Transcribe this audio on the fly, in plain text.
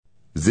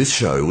This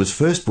show was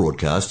first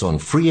broadcast on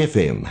Free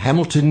FM,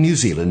 Hamilton, New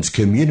Zealand's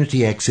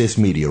community access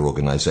media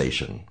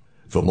organisation.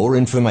 For more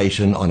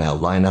information on our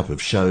lineup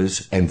of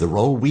shows and the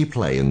role we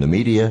play in the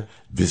media,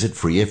 visit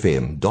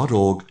freefm.org.nz.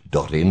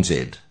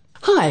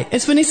 Hi,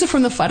 it's Vanessa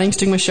from the Fighting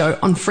Stigma Show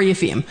on Free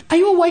FM. Are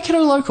you a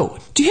Waikato local?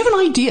 Do you have an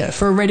idea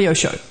for a radio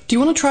show? Do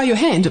you want to try your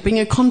hand at being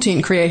a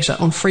content creator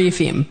on Free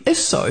FM? If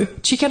so,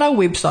 check out our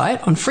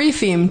website on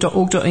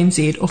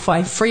freefm.org.nz or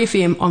find Free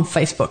FM on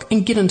Facebook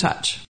and get in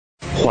touch.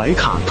 怀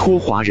卡托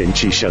华人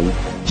之声，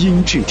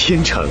音质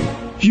天成，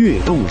悦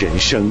动人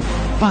生，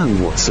伴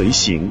我随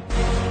行。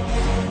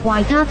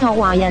懷卡托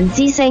華人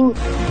之聲，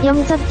音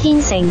質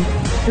天成，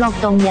樂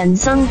動人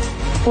生，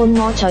伴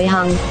我隨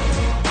行。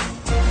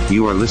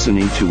You are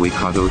listening to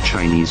Waikato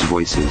Chinese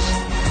Voices.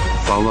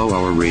 Follow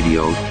our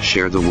radio,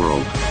 share the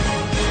world.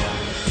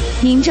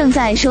 您正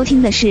在收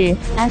听的是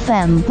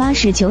FM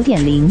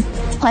 89.0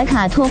怀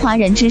卡托华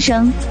人之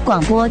声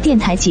广播电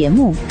台节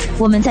目，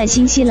我们在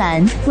新西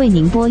兰为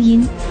您播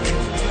音。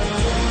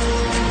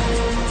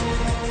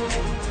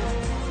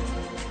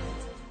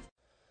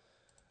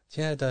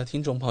亲爱的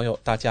听众朋友，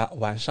大家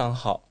晚上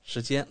好，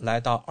时间来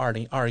到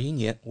2021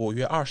年5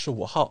月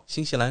25号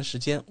新西兰时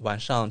间晚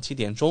上7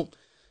点钟，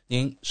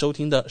您收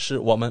听的是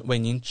我们为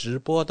您直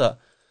播的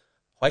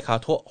怀卡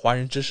托华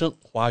人之声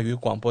华语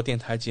广播电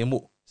台节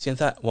目。现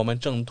在我们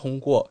正通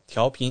过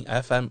调频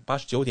FM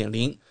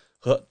 89.0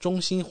和中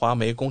新华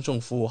媒公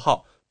众服务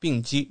号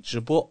并机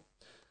直播。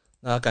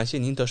那感谢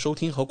您的收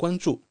听和关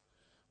注，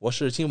我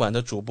是今晚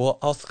的主播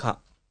奥斯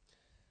卡。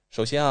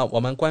首先我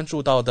们关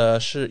注到的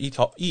是一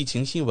条疫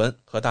情新闻，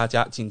和大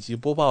家紧急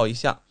播报一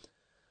下。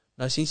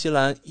那新西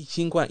兰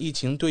新冠疫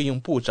情对应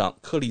部长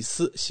克里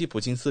斯·希普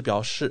金斯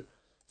表示，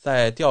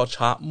在调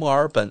查墨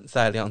尔本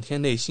在2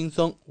天内新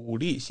增5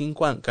例新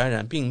冠感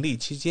染病例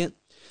期间，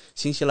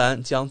新西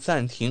兰将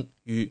暂停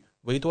与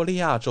维多利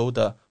亚州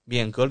的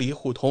免隔离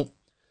互通。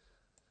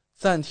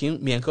暂停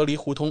免隔离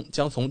互通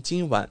将从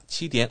今晚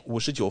7点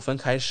59分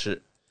开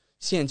始，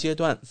现阶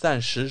段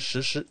暂时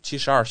实施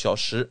72小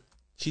时，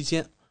期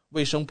间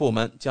卫生部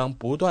门将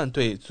不断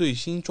对最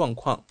新状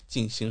况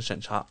进行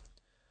审查。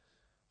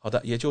好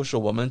的，也就是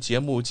我们节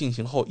目进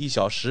行后1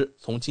小时，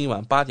从今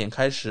晚8点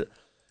开始，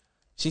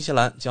新西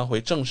兰将会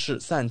正式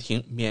暂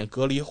停免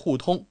隔离互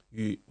通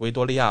与维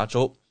多利亚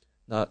州，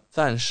那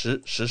暂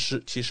时实施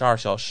72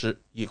小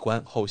时，以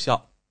观后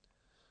效。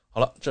好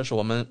了，这是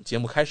我们节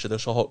目开始的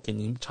时候给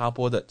您插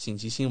播的紧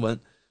急新闻。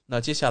那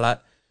接下来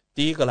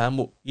第一个栏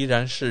目依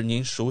然是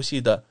您熟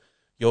悉的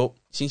由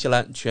新西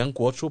兰全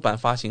国出版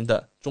发行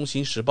的《中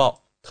新时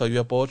报》特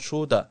约播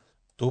出的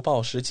读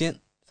报时间。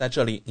在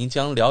这里您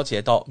将了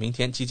解到明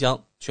天即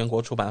将全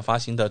国出版发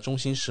行的《中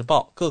新时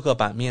报》各个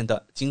版面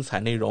的精彩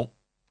内容。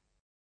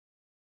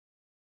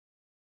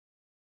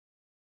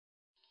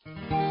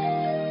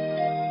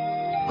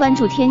关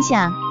注天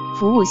下，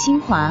服务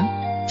新华，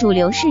主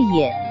流视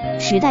野，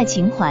时代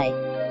情怀。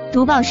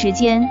读报时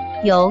间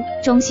由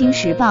中新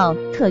时报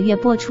特约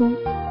播出。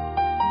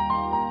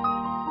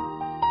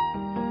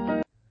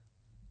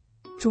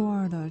周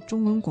二的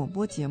中文广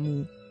播节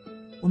目，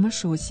我们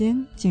首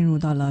先进入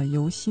到了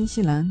由新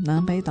西兰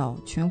南北岛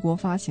全国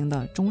发行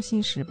的中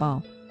新时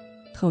报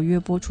特约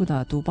播出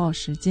的读报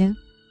时间。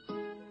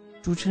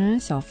主持人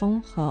小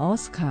峰和奥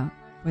斯卡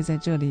会在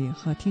这里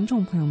和听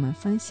众朋友们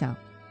分享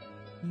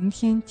明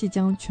天即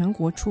将全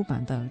国出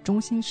版的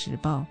中新时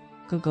报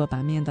各个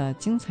版面的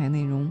精彩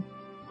内容。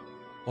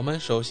我们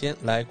首先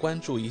来关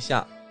注一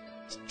下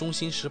中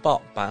新时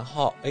报版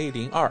号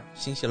A02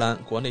 新西兰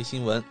国内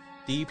新闻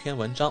第一篇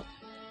文章，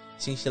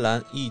新西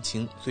兰疫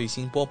情最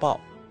新播报。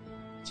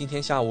今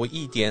天下午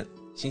1点，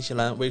新西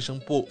兰卫生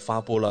部发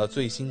布了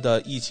最新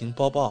的疫情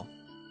播报，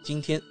今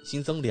天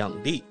新增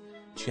2例，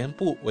全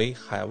部为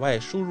海外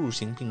输入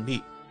型病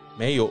例，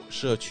没有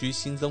社区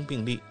新增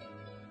病例。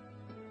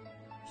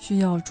需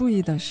要注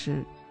意的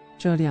是，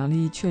这2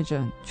例确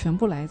诊全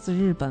部来自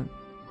日本，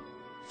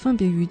分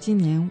别于今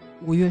年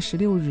5月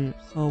16日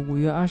和5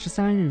月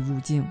23日入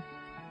境。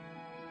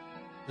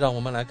让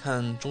我们来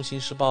看中新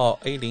时报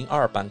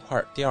A02 板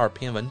块第2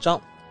篇文章，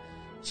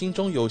新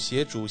中友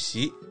协主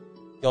席，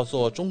要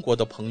做中国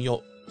的朋友，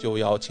就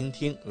要倾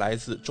听来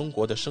自中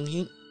国的声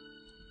音。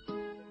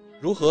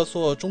如何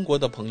做中国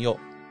的朋友？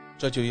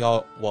这就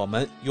要我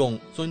们用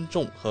尊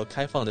重和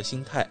开放的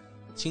心态，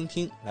倾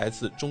听来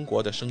自中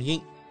国的声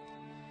音。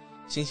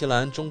新西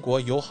兰中国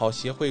友好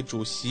协会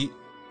主席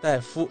戴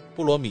夫·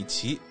布罗米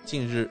奇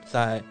近日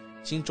在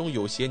新中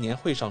友协年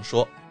会上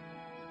说，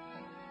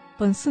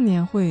本次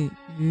年会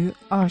于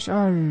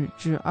22日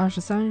至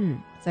23日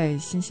在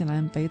新西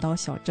兰北岛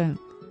小镇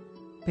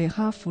北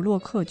哈弗洛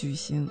克举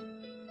行。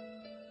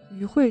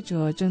与会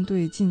者针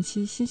对近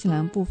期新西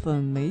兰部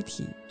分媒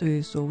体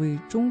对所谓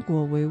中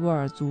国维吾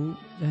尔族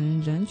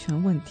人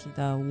权问题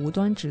的无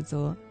端指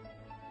责，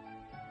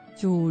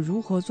就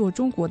如何做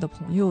中国的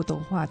朋友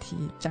等话题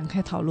展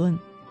开讨论。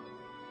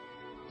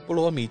布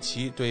罗米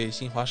奇对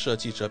新华社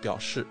记者表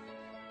示，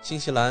新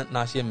西兰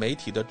那些媒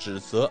体的指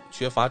责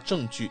缺乏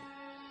证据，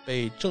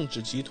被政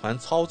治集团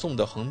操纵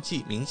的痕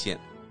迹明显。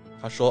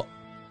他说，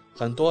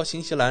很多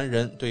新西兰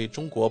人对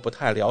中国不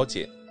太了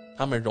解，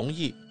他们容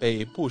易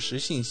被不实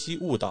信息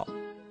误导。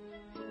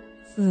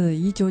自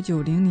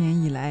1990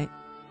年以来，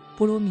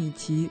波罗米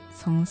奇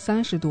曾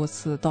30多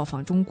次到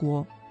访中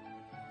国，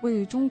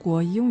为中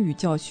国英语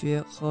教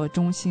学和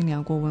中新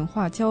两国文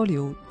化交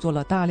流做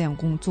了大量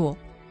工作。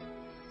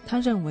他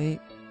认为，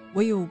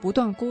唯有不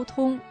断沟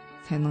通，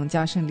才能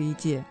加深理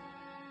解；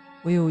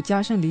唯有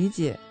加深理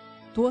解，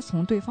多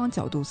从对方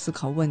角度思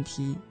考问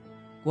题，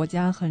国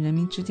家和人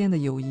民之间的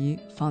友谊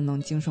方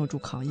能经受住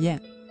考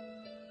验。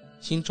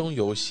心中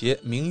有协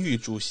名誉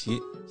主席、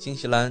新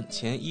西兰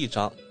前议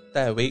长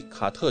戴维·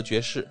卡特爵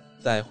士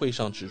在会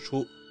上指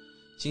出，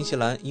新西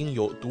兰应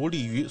有独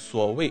立于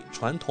所谓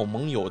传统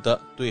盟友的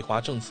对华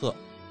政策，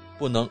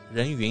不能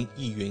人云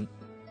亦云。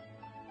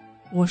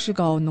我是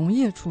搞农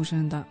业出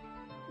身的，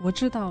我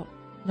知道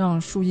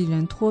让数亿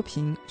人脱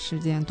贫是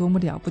件多么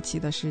了不起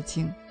的事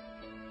情。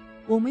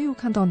我没有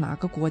看到哪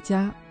个国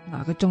家、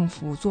哪个政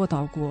府做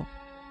到过，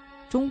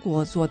中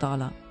国做到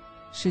了，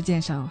世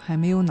界上还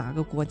没有哪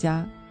个国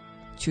家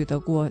取得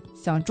过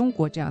像中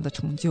国这样的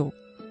成就。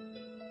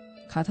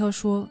卡特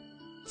说，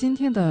今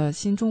天的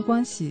新中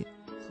关系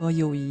和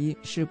友谊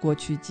是过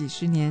去几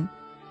十年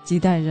几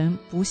代人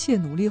不懈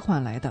努力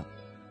换来的，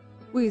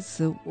为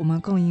此我们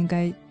更应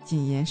该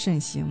谨言慎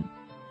行。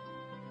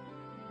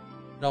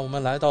让我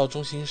们来到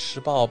中新时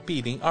报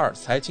B02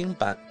 财经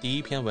版第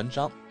一篇文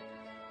章，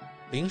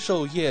零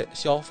售业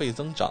消费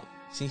增长，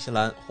新西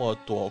兰或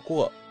躲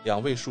过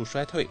2位数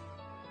衰退。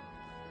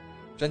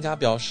专家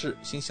表示，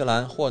新西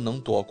兰或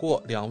能躲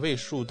过2位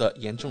数的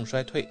严重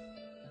衰退。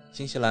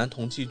新西兰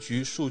统计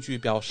局数据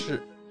表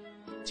示，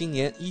今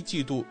年1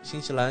季度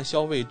新西兰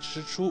消费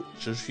支出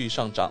持续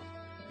上涨，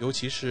尤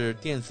其是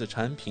电子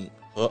产品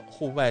和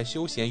户外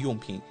休闲用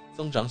品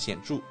增长显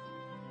著。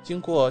经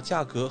过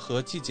价格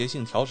和季节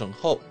性调整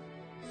后，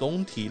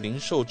总体零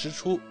售支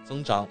出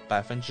增长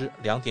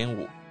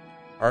 2.5%，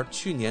 而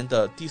去年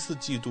的第4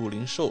季度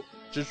零售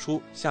支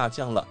出下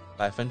降了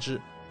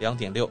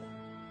 2.6%。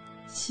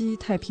 西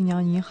太平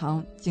洋银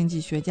行经济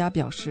学家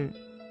表示，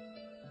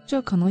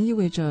这可能意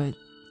味着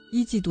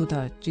1季度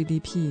的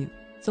GDP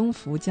增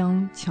幅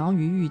将强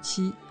于预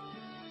期。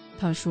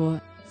他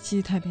说，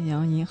西太平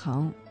洋银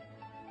行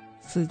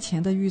此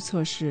前的预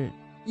测是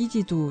1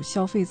季度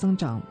消费增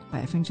长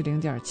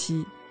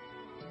 0.7%，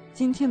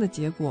 今天的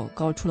结果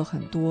高出了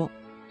很多。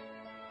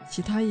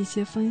其他一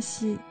些分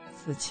析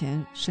此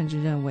前甚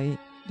至认为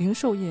零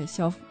售业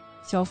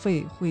消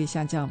费会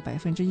下降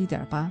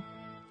 1.8%。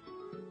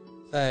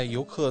 在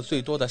游客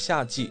最多的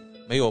夏季，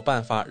没有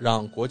办法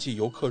让国际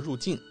游客入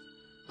境，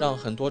让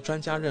很多专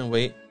家认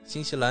为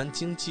新西兰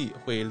经济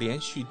会连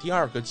续第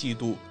2个季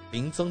度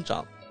零增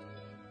长。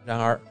然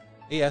而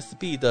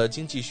ASB 的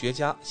经济学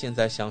家现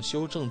在想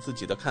修正自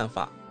己的看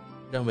法，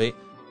认为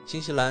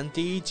新西兰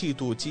第1季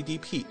度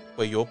GDP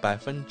会有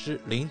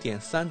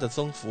 0.3% 的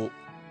增幅，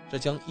这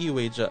将意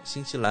味着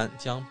新西兰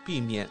将避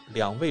免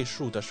2位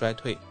数的衰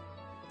退。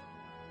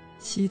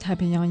西太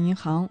平洋银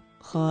行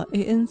和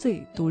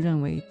ANZ 都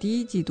认为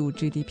第1季度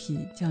GDP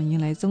将迎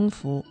来增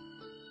幅。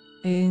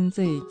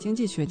ANZ 经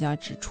济学家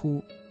指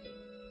出，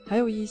还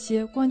有一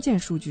些关键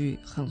数据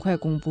很快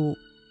公布，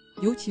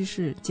尤其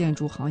是建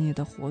筑行业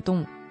的活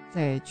动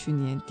在去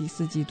年第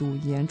4季度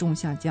严重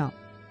下降。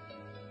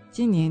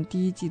今年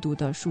第1季度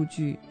的数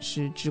据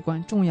是至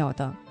关重要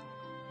的，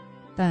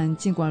但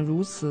尽管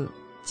如此，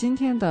今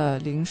天的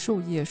零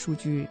售业数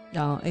据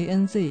让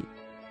ANZ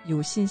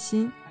有信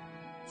心，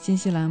新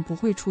西兰不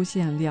会出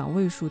现2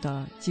位数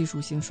的技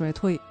术性衰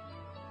退。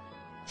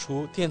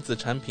除电子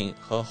产品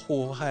和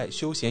户外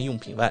休闲用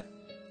品外，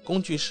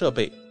工具设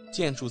备、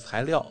建筑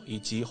材料以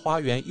及花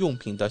园用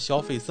品的消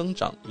费增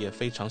长也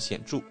非常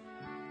显著。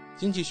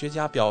经济学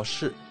家表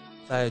示，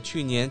在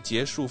去年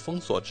结束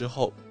封锁之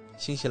后，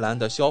新西兰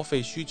的消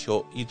费需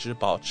求一直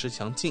保持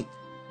强劲，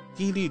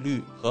低利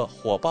率和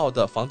火爆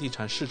的房地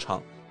产市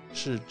场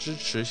是支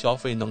持消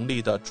费能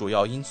力的主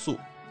要因素。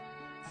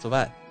此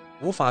外，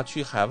无法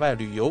去海外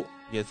旅游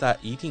也在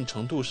一定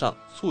程度上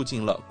促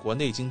进了国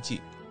内经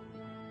济。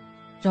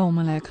让我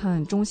们来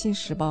看中新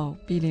时报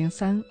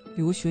B03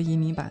 留学移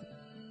民版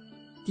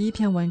第一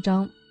篇文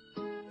章，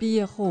毕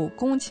业后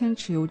工签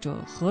持有者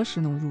何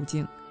时能入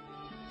境？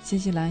新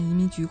西兰移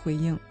民局回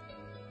应，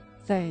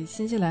在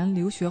新西兰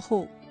留学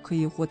后可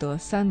以获得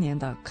3年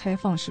的开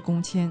放式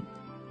工签，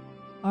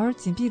而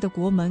紧闭的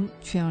国门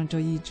却让这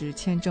一纸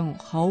签证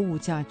毫无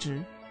价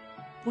值。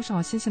不少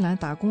新西兰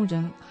打工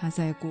人还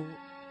在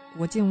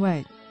国境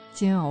外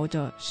煎熬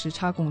着时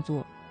差工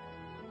作。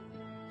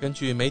根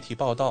据媒体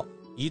报道，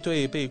一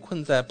对被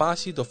困在巴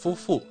西的夫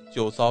妇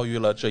就遭遇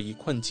了这一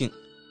困境，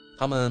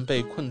他们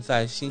被困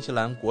在新西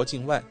兰国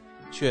境外，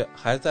却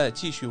还在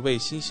继续为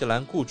新西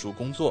兰雇主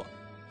工作，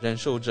忍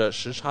受着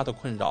时差的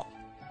困扰。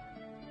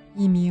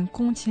一名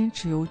工签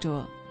持有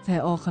者在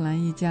奥克兰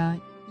一家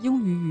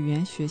英语语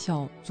言学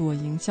校做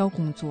营销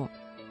工作，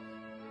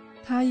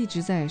她一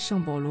直在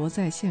圣保罗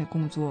在线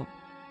工作，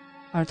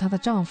而她的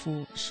丈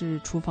夫是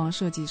厨房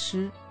设计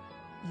师，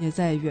也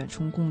在远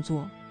程工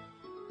作。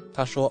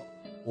她说，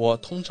我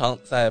通常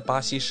在巴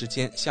西时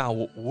间下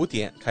午5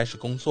点开始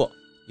工作，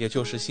也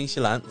就是新西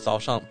兰早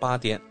上8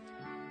点。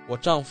我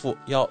丈夫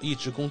要一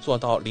直工作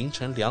到凌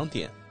晨2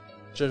点，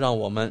这让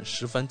我们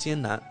十分艰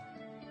难。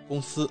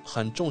公司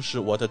很重视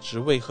我的职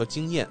位和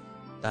经验，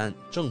但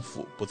政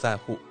府不在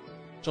乎，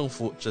政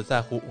府只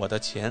在乎我的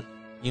钱，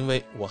因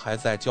为我还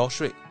在交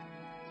税。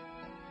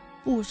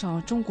不少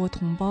中国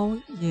同胞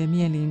也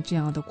面临这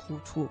样的苦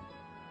楚。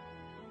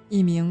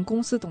一名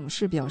公司董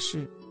事表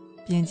示，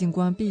边境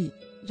关闭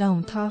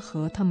让他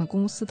和他们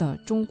公司的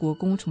中国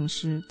工程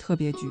师特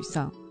别沮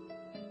丧。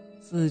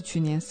自去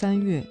年3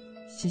月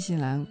新西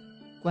兰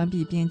关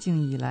闭边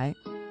境以来，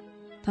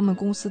他们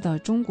公司的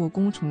中国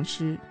工程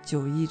师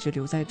就一直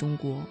留在中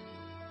国。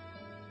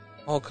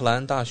奥克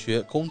兰大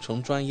学工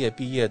程专业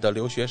毕业的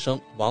留学生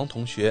王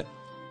同学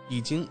已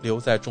经留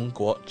在中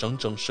国整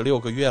整16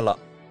个月了。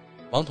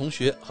王同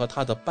学和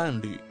他的伴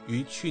侣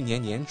于去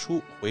年年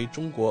初回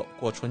中国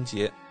过春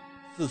节，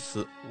自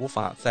此无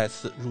法再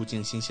次入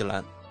境新西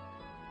兰。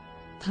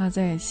他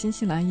在新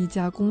西兰一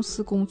家公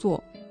司工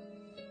作，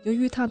由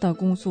于他的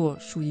工作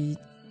属于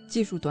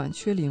技术短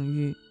缺领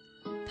域，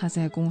他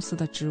在公司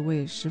的职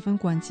位十分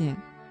关键。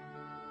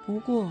不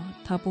过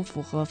他不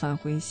符合返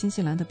回新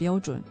西兰的标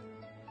准，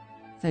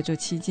在这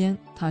期间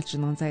他只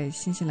能在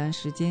新西兰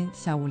时间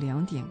下午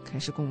2点开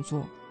始工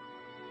作。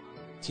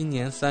今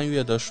年3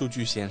月的数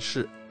据显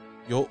示，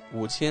有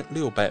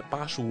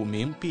5685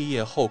名毕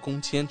业后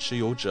工签持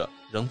有者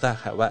仍在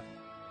海外。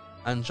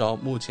按照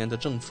目前的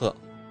政策，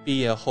毕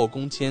业后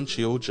工签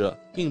持有者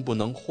并不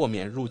能豁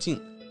免入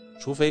境，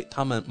除非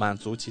他们满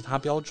足其他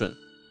标准，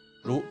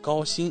如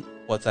高薪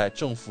或在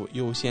政府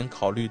优先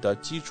考虑的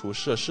基础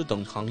设施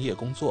等行业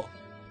工作。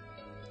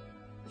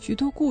许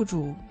多雇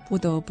主不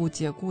得不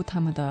解雇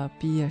他们的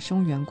毕业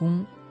生员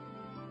工，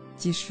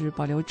即使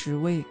保留职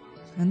位，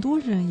很多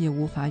人也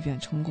无法远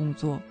程工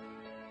作。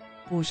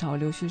不少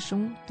留学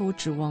生都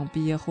指望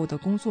毕业后的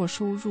工作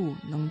收入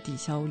能抵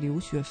消留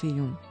学费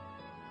用。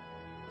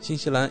新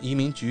西兰移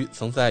民局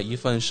曾在一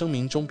份声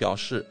明中表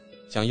示，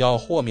想要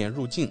豁免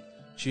入境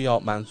需要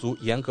满足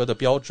严格的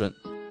标准。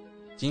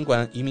尽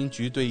管移民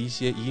局对一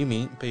些移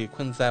民被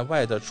困在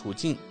外的处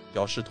境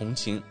表示同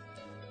情，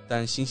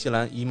但新西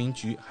兰移民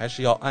局还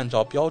是要按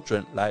照标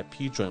准来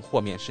批准豁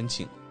免申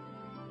请。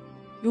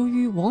由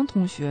于王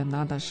同学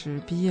拿的是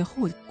毕业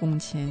后工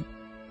签，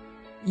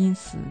因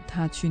此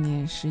他去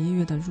年11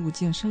月的入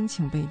境申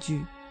请被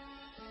拒。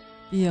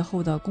毕业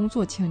后的工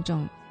作签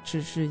证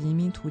只是移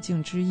民途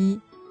径之一，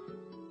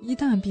一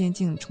旦边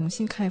境重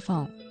新开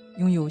放，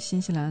拥有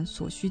新西兰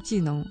所需技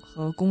能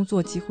和工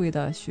作机会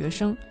的学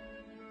生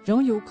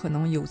仍有可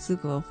能有资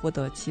格获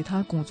得其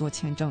他工作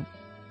签证。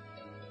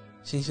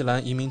新西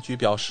兰移民局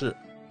表示，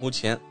目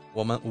前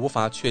我们无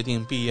法确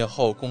定毕业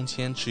后工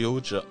签持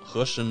有者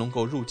何时能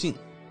够入境，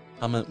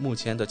他们目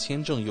前的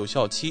签证有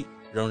效期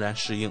仍然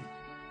适应。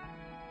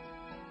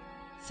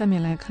下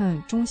面来看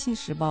《中新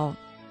时报》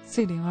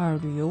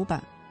C02 旅游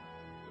版。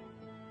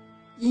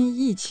因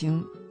疫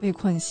情被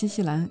困新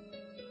西兰，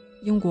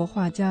英国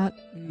画家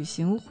旅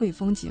行会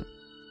风景。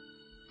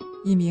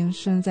一名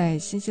身在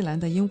新西兰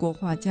的英国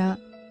画家，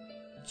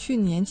去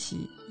年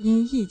起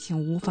因疫情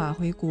无法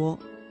回国，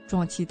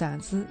壮起胆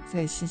子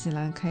在新西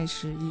兰开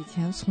始以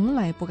前从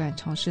来不敢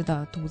尝试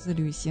的独自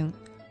旅行，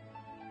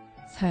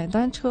踩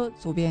单车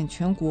走遍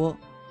全国，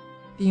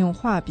并用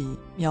画笔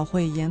描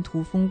绘沿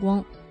途风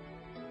光，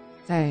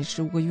在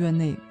15个月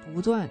内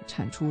不断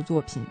产出作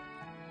品。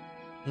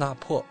纳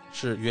珀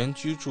是原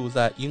居住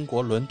在英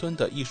国伦敦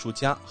的艺术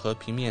家和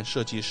平面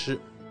设计师，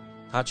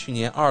他去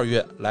年2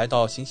月来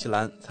到新西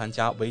兰参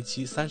加为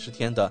期30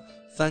天的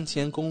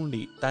3000公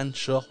里单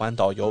车环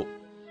岛游，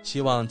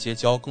希望结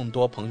交更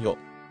多朋友。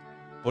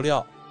不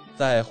料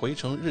在回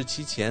程日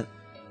期前，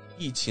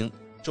疫情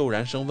骤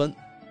然升温，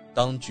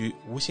当局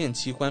无限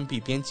期关闭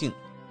边境，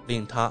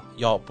令他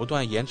要不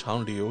断延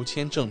长旅游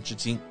签证至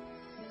今。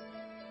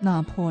纳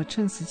珀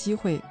趁此机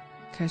会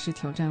开始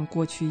挑战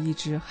过去一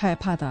直害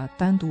怕的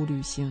单独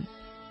旅行，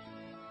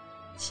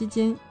期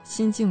间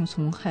心境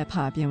从害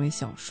怕变为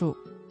享受。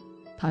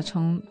他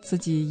称自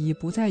己已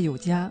不再有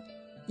家，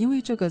因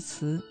为这个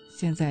词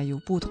现在有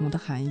不同的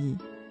含义。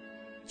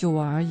就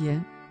我而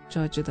言，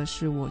这指的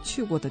是我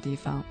去过的地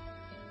方。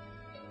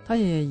他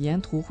也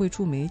沿途绘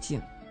出美景，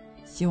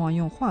希望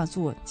用画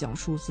作讲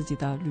述自己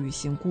的旅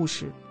行故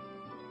事。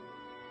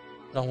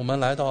让我们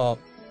来到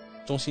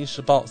中新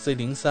时报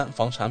C03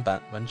 房产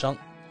版文章。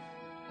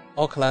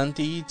奥克兰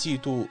第一季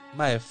度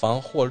卖房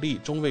获利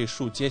中位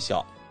数揭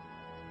晓。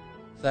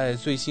在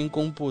最新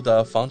公布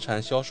的房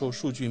产销售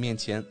数据面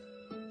前，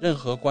任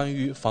何关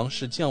于房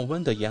市降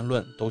温的言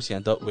论都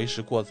显得为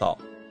时过早。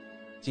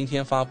今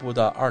天发布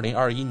的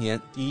2021年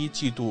第一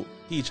季度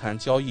地产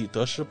交易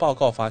得失报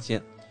告发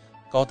现，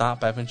高达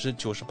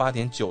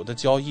 98.9% 的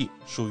交易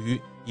属于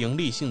盈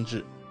利性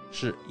质，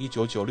是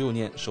1996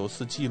年首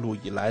次记录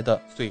以来的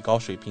最高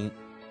水平。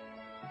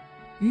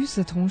与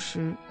此同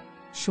时，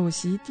首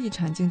席地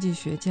产经济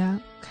学家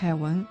凯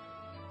文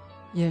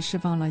也释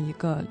放了一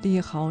个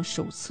利好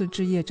首次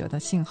置业者的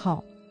信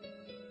号。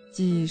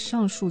即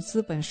上述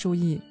资本收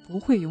益不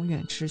会永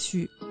远持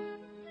续。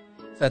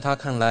在他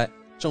看来，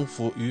政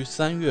府于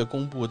3月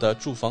公布的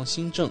住房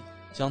新政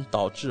将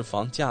导致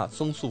房价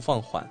增速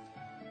放缓，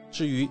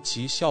至于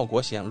其效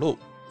果显露，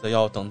则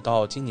要等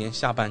到今年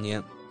下半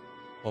年。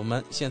我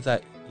们现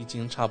在已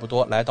经差不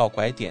多来到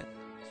拐点，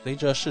随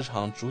着市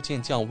场逐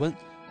渐降温，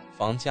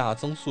房价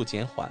增速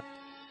减缓，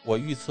我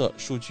预测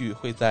数据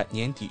会在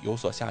年底有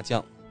所下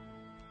降。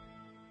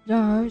然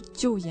而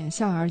就眼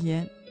下而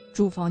言，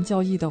住房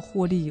交易的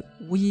获利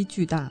无疑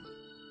巨大。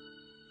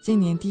今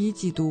年第一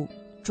季度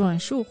转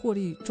售获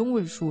利中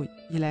位数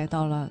已来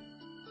到了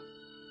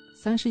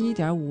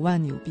 31.5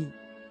 万纽币，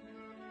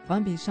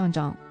环比上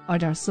涨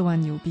 2.4 万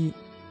纽币。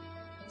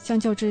相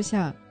较之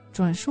下，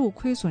转售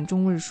亏损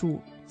中位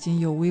数仅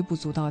有微不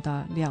足道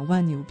的2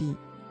万纽币。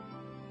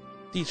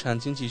地产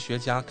经济学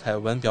家凯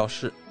文表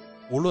示，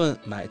无论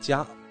买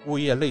家、物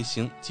业类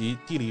型及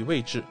地理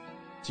位置，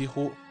几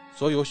乎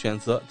所有选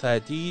择在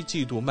第一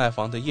季度卖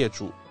房的业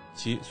主，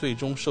其最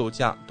终售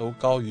价都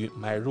高于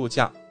买入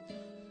价，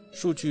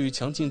数据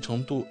强劲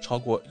程度超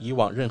过以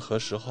往任何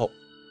时候，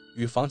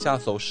与房价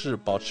走势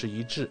保持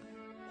一致。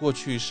过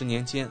去10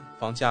年间，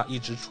房价一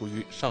直处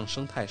于上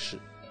升态势。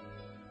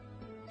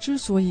之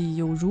所以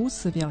有如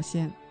此表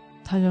现，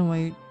他认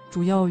为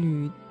主要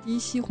与低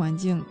息环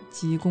境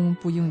及供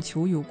不应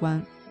求有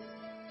关。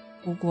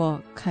不过，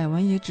凯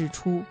文也指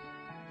出，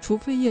除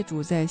非业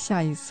主在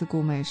下一次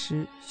购买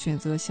时选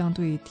择相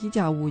对低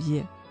价物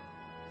业，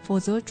否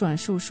则转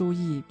售收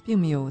益并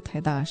没有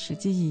太大实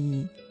际意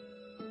义。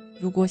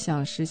如果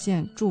想实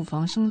现住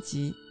房升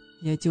级，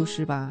也就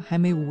是把还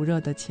没捂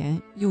热的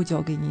钱又交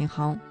给银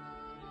行，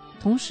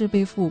同时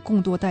背负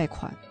更多贷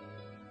款。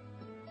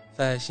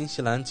在新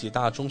西兰几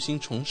大中心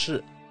城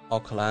市奥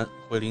克兰、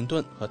惠灵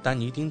顿和丹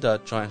尼丁的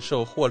转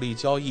售获利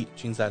交易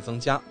均在增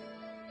加，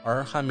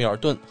而汉密尔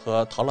顿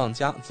和陶朗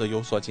加则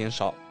有所减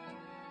少。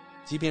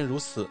即便如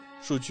此，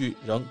数据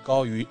仍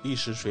高于历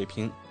史水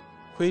平，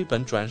亏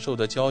本转售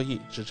的交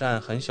易只占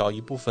很小一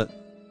部分。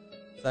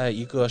在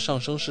一个上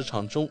升市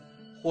场中，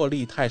获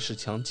利态势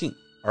强劲，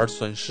而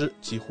损失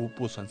几乎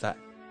不存在。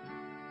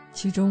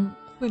其中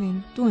惠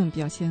灵顿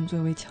表现最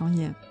为抢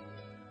眼，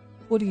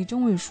获利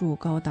中位数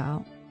高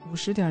达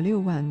 50.6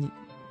 万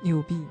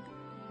纽币，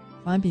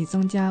环比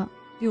增加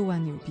6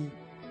万纽币。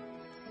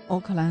奥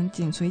克兰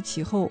紧随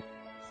其后，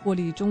获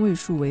利中位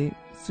数为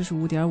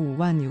 45.5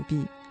 万纽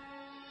币，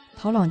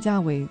陶朗加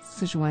为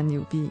40万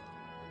纽币，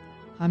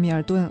哈密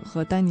尔顿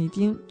和丹尼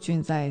丁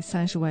均在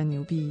30万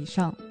纽币以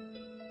上。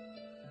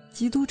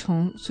基督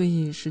城虽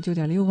以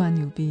 19.6 万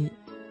纽币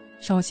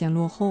稍显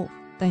落后，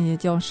但也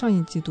较上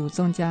一季度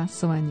增加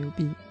4万纽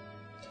币。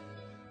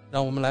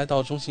让我们来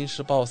到中新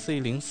时报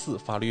C04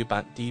 法律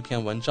版第一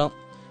篇文章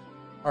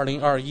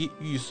，2021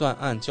预算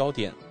案焦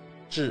点，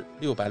至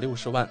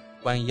660万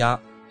关押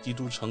基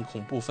督城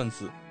恐怖分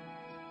子。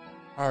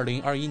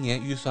2021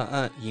年预算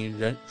案引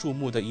人注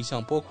目的一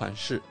项拨款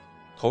是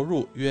投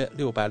入约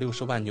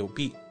660万纽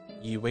币，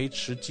以维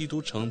持基督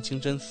城清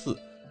真寺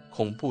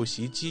恐怖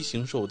袭击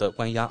行受的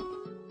关押。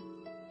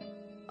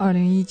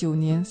2019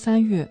年3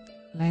月，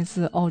来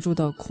自澳洲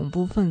的恐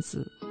怖分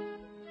子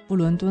布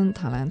伦敦·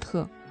塔兰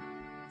特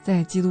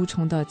在基督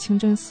城的清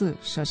真寺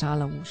射杀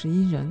了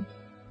51人，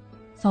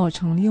造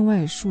成另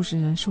外数十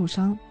人受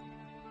伤。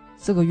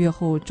4个月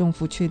后，政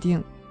府确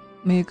定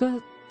每个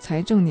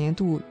财政年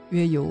度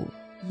约有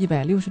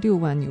166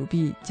万纽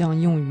币将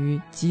用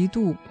于极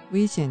度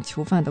危险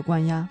囚犯的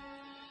关押。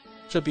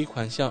这笔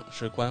款项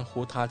是关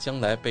乎他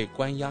将来被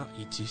关押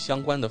以及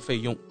相关的费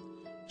用。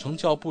惩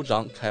教部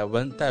长凯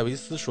文·戴维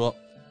斯说，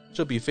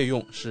这笔费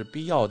用是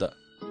必要的，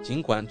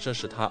尽管这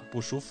使他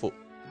不舒服。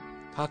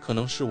他可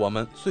能是我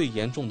们最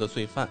严重的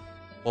罪犯，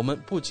我们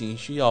不仅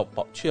需要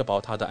确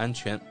保他的安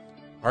全，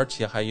而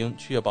且还应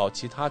确保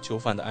其他囚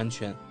犯的安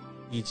全，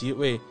以及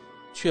为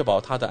确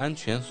保他的安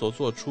全所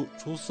做出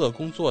出色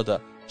工作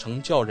的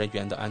惩教人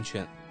员的安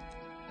全。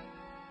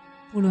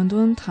布伦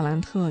敦·塔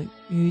兰特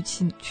于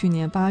去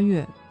年8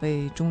月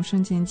被终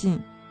身监禁，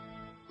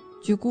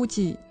据估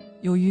计，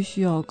由于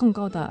需要更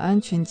高的安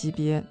全级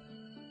别，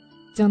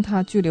将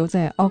他拘留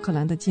在奥克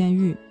兰的监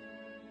狱，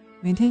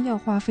每天要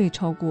花费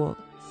超过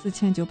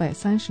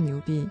4930纽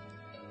币，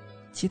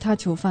其他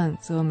囚犯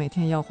则每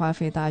天要花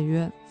费大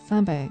约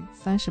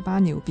338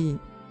纽币。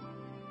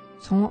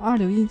从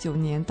2019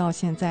年到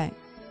现在，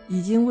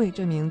已经为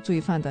这名罪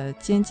犯的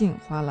监禁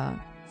花了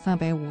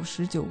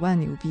359万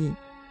纽币，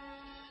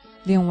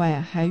另外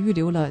还预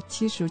留了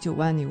79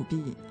万纽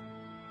币，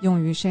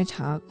用于筛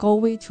查高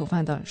危囚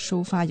犯的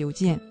收发邮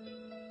件。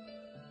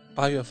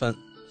8月份，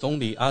总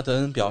理阿德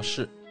恩表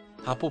示，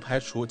他不排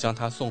除将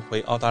他送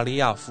回澳大利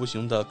亚服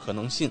刑的可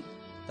能性，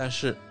但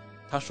是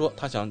他说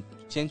他想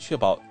先确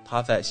保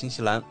他在新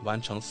西兰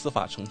完成司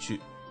法程序。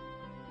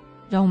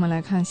让我们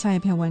来看下一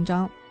篇文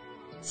章，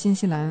新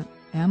西兰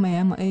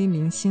MMA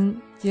明星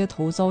街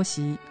头遭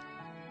袭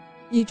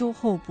，1周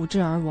后不治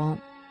而亡。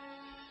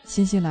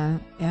新西兰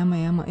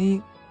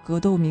MMA 格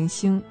斗明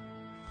星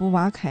福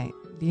瓦凯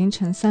凌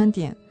晨3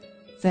点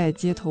在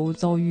街头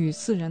遭遇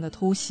4人的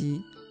偷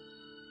袭，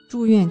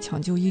住院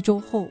抢救1周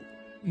后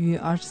于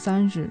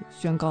23日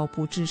宣告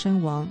不治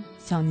身亡，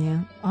享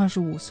年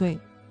25岁。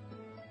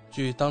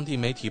据当地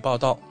媒体报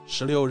道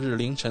，16日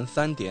凌晨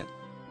3点，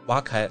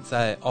瓦凯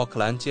在奥克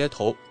兰街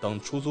头等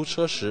出租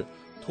车时，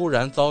突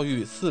然遭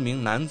遇4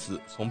名男子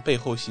从背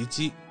后袭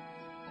击。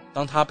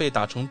当他被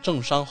打成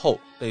重伤后，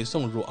被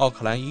送入奥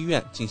克兰医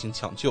院进行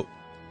抢救。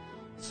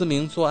4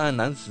名作案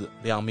男子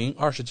，2名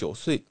29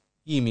岁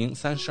，1名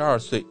32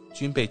岁，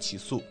均被起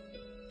诉。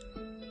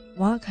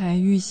瓦凯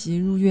遇袭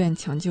入院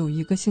抢救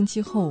1个星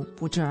期后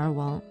不治而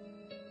亡，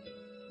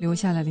留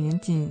下了年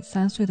仅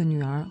3岁的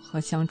女儿和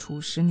相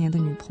处10年的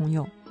女朋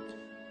友。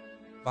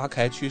瓦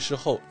凯去世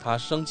后，他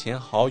生前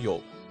好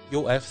友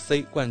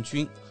UFC 冠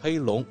军黑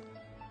龙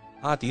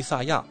阿迪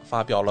萨亚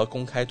发表了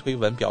公开推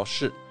文，表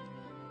示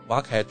瓦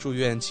凯住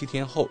院7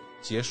天后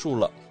结束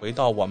了回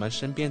到我们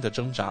身边的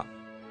挣扎，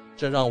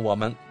这让我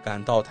们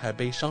感到太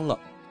悲伤了。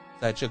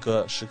在这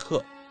个时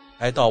刻，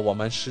哀悼我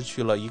们失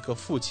去了一个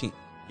父亲、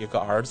一个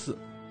儿子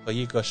和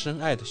一个深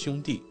爱的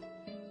兄弟，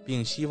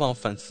并希望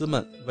粉丝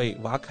们为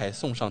瓦凯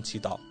送上祈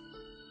祷。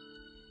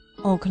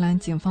奥克兰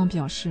警方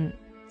表示，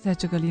在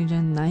这个令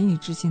人难以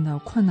置信的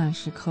困难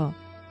时刻，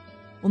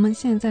我们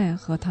现在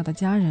和他的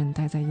家人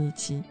待在一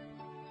起。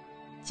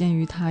鉴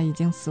于他已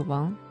经死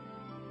亡，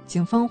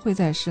警方会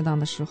在适当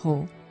的时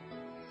候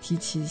提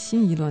起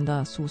新一轮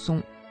的诉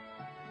讼。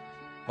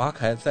瓦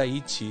凯在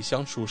一起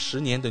相处10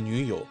年的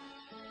女友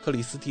克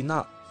里斯蒂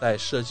娜在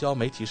社交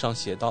媒体上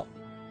写道：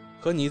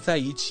和你在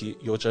一起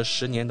有着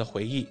10年的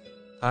回忆，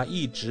它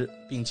一直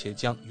并且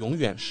将永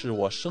远是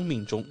我生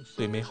命中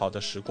最美好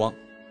的时光。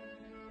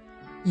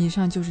以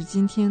上就是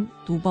今天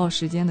读报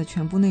时间的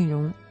全部内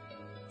容。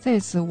在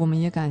此我们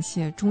也感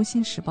谢中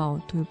新时报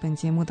对本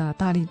节目的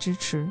大力支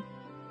持。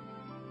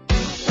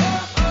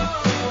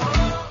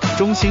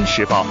中新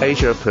时报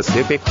Asia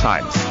Pacific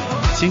Times，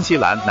 新西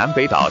兰南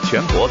北岛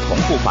全国同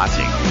步发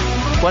行。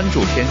关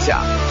注天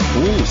下，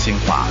服务新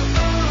华，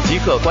即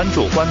刻关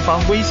注官方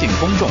微信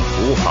公众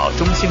服务号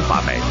中新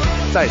华媒，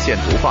在线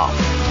读报、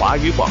华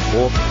语广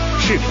播、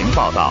视频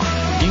报道，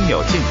应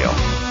有尽有。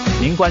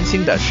您关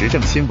心的时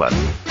政新闻，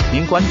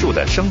您关注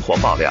的生活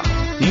爆料，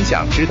您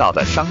想知道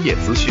的商业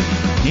资讯，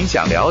您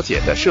想了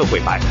解的社会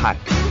百态，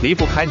离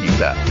不开您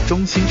的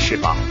中新时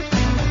报。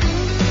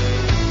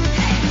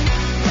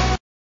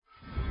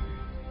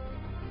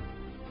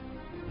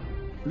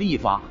立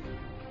法、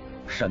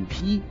审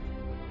批、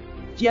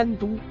监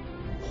督，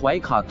怀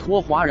卡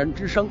托华人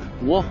之声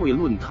国会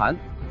论坛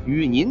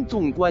与您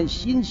纵观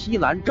新西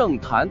兰政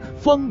坛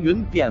风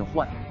云变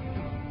幻。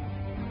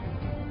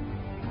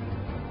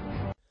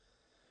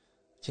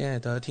亲爱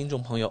的听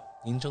众朋友，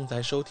您正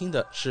在收听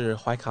的是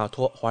怀卡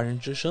托华人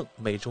之声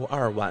每周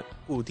2晚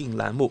固定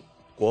栏目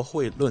国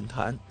会论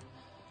坛。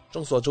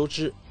众所周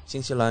知，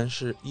新西兰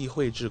是议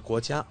会制国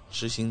家，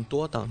实行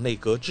多党内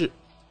阁制，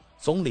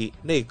总理、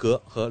内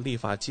阁和立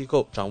法机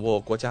构掌握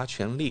国家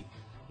权力，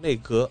内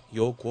阁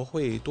由国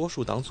会多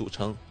数党组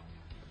成，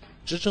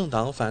执政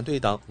党、反对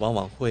党往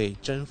往会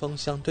针锋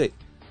相对。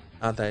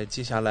那在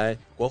接下来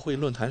国会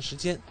论坛时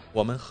间，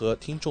我们和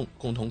听众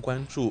共同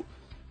关注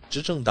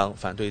执政党、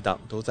反对党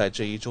都在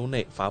这一周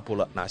内发布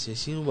了哪些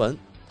新闻，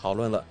讨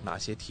论了哪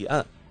些提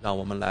案，让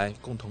我们来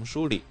共同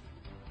梳理。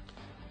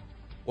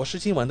我是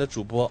今晚的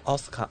主播奥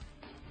斯卡。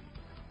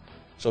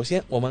首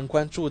先我们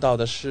关注到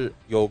的是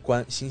有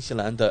关新西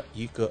兰的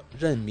一个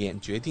任免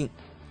决定，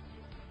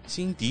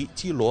辛迪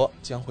基罗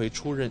将会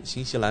出任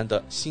新西兰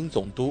的新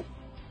总督。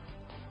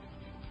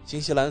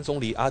新西兰总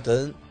理阿德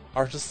恩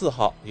24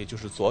号，也就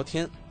是昨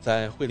天，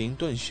在惠灵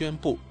顿宣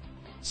布，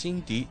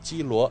辛迪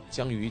基罗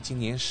将于今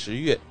年10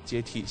月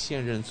接替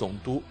现任总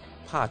督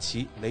帕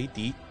奇雷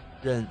迪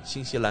任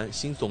新西兰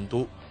新总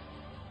督。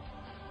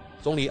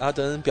总理阿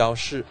德恩表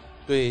示，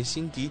对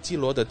辛迪基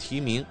罗的提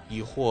名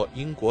已获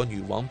英国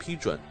女王批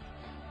准。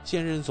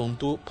现任总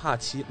督帕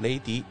奇雷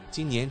迪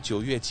今年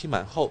9月期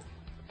满后，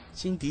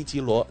辛迪基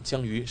罗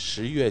将于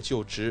10月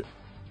就职，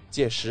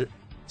届时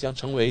将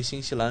成为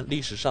新西兰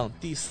历史上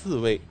第4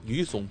位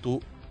女总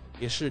督，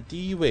也是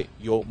第1位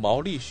有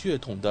毛利血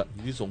统的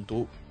女总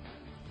督。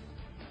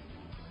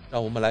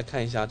让我们来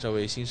看一下这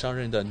位新上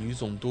任的女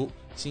总督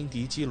辛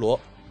迪基罗。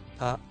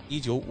她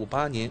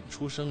1958年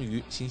出生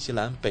于新西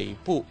兰北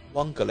部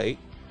汪格雷，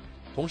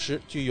同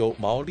时具有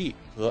毛利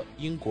和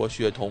英国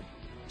血统，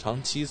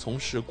长期从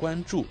事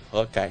关注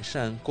和改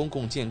善公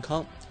共健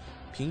康、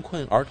贫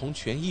困儿童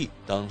权益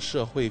等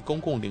社会公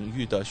共领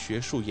域的学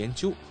术研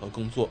究和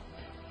工作。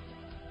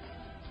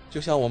就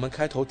像我们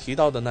开头提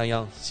到的那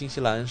样，新西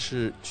兰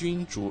是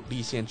君主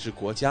立宪制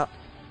国家，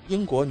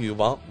英国女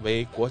王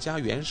为国家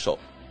元首，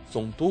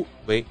总督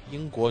为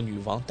英国女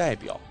王代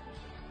表。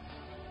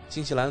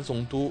新西兰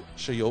总督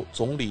是由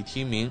总理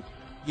提名，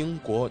英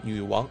国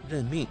女王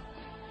任命，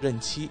任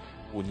期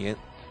5年。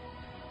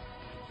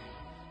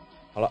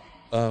好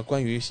了，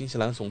关于新西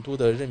兰总督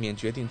的任免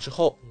决定之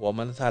后，我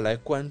们再来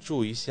关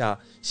注一下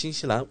新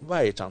西兰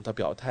外长的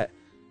表态。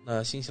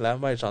那新西兰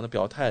外长的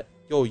表态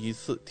又一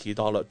次提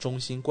到了中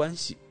新关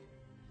系。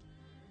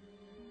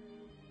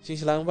新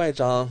西兰外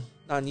长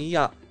纳尼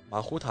亚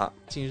马胡塔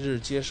近日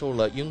接受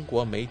了英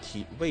国媒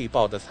体《卫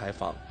报》的采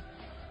访。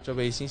这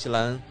位新西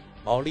兰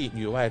毛利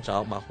女外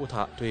长马胡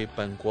塔对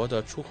本国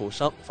的出口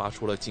商发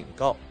出了警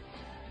告。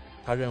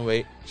他认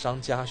为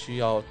商家需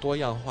要多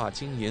样化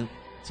经营，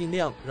尽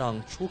量让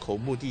出口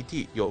目的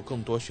地有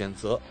更多选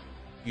择，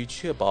以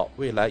确保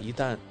未来一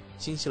旦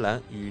新西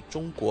兰与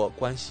中国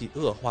关系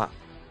恶化，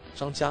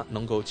商家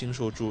能够经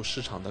受住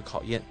市场的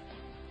考验。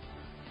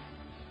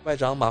外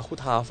长马胡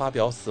塔发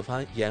表此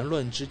番言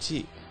论之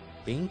际，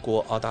邻国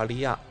澳大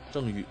利亚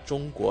正与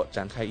中国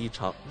展开一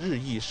场日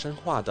益深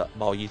化的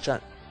贸易战。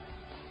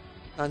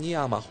纳尼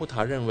亚马胡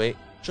塔认为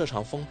这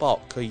场风暴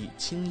可以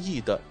轻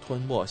易地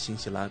吞没新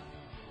西兰。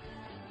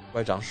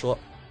外长说，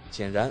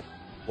显然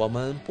我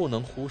们不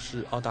能忽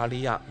视澳大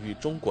利亚与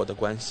中国的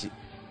关系，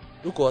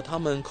如果他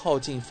们靠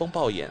近风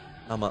暴眼，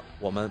那么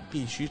我们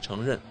必须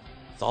承认，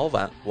早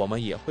晚我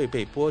们也会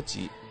被波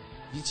及，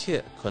一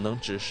切可能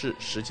只是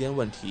时间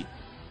问题。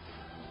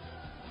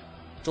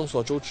众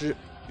所周知，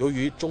由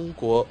于中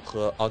国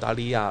和澳大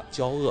利亚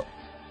交恶，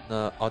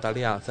那澳大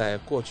利亚在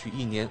过去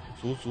一年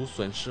足足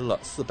损失了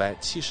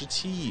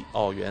477亿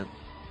澳元。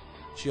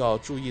需要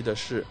注意的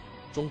是，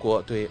中国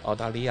对澳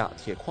大利亚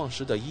铁矿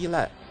石的依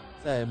赖，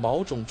在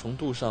某种程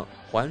度上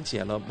缓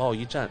解了贸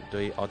易战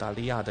对澳大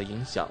利亚的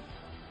影响。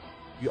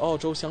与澳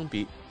洲相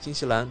比，新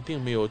西兰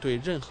并没有对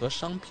任何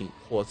商品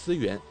或资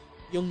源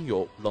应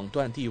有垄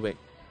断地位，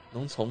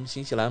能从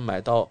新西兰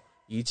买到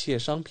一切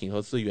商品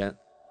和资源，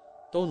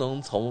都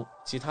能从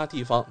其他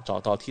地方找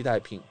到替代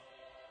品。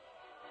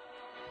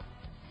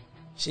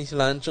新西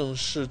兰正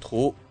试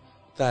图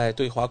在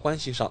对华关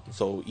系上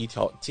走一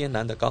条艰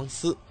难的钢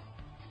丝，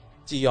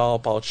既要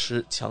保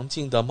持强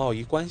劲的贸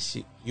易关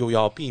系，又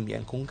要避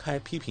免公开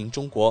批评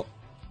中国。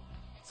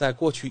在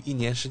过去一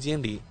年时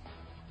间里，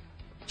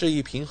这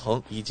一平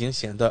衡已经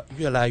显得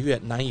越来越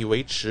难以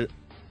维持。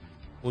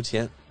目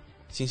前，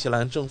新西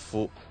兰政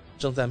府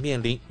正在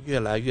面临越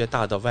来越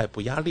大的外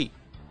部压力，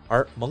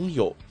而盟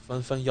友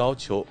纷纷要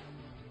求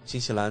新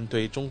西兰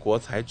对中国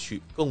采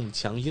取更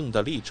强硬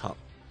的立场，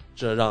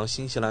这让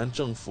新西兰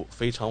政府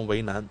非常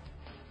为难。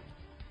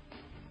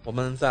我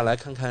们再来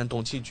看看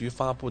统计局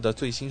发布的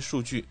最新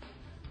数据，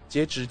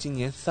截止今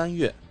年3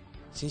月，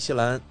新西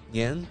兰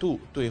年度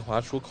对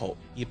华出口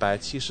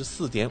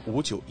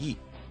 174.59 亿，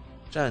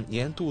占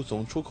年度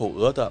总出口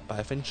额的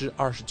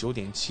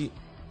 29.7%。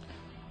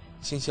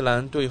 新西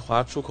兰对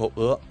华出口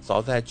额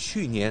早在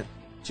去年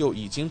就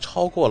已经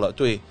超过了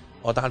对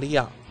澳大利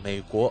亚、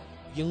美国、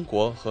英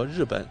国和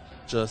日本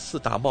这4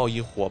大贸易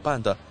伙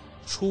伴的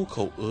出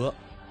口额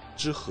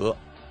之和。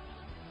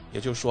也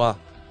就是说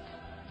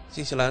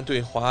新西兰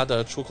对华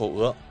的出口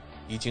额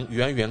已经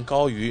远远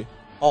高于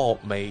澳、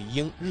美、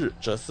英、日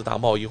这4大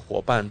贸易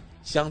伙伴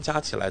相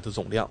加起来的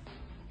总量。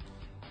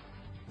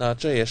那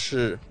这也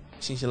是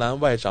新西兰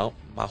外长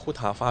马胡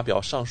塔发表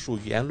上述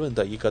言论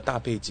的一个大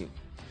背景。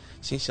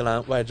新西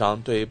兰外长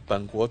对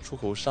本国出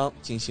口商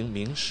进行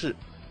明示，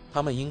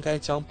他们应该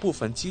将部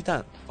分鸡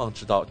蛋放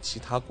置到其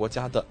他国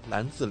家的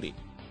篮子里。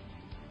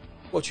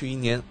过去一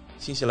年，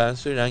新西兰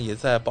虽然也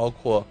在包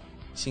括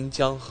新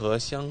疆和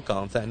香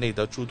港在内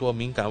的诸多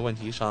敏感问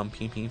题上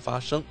频频发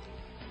声，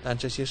但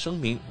这些声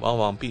明往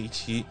往比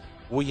其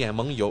五眼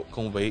盟友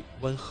更为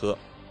温和。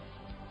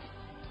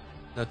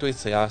那对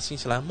此新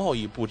西兰贸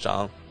易部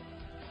长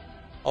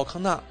奥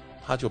康纳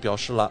他就表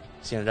示了，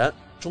显然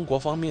中国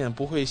方面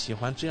不会喜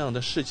欢这样的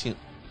事情，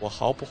我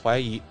毫不怀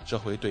疑这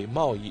会对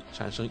贸易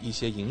产生一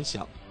些影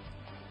响。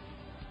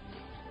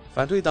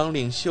反对党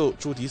领袖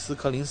朱迪斯·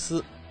柯林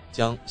斯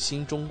将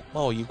新中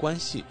贸易关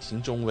系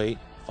形容为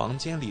房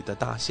间里的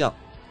大象。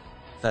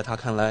在他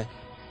看来，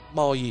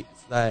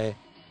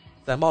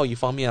在贸易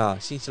方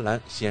面新西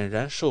兰显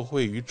然受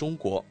惠于中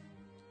国。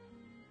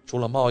除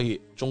了贸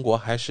易，中国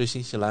还是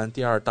新西兰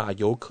第2大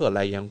游客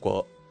来源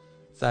国。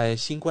在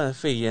新冠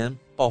肺炎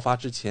爆发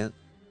之前，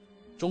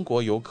中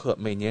国游客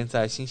每年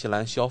在新西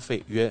兰消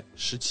费约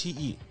17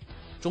亿，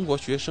中国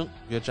学生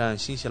约占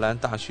新西兰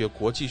大学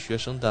国际学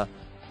生的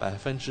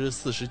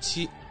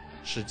 47%，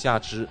 是价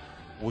值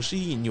50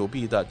亿纽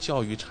币的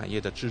教育产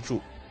业的支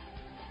柱。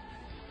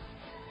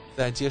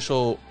在接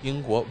受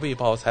英国《卫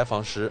报》采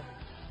访时，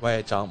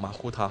外长马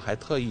胡塔还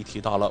特意提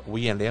到了五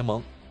眼联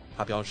盟。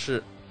他表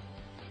示，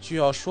需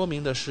要说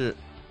明的是，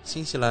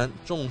新西兰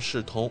重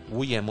视同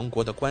五眼盟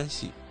国的关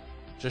系，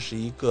这是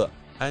一个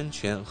安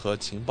全和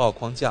情报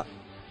框架，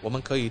我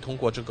们可以通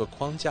过这个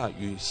框架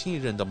与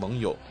信任的盟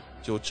友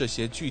就这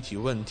些具体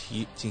问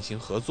题进行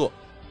合作，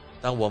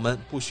但我们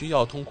不需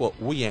要通过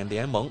五眼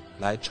联盟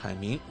来阐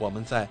明我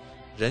们在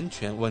人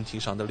权问题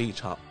上的立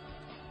场。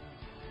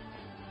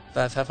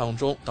在采访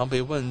中，当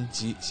被问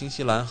及新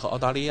西兰和澳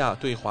大利亚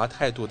对华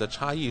态度的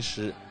差异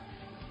时，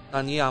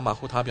纳尼亚马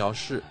胡塔表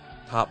示，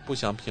他不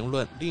想评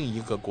论另一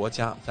个国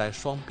家在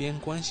双边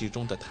关系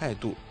中的态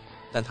度，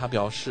但他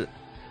表示，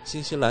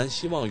新西兰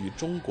希望与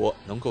中国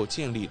能够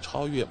建立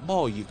超越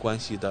贸易关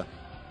系的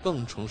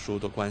更成熟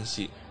的关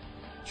系，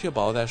确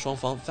保在双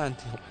方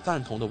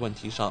赞同的问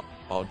题上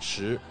保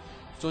持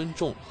尊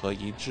重和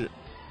一致，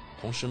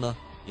同时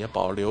也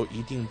保留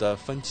一定的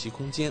分歧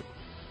空间。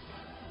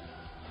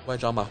外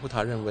长马胡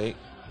塔认为，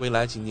未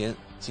来几年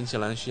新西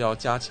兰需要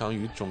加强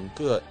与整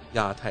个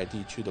亚太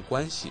地区的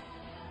关系，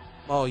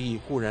贸易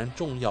固然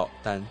重要，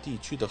但地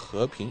区的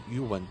和平与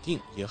稳定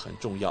也很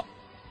重要。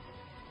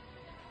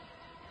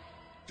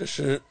这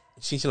是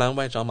新西兰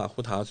外长马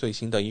胡塔最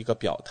新的一个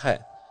表态。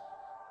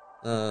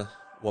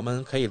我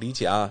们可以理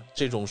解啊，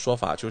这种说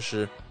法就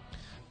是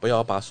不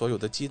要把所有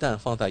的鸡蛋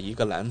放在一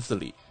个篮子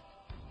里。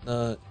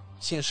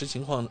现实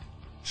情况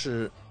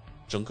是，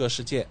整个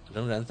世界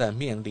仍然在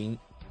面临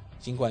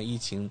新冠疫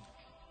情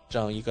这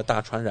样一个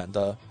大传染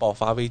的爆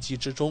发危机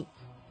之中，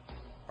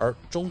而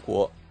中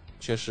国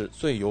却是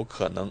最有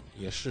可能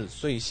也是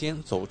最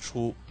先走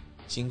出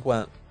新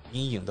冠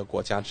阴影的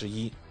国家之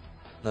一。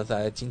那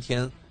在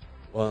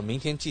明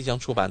天即将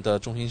出版的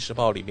《中新时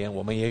报》里面，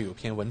我们也有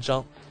篇文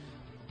章，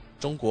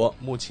中国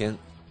目前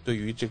对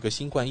于这个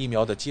新冠疫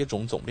苗的接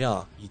种总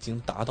量已经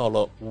达到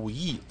了5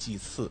亿剂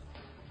次，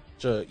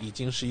这已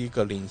经是一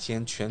个领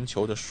先全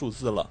球的数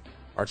字了。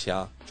而且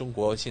中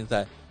国现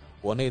在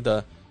国内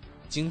的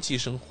经济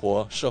生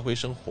活、社会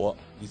生活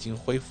已经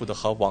恢复的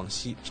和往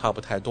昔差不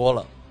太多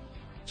了，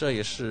这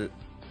也是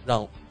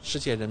让世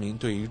界人民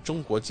对于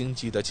中国经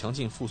济的强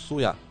劲复苏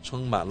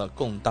充满了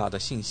更大的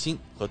信心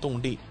和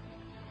动力。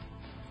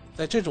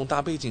在这种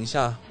大背景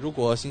下，如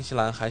果新西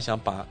兰还想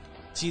把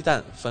鸡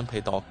蛋分配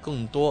到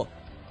更多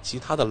其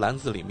他的篮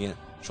子里面，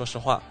说实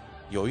话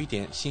有一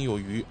点心有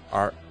余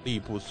而力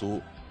不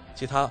足。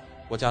其他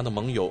国家的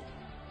盟友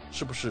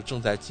是不是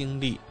正在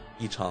经历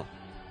一场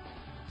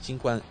新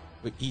冠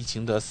疫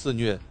情的肆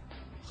虐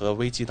和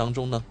危机当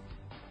中呢？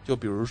就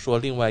比如说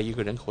另外一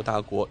个人口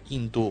大国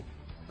印度，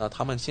那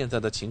他们现在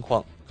的情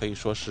况可以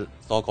说是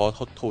糟糕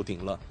透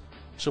顶了，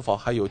是否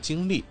还有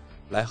精力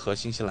来和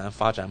新西兰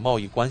发展贸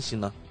易关系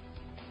呢？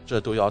这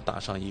都要打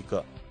上一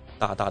个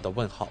大大的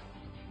问号。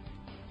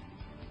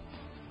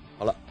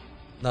好了，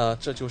那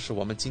这就是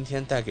我们今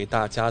天带给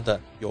大家的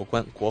有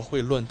关国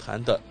会论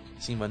坛的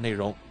新闻内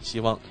容，希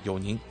望有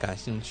您感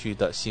兴趣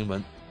的新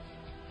闻。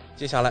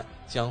接下来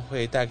将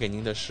会带给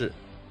您的是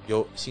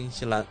由新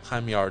西兰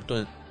汉密尔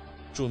顿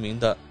著名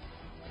的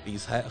理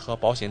财和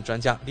保险专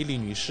家莉莉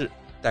女士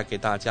带给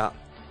大家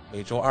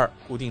每周二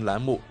固定栏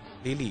目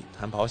莉莉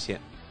谈保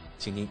险，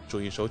请您注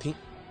意收听。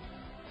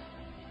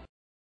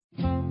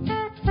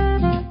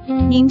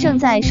您正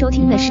在收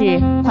听的是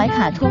怀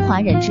卡托华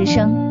人之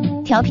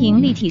声，调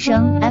频立体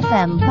声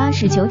FM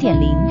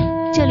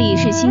 89.0，这里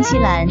是新西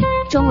兰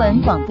中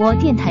文广播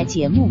电台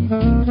节目。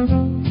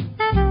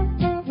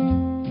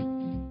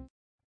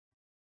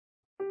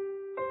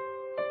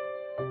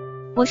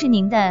我是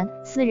您的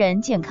私人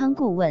健康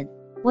顾问，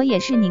我也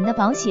是您的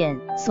保险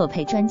索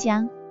赔专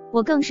家，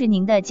我更是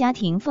您的家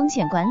庭风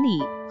险管理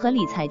和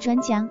理财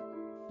专家。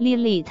莉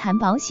莉谈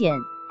保险，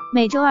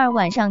每周二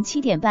晚上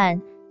7点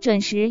半准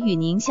时与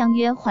您相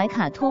约怀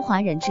卡托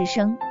华人之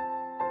声。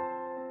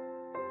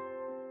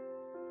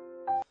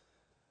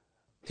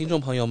听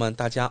众朋友们，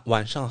大家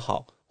晚上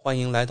好，欢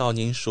迎来到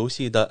您熟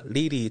悉的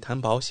莉莉谈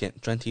保险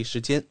专题时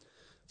间。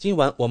今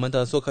晚我们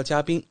的做客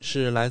嘉宾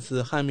是来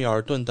自汉密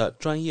尔顿的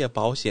专业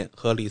保险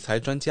和理财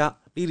专家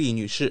莉莉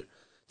女士，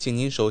请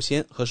您首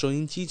先和收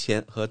音机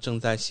前和正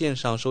在线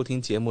上收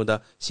听节目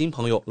的新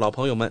朋友、老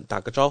朋友们打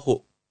个招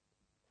呼。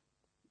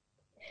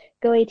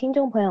各位听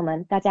众朋友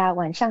们，大家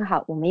晚上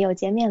好，我们又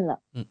见面了。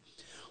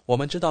我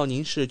们知道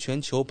您是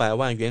全球100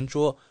万圆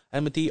桌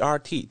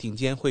MDRT 顶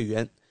尖会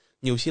员，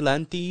纽西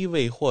兰第一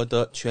位获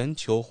得全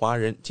球华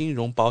人金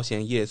融保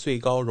险业最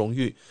高荣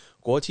誉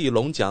国际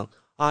龙奖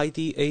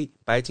IDA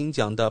白金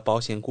奖的保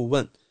险顾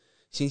问，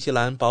新西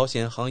兰保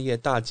险行业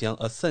大奖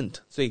Ascent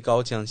最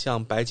高奖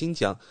项白金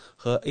奖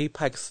和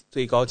Apex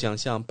最高奖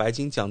项白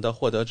金奖的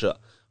获得者，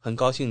很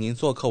高兴您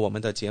做客我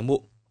们的节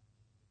目。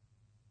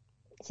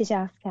谢谢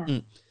奥斯卡。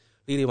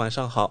莉莉晚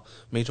上好，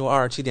每周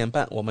二7点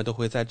半我们都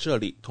会在这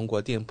里通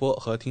过电波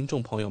和听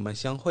众朋友们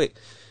相会。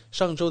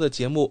上周的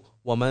节目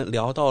我们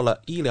聊到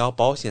了医疗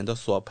保险的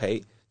索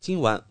赔，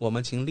今晚我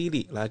们请莉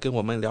莉来跟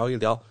我们聊一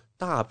聊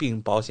大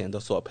病保险的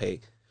索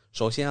赔。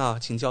首先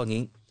请教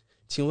您，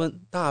请问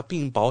大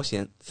病保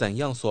险怎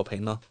样索赔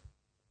呢？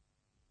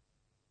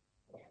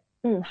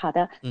好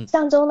的。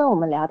上周呢我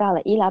们聊到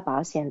了医疗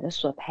保险的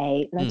索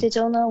赔，那这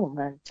周呢我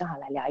们正好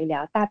来聊一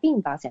聊大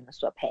病保险的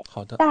索赔。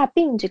好的。大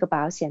病这个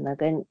保险呢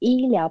跟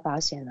医疗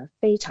保险呢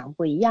非常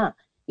不一样，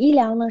医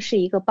疗呢是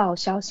一个报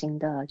销型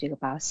的这个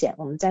保险，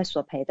我们在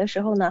索赔的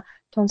时候呢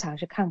通常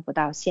是看不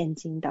到现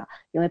金的，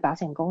因为保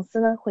险公司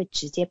呢会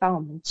直接帮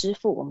我们支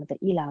付我们的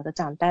医疗的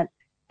账单。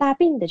大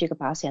病的这个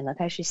保险呢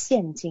它是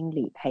现金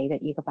理赔的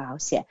一个保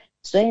险，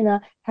所以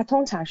呢它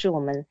通常是我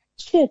们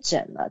确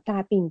诊了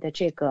大病的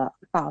这个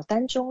保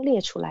单中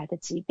列出来的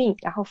疾病，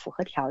然后符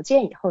合条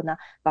件以后呢，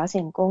保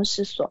险公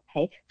司索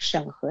赔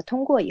审核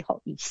通过以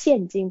后以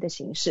现金的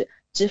形式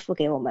支付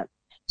给我们。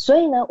所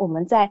以呢我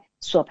们在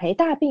索赔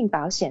大病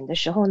保险的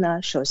时候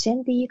呢，首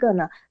先第一个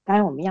呢，当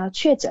然我们要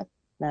确诊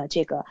那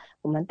这个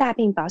我们大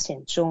病保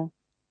险中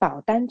保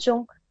单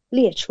中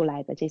列出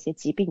来的这些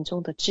疾病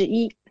中的之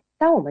一。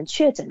当我们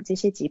确诊这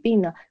些疾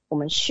病呢，我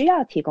们需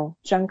要提供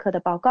专科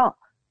的报告，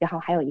然后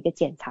还有一个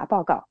检查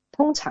报告，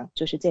通常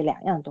就是这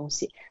2样东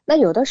西。那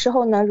有的时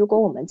候呢，如果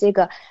我们这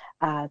个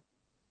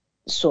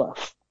所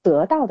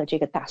得到的这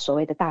个所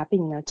谓的大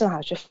病呢，正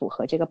好是符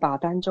合这个保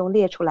单中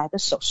列出来的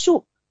手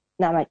术，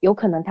那么有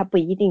可能它不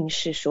一定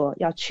是说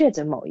要确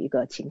诊某一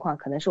个情况，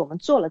可能是我们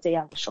做了这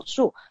样的手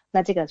术，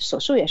那这个手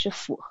术也是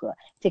符合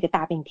这个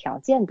大病条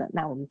件的，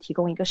那我们提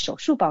供一个手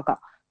术报告，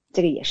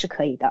这个也是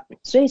可以的。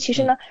所以其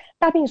实呢，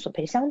大病索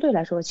赔相对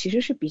来说其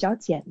实是比较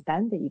简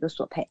单的一个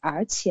索赔，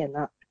而且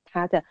呢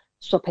它的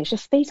索赔是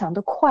非常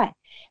的快。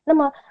那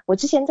么我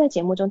之前在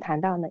节目中谈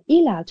到呢，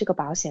医疗这个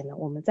保险呢，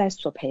我们在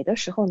索赔的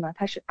时候呢，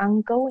它是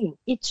ongoing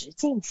一直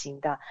进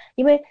行的，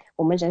因为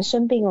我们人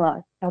生病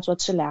了要做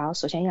治疗，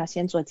首先要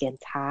先做检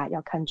查，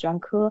要看专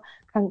科，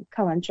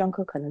看完专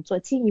科可能做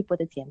进一步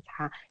的检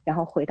查，然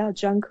后回到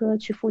专科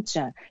去复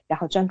诊，然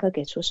后专科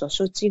给出手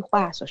术计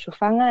划、手术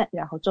方案，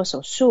然后做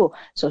手术，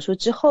手术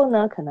之后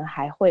呢可能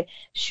还会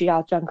需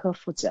要专科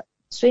复诊。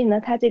所以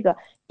呢它这个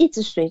一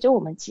直随着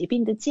我们疾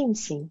病的进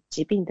行，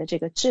疾病的这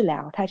个治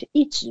疗它是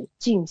一直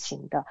进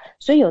行的。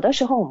所以有的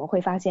时候我们会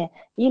发现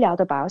医疗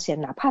的保险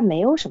哪怕没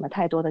有什么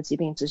太多的疾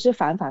病，只是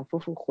反反复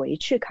复回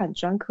去看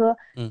专科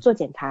做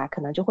检查，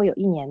可能就会有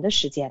1年的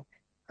时间，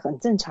很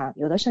正常，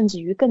有的甚至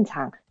于更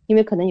长。因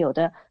为可能有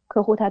的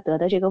客户他得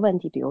的这个问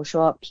题，比如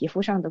说皮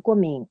肤上的过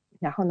敏，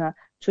然后呢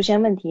出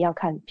现问题要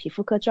看皮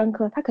肤科专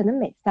科，他可能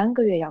每3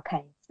个月要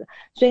看一次。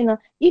所以呢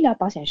医疗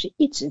保险是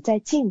一直在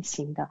进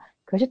行的。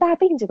可是大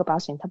病这个保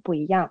险它不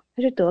一样，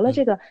它是得了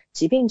这个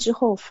疾病之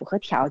后符合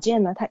条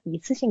件呢，它一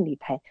次性理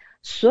赔。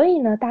所以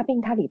呢大病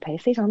它理赔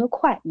非常的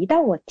快，一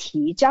旦我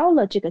提交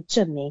了这个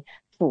证明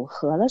符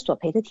合了索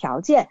赔的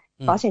条件，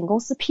保险公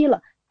司批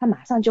了，它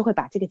马上就会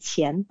把这个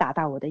钱打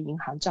到我的银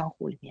行账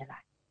户里面来，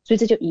所以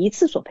这就一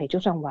次索赔就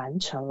算完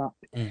成了。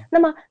那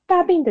么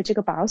大病的这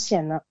个保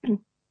险呢，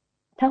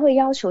它会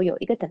要求有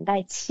一个等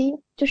待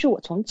期，就是我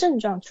从症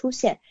状出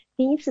现，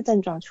第一次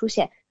症状出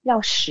现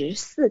要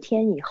14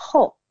天以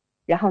后，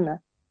然后呢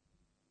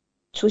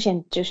出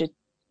现就是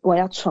我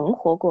要存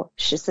活过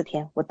14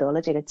天，我得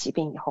了这个疾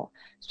病以后。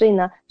所以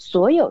呢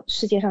所有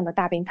世界上的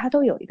大病它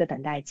都有一个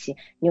等待期，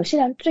纽西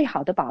兰最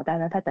好的保单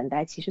呢，它等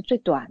待期是最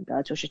短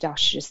的，就是叫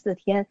14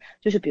天。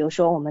就是比如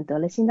说我们得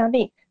了心脏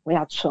病，我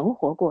要存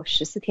活过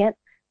14天，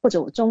或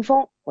者我中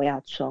风，我要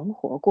存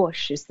活过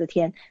14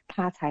天，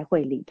它才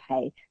会理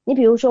赔。你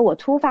比如说我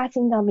突发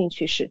心脏病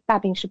去世，大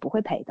病是不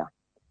会赔的。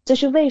这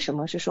是为什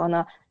么？是说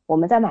呢我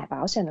们在买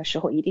保险的时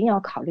候一定要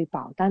考虑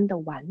保单的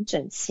完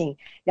整性，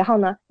然后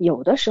呢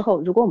有的时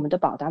候如果我们的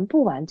保单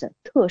不完整，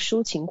特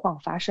殊情况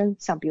发生，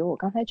像比如我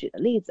刚才举的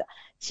例子，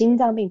心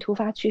脏病突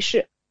发去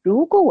世，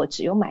如果我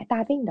只有买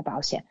大病的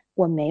保险，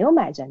我没有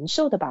买人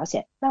寿的保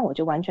险，那我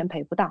就完全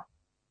赔不到。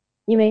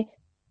因为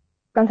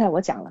刚才我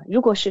讲了，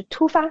如果是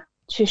突发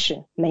去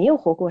世没有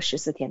活过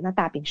14天，那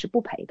大病是不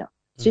赔的。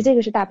所以这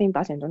个是大病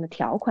保险中的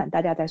条款，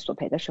大家在索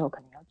赔的时候可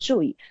能要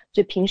注意。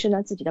所以平时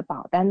呢自己的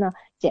保单呢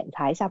检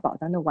查一下保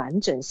单的完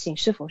整性，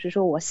是否是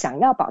说我想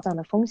要保障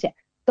的风险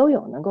都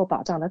有能够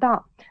保障得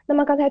到。那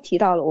么刚才提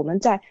到了我们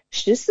在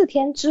14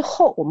天之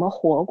后，我们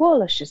活过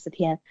了14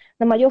天，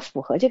那么又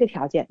符合这个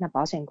条件，那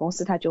保险公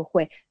司它就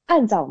会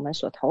按照我们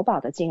所投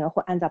保的金额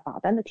或按照保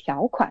单的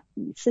条款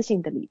一次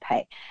性的理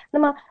赔。那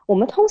么我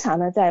们通常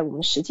呢在我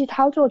们实际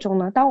操作中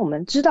呢，当我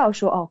们知道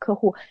说客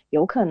户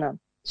有可能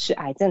是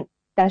癌症，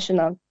但是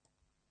呢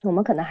我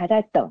们可能还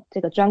在等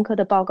这个专科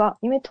的报告，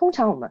因为通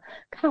常我们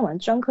看完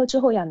专科之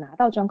后要拿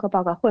到专科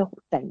报告会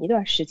等一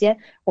段时间，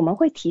我们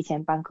会提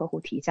前帮客户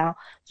提交。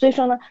所以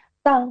说呢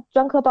当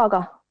专科报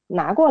告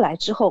拿过来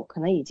之后，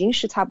可能已经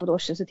是差不多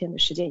14天的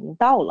时间已经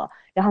到了，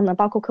然后呢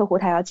包括客户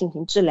他要进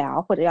行治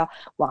疗，或者要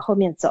往后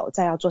面走，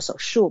再要做手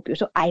术，比如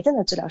说癌症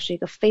的治疗是一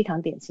个非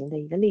常典型的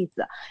一个例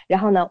子。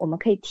然后呢我们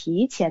可以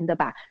提前的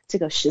把这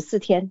个14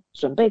天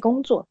准备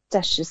工作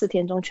在14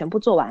天中全部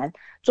做完，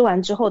做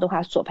完之后的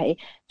话索赔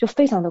就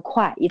非常的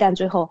快。一旦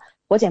最后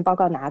活检报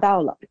告拿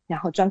到了，然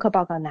后专科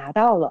报告拿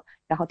到了，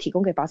然后提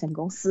供给保险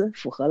公司，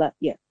符合了，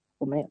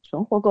我们也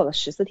存活过了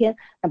14天，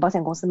那保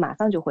险公司马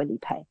上就会理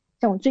赔。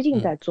像我最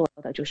近在做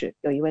的就是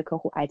有一位客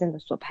户癌症的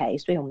索赔，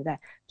所以我们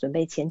在准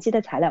备前期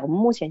的材料，我们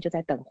目前就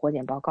在等活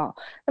检报告。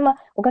那么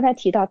我刚才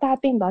提到大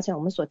病保险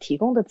我们所提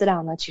供的资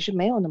料呢，其实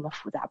没有那么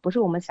复杂，不是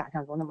我们想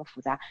象中那么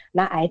复杂。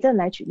拿癌症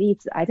来举例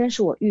子，癌症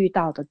是我遇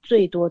到的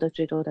最多的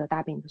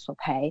大病的索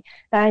赔，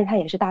当然它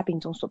也是大病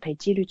中索赔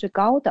几率最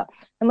高的。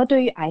那么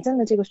对于癌症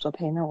的这个索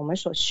赔呢，我们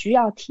所需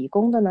要提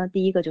供的呢，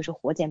第一个就是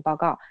活检报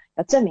告，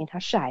要证明它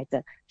是癌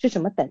症，是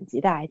什么等级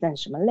的癌症，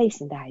什么类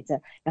型的癌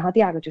症，然后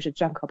第二个就是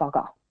专科报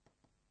告。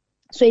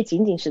所以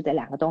仅仅是这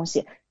2个东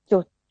西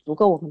就足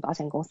够我们保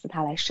险公司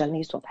它来审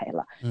理索赔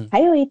了。还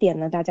有一点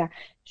呢大家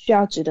需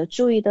要值得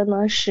注意的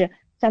呢，是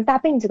像大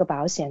病这个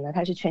保险呢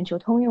它是全球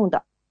通用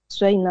的，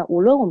所以呢无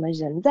论我们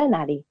人在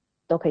哪里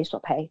都可以索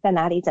赔，在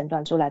哪里诊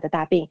断出来的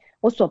大病，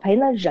我索赔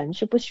呢人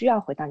是不需要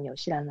回到纽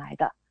西兰来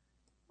的。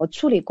我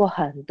处理过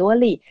很多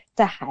例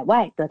在海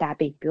外得大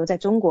病，比如在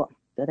中国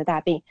得的大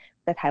病，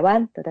在台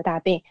湾得的大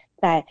病，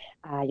在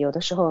有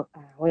的时候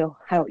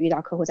还有遇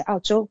到客户在澳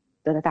洲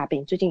得的大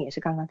病，最近也是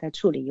刚刚在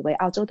处理一位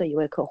澳洲的一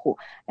位客户，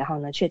然后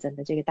呢确诊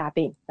的这个大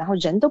病，然后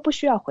人都不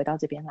需要回到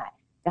这边来，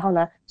然后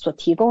呢所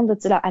提供的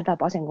资料按照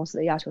保险公司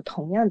的要求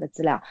同样的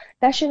资料，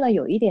但是呢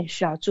有一点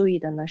需要注意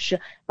的呢是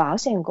保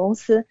险公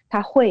司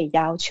它会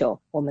要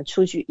求我们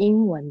出具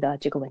英文的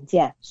这个文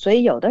件，所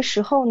以有的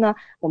时候呢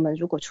我们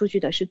如果出具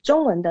的是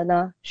中文的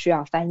呢需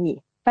要翻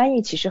译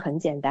其实很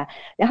简单。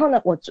然后呢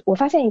我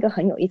发现一个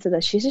很有意思的，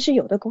其实是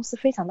有的公司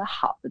非常的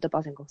好的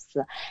保险公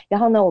司，然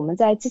后呢我们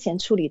在之前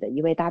处理的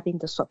一位大病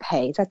的索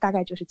赔，在大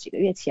概就是几个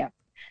月前，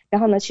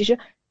然后呢其实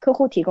客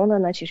户提供的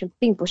呢其实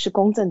并不是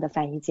公证的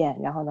翻译件，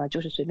然后呢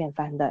就是随便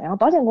翻的，然后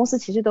保险公司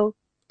其实都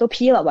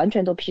批了，完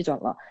全都批准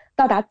了，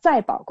到达再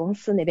保公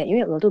司那边，因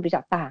为额度比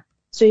较大，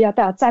所以要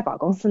到再保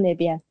公司那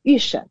边预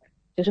审，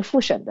就是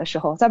复审的时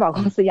候，再保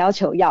公司要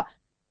求要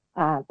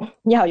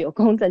有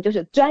公证，就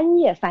是专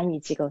业翻译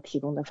机构提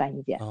供的翻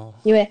译件，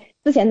因为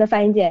之前的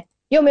翻译件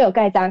又没有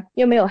盖章，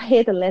又没有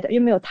head letter，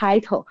 又没有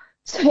title，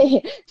 所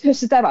以就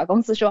是再保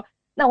公司说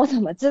那我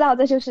怎么知道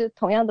这就是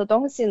同样的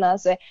东西呢？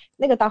所以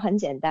那个倒很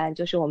简单，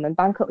就是我们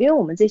帮因为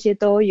我们这些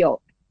都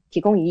有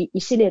提供一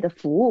系列的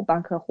服务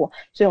帮客户，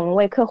所以我们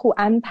为客户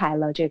安排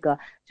了这个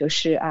就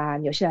是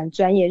纽西兰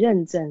专业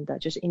认证的，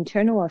就是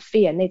Internal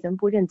Affairs 内政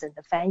部认证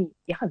的翻译，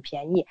也很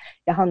便宜，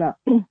然后呢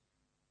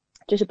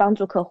就是帮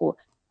助客户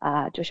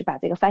就是把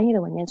这个翻译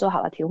的文件做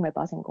好了提供给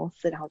保险公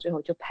司，然后最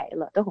后就赔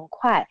了，都很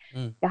快。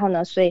然后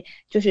呢所以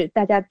就是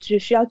大家就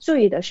需要注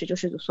意的是，就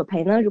是索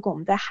赔呢，如果我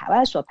们在海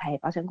外索赔，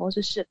保险公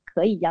司是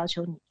可以要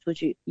求你出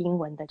具英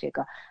文的这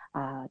个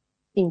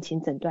病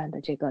情诊断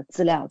的这个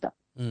资料的。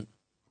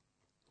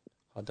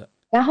好的。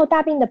然后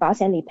大病的保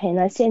险理赔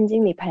呢，现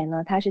金理赔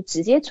呢，它是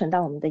直接存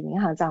到我们的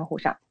银行账户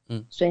上，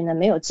所以呢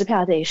没有支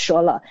票这一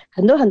说了。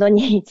很多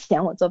年以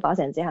前我做保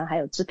险这行还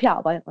有支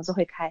票，保险公司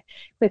会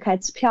开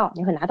支票，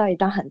你会拿到一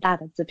张很大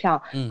的支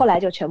票，后来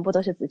就全部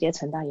都是直接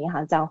存到银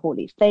行账户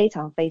里，非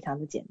常非常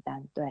的简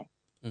单。对，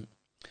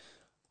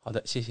好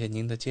的，谢谢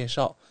您的介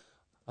绍。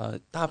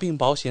大病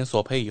保险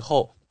索赔以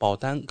后，保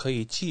单可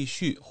以继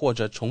续或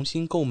者重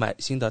新购买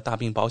新的大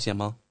病保险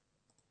吗？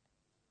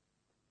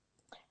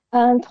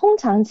通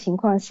常情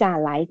况下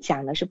来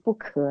讲呢是不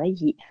可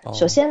以。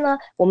首先呢，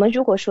我们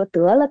如果说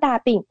得了大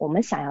病，我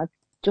们想要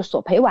就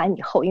索赔完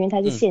以后，因为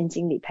它是现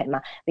金理赔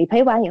嘛，理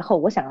赔完以后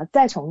我想要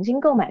再重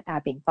新购买大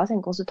病，保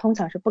险公司通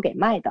常是不给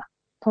卖的，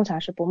通常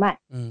是不卖，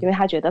因为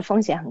他觉得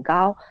风险很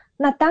高。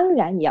那当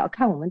然也要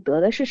看我们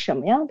得的是什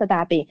么样的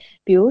大病，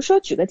比如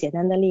说举个简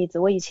单的例子，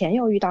我以前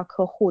有遇到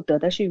客户得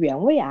的是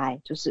原位癌，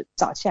就是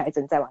早期癌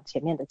症再往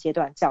前面的阶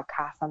段叫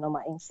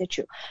carcinoma in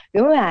situ。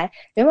 原位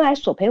癌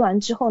索赔完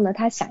之后呢，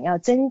他想要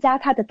增加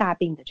他的大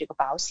病的这个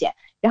保险，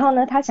然后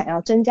呢他想要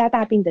增加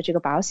大病的这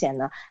个保险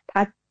呢，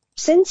他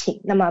申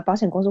请，那么保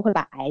险公司会把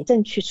癌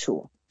症去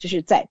除，就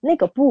是在那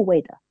个部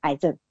位的癌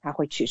症他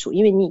会去除，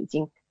因为你已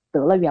经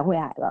得了原位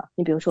癌了。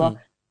你比如说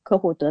客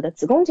户得的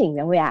子宫颈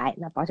原位癌，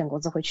那保险公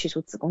司会去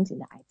除子宫颈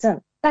的癌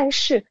症，但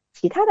是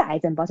其他的癌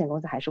症保险公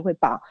司还是会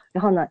保。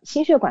然后呢，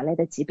心血管类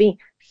的疾病、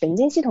神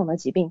经系统的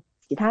疾病、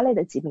其他类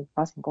的疾病，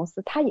保险公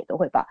司它也都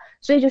会保。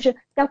所以就是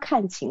要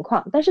看情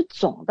况，但是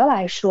总的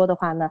来说的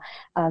话呢，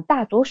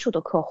大多数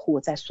的客户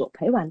在索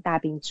赔完大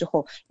病之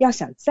后，要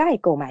想再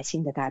购买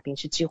新的大病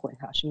是基本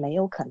上是没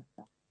有可能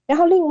的。然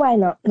后另外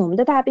呢，我们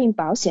的大病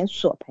保险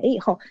索赔以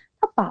后，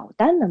它保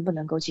单能不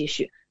能够继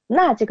续？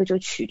那这个就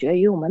取决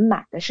于我们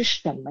买的是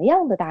什么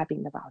样的大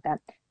病的保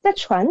单。在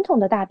传统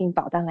的大病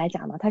保单来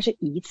讲呢，它是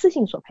一次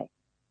性索赔。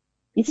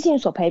一次性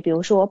索赔，比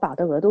如说我保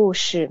的额度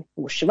是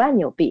50万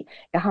纽币，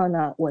然后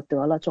呢我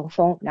得了中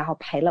风，然后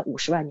赔了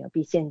50万纽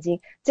币现金，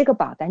这个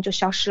保单就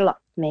消失了，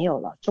没有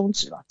了，终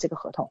止了这个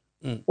合同，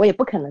我也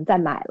不可能再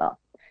买了。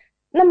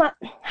那么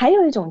还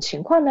有一种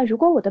情况呢，如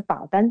果我的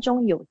保单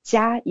中有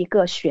加一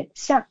个选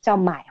项叫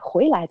买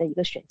回来的一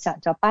个选项，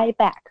叫 buy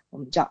back， 我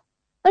们叫，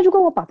那如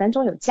果我保单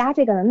中有加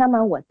这个呢，那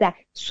么我在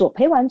索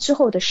赔完之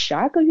后的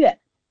12个月，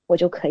我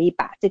就可以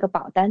把这个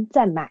保单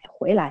再买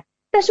回来。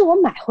但是我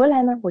买回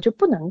来呢，我就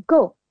不能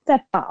够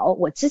再保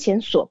我之前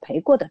索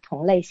赔过的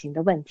同类型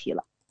的问题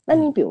了。那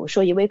你比如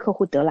说一位客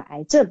户得了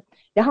癌症，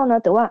然后呢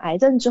得完癌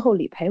症之后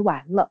理赔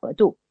完了额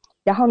度，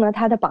然后呢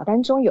他的保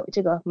单中有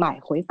这个买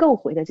回购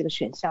回的这个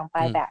选项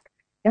buy back，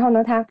然后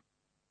呢他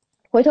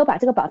回头把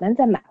这个保单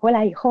再买回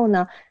来以后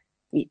呢，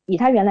以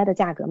他原来的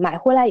价格买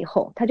回来以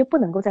后，他就不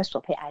能够再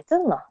索赔癌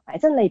症了，癌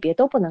症类别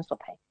都不能索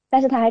赔，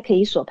但是他还可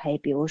以索赔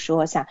比如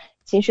说像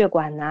心血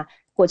管啊，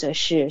或者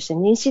是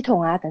神经系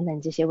统啊等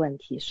等这些问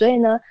题。所以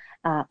呢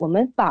我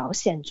们保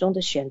险中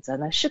的选择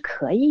呢是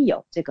可以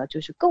有这个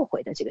就是购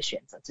回的这个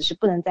选择，只是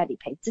不能在理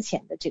赔之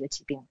前的这个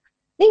疾病。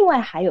另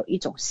外还有一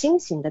种新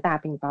型的大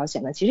病保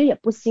险呢，其实也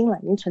不新了，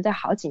已经存在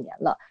好几年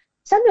了，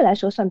相对来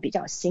说算比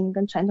较新，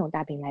跟传统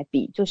大病来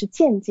比，就是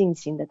渐进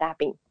型的大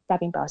病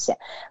保险。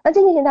那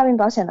渐进型大病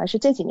保险呢是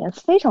这几年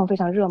非常非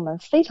常热门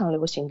非常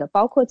流行的，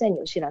包括在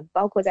纽西兰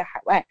包括在海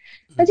外。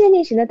那渐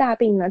进型的大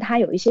病呢，它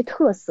有一些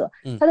特色，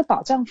它的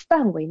保障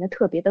范围呢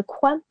特别的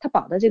宽，它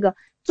保的这个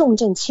重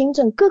症轻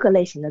症各个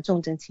类型的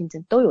重症轻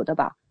症都有的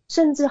保，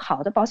甚至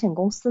好的保险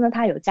公司呢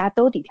它有加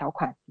兜底条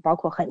款，包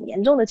括很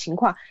严重的情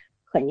况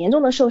很严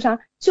重的受伤，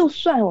就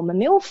算我们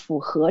没有符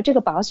合这个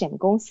保险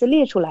公司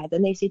列出来的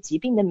那些疾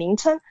病的名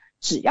称，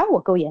只要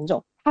我够严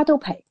重，他都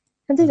赔。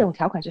像这种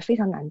条款是非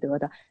常难得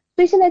的。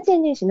所以现在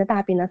渐进型的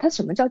大病呢，它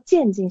什么叫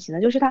渐进型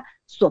呢？就是它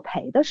索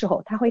赔的时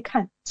候，它会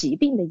看疾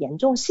病的严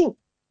重性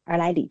而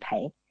来理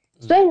赔。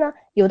所以呢，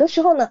有的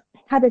时候呢，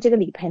它的这个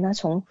理赔呢，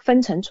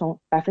分成从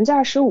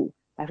 25%、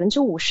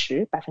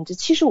50%、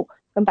75%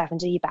跟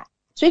 100%，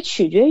 所以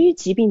取决于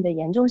疾病的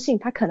严重性，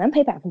它可能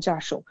赔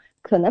 25%，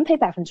 可能赔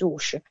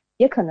 50%，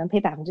 也可能赔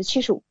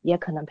 75%， 也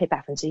可能赔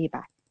 100%。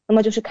那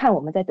么就是看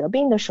我们在得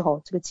病的时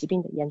候，这个疾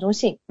病的严重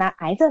性。拿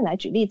癌症来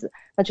举例子，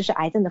那就是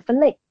癌症的分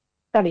类，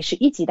到底是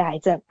1级的癌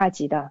症、2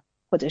级的，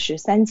或者是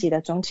3级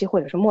的、中期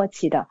或者是末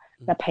期的，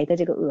那赔的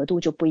这个额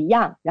度就不一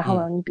样。然后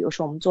呢，你比如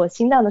说我们做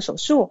心脏的手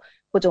术，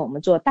或者我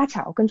们做搭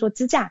桥跟做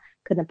支架，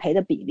可能赔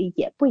的比例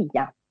也不一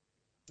样。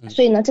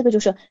所以呢，这个就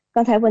是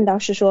刚才问到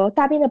是说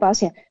大病的保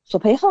险索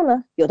赔后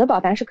呢，有的保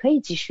单是可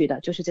以继续的，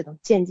就是这种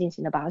渐进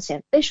型的保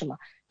险。为什么？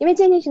因为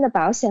渐进型的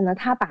保险呢，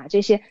它把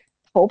这些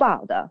投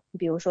保的，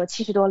比如说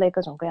70多类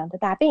各种各样的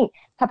大病，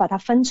它把它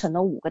分成了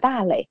5个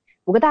大类。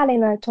5个大类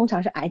呢，通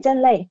常是癌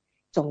症类、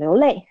肿瘤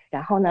类，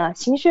然后呢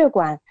心血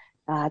管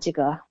这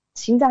个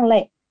心脏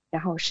类，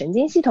然后神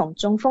经系统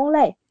中风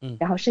类，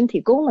然后身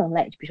体功能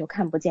类，比如说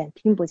看不见、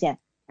听不见，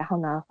然后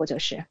呢或者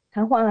是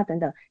瘫痪等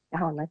等，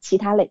然后呢其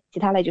他类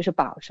就是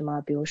保什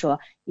么，比如说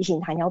1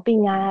型糖尿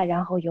病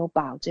然后有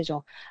保这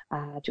种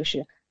就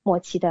是末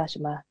期的什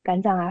么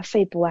肝脏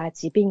肺部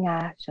疾病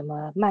什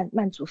么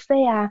慢阻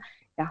肺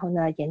然后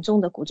呢严重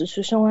的骨质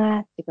疏松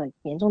这个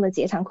严重的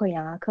结肠溃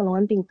疡克隆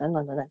恩病等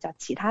等等等，叫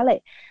其他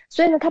类。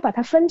所以呢，它把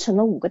它分成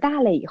了5个大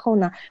类以后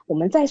呢，我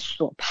们在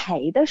索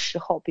赔的时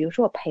候，比如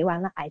说我赔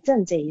完了癌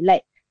症这一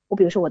类，我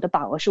比如说我的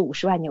保额是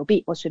50万纽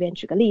币，我随便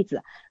举个例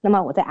子，那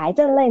么我在癌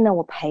症类呢，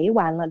我理赔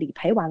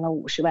完了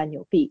50万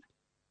纽币，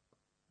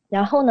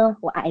然后呢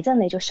我癌症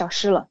类就消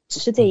失了，只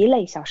是这一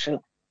类消失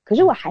了，可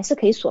是我还是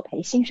可以索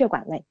赔心血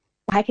管类，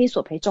我还可以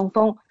索赔中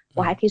风，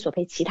我还可以索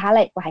赔其他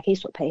类，我还可以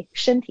索赔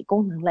身体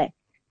功能类。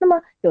那么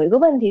有一个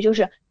问题就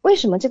是，为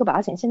什么这个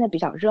保险现在比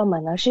较热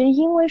门呢？是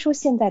因为说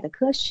现在的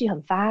科学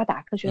很发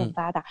达，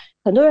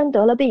很多人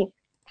得了病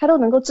他都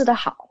能够治得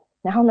好，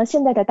然后呢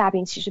现在的大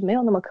病其实没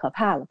有那么可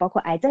怕了，包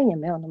括癌症也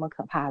没有那么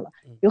可怕了，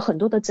有很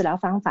多的治疗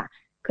方法。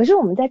可是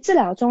我们在治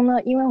疗中呢，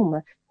因为我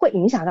们会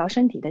影响到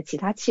身体的其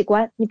他器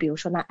官，你比如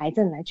说拿癌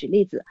症来举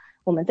例子，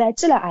我们在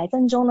治疗癌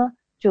症中呢，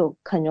就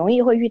很容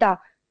易会遇到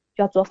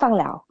要做放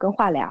疗跟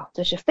化疗，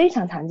这是非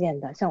常常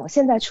见的。像我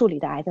现在处理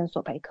的癌症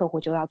索赔客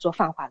户就要做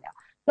放化疗，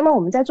那么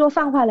我们在做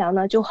放化疗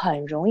呢，就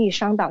很容易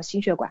伤到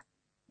心血管，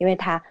因为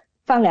它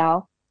放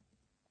疗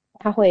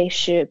它会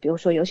是比如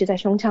说尤其在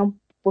胸腔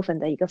部分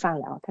的一个放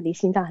疗，它离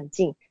心脏很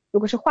近，如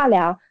果是化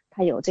疗，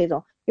它有这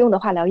种用的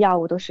化疗药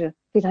物都是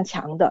非常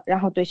强的，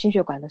然后对心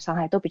血管的伤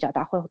害都比较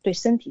大，会对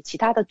身体其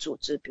他的组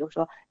织比如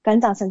说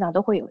肝脏肾脏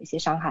都会有一些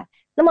伤害。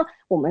那么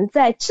我们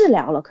在治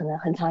疗了可能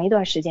很长一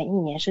段时间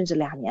，1年甚至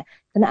2年，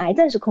可能癌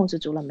症是控制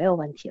住了没有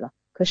问题了，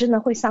可是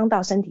呢会伤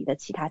到身体的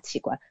其他器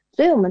官，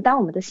所以当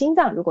我们的心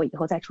脏如果以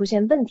后再出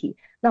现问题，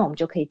那我们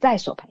就可以再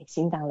索赔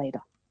心脏类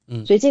的。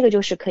所以这个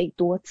就是可以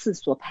多次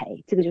索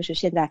赔，这个就是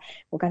现在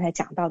我刚才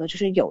讲到的，就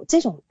是有这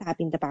种大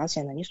病的保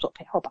险呢，你索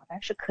赔后保单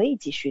是可以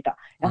继续的，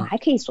然后还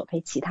可以索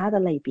赔其他的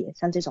类别，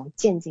像这种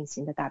渐进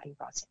型的大病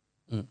保险。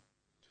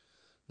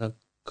那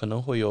可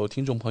能会有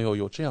听众朋友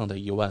有这样的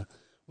疑问，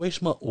为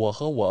什么我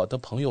和我的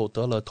朋友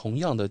得了同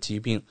样的疾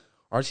病，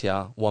而且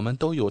我们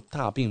都有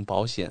大病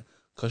保险，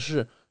可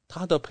是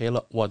他的赔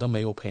了，我的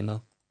没有赔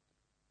呢？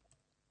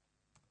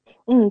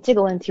这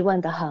个问题问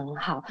得很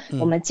好。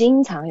我们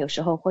经常有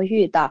时候会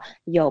遇到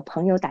有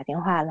朋友打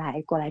电话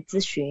过来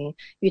咨询，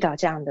遇到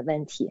这样的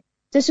问题，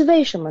这是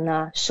为什么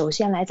呢？首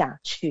先来讲，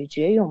取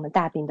决于我们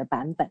大病的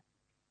版本。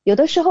有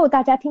的时候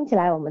大家听起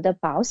来我们的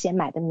保险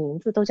买的名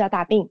字都叫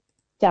大病，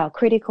叫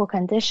critical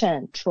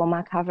condition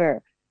trauma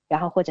cover， 然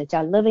后或者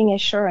叫 living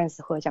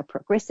insurance， 或者叫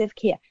progressive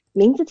care，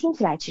 名字听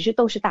起来其实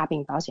都是大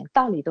病保险，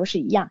道理都是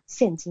一样，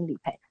现金理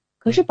赔，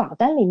可是保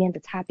单里面的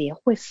差别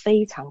会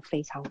非常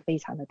非常非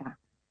常的大。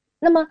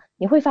那么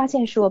你会发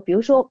现说，比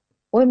如说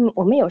我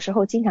们有时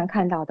候经常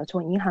看到的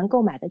从银行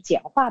购买的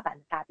简化版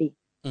的大病，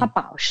它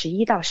保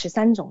11到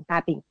13种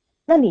大病，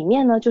那里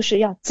面呢就是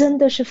要真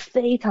的是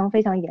非常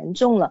非常严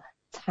重了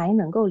才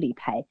能够理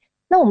赔。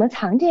那我们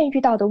常见遇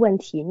到的问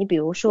题，你比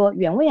如说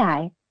原位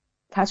癌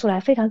查出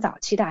来非常早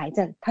期的癌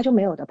症，它就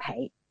没有得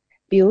赔，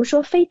比如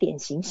说非典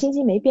型心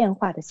肌酶变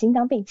化的心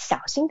脏病，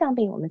小心脏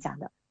病我们讲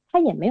的，它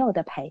也没有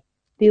得赔，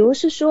比如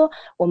是说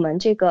我们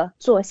这个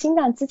做心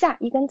脏支架，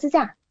一根支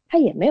架它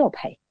也没有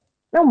赔。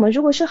那我们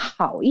如果是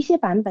好一些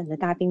版本的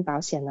大病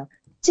保险呢，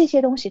这些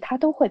东西它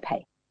都会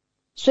赔。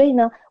所以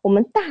呢，我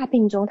们大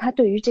病中它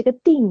对于这个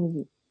定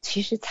义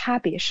其实差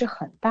别是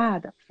很大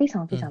的，非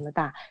常非常的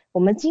大。我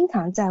们经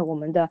常在我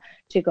们的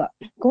这个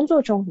工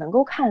作中能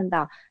够看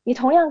到，你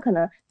同样可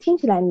能听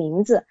起来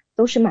名字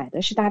都是买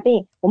的是大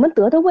病，我们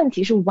得的问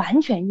题是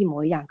完全一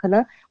模一样。可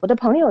能我的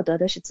朋友得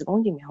的是子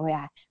宫颈原位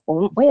癌，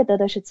我也得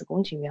的是子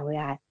宫颈原位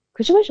癌，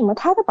可是为什么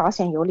他的保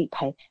险有理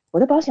赔，我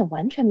的保险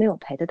完全没有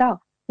赔得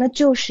到？那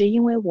就是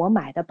因为我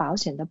买的保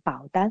险的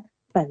保单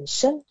本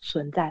身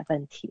存在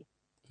问题。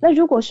那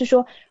如果是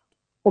说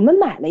我们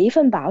买了一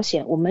份保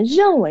险，我们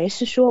认为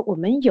是说我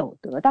们有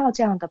得到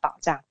这样的保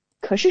障，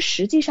可是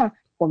实际上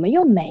我们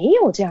又没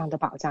有这样的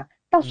保障，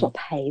到索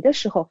赔的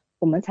时候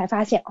我们才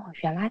发现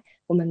原来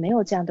我们没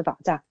有这样的保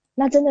障，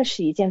那真的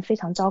是一件非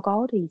常糟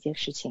糕的一件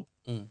事情。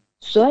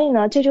所以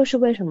呢，这就是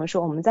为什么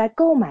说我们在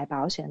购买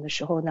保险的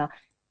时候呢，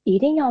一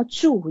定要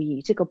注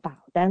意这个保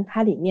单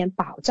它里面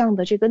保障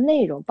的这个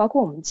内容，包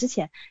括我们之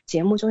前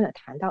节目中有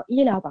谈到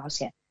医疗保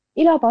险。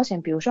医疗保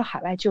险比如说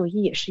海外就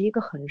医也是一个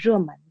很热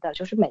门的，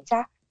就是每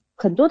家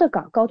很多的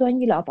高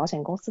端医疗保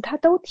险公司它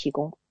都提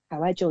供海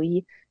外就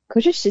医，可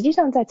是实际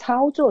上在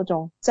操作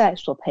中，在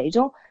索赔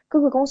中，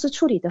各个公司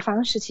处理的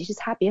方式其实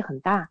差别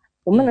很大，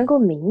我们能够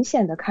明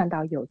显的看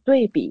到有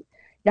对比。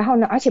然后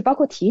呢，而且包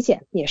括体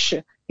检也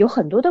是，有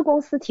很多的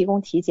公司提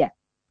供体检，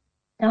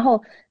然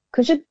后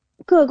可是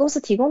各个公司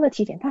提供的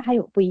体检它还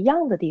有不一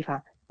样的地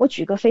方。我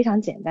举个非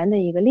常简单的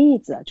一个例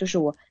子，就是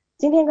我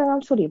今天刚刚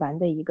处理完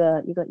的一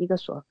个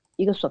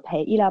索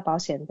赔医疗保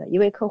险的一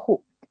位客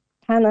户，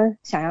他呢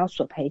想要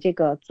索赔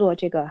做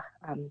这个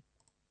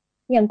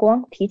验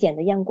光，体检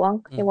的验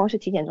光是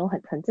体检中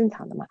很正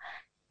常的嘛。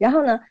然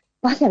后呢，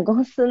保险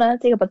公司呢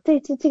这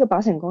个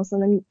保险公司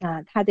呢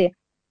他的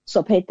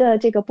索赔的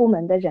这个部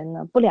门的人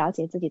呢不了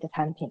解自己的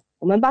产品，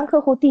我们帮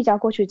客户递交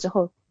过去之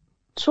后，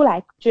出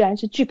来居然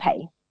是拒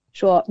赔，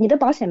说你的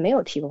保险没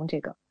有提供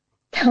这个。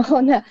然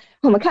后呢，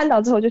我们看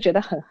到之后就觉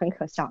得很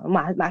可笑，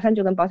马上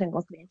就跟保险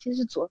公司联系，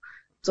是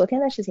昨天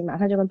的事情，马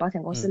上就跟保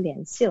险公司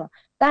联系了。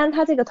当然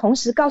他这个同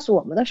时告诉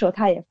我们的时候，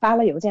他也发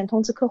了邮件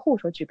通知客户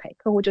说拒赔，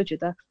客户就觉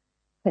得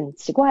很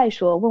奇怪，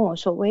问我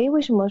说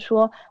为什么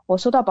说我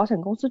收到保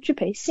险公司拒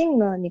赔信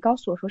呢？你告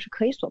诉我说是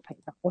可以索赔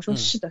的。我说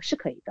是的，是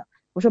可以的。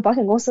我说保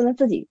险公司呢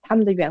他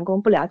们的员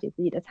工不了解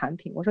自己的产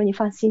品，我说你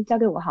放心交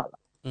给我好了，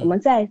我们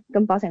再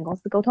跟保险公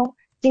司沟通，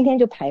今天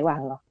就赔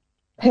完了。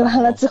赔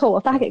完了之后我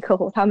发给客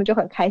户，他们就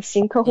很开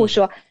心，客户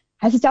说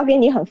还是交给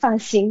你很放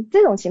心。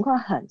这种情况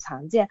很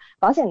常见，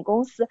保险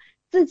公司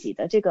自己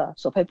的这个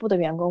索赔部的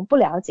员工不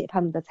了解他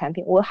们的产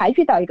品。我还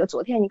遇到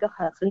昨天一个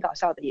很搞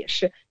笑的，也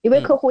是一位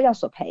客户要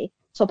索赔，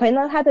索赔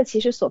呢他的其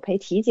实索赔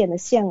体检的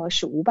限额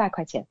是500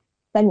块钱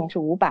，3年是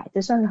500，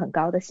这算是很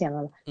高的限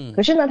额了。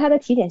可是呢他的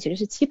体检其实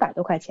是700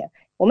多块钱，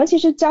我们其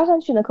实交上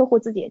去呢，客户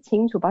自己也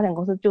清楚，保险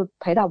公司就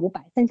赔到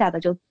500，剩下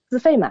的就自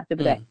费嘛，对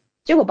不对？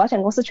结果保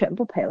险公司全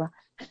部赔了。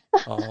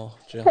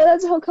赔了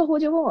之后客户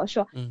就问我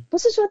说不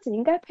是说只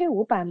应该赔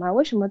500吗？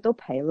为什么都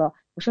赔了？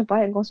我说保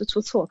险公司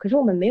出错，可是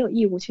我们没有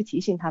义务去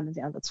提醒他们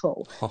这样的错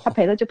误，他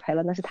赔了就赔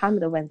了，那是他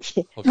们的问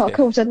题。然后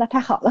客户说那太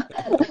好了。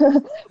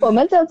我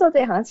们做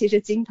这行其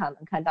实经常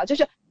能看到，就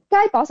是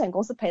该保险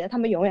公司赔的他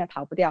们永远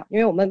逃不掉，因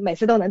为我们每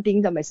次都能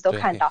盯着，每次都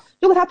看到。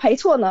如果他赔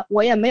错呢，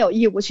我也没有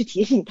义务去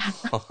提醒他。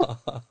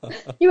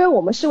因为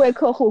我们是为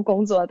客户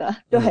工作的，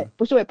对，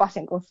不是为保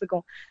险公司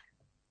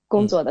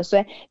工作的。所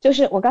以就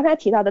是我刚才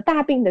提到的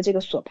大病的这个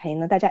索赔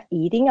呢，大家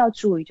一定要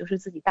注意，就是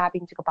自己大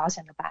病这个保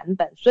险的版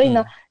本。所以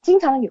呢经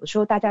常有时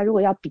候大家如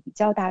果要比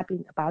较大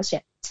病的保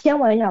险，千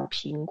万要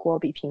苹果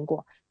比苹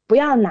果，不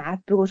要拿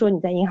比如说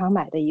你在银行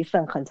买的一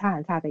份很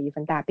差的一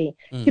份大病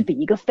去比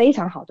一个非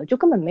常好的，就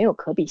根本没有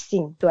可比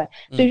性。对，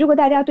所以如果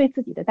大家对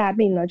自己的大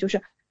病呢，就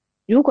是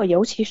如果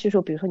尤其是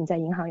说比如说你在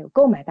银行有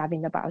购买大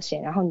病的保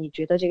险，然后你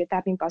觉得这个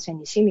大病保险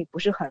你心里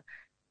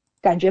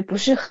感觉不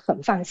是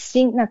很放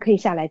心，那可以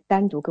下来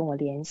单独跟我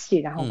联系，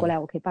然后过来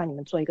我可以帮你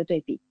们做一个对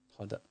比。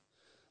好的。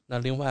那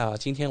另外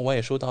今天我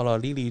也收到了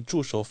Lily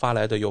助手发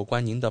来的有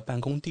关您的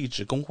办公地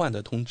址更换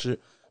的通知，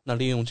那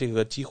利用这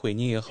个机会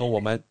您也和我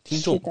们听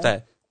众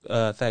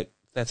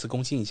再次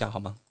更新一下好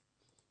吗？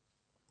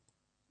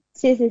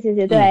谢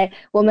谢。对，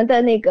我们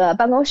的那个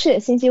办公室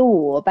星期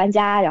五搬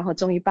家，然后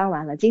终于搬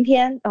完了。今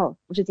天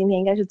不是今天，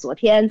应该是昨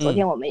天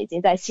我们已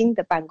经在新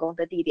的办公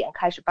的地点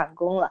开始办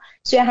公了。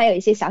虽然还有一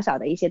些小小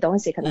的一些东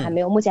西可能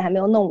目前还没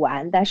有弄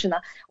完，但是呢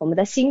我们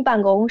的新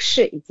办公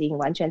室已经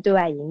完全对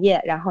外营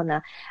业。然后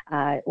呢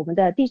我们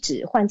的地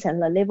址换成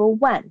了 Level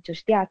 1， 就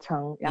是第2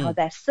层，然后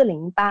在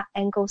408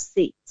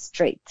 Anglesey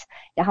Street，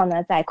 然后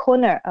呢在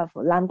Corner of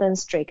London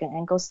Street 跟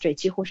Anglesey Street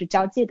几乎是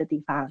交界的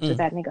地方，就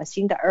在那个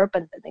新的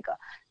Urban 的那个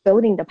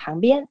building 的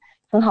旁边，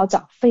很好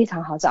找，非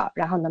常好找。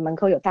然后呢门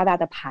口有大大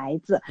的牌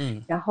子，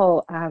然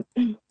后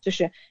就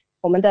是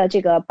我们的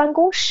这个办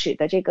公室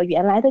的这个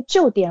原来的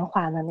旧电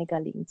话呢，那个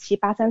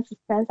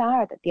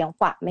0783443332的电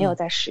话没有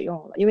再使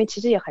用了，因为其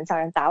实也很少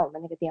人打我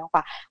们那个电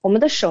话。我们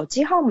的手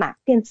机号码、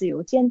电子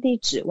邮件地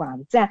址、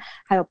网站，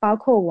还有包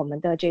括我们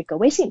的这个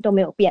微信都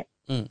没有变。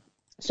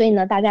所以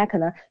呢大家可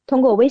能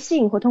通过微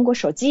信或通过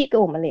手机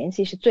跟我们联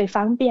系是最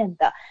方便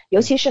的。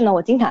尤其是呢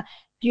我经常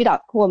遇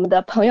到我们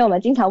的朋友们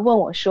经常问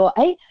我说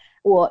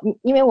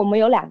因为我们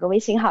有2个微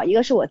信号，一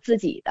个是我自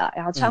己的，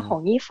然后穿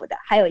红衣服的，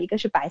还有一个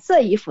是白色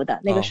衣服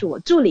的，那个是我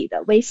助理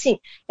的微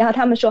信。然后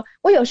他们说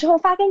我有时候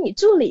发给你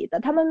助理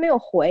的他们没有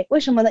回，为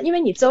什么呢？因为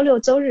你周六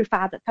周日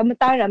发的他们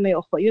当然没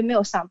有回，因为没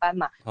有上班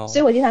嘛。所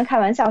以我经常开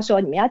玩笑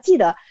说你们要记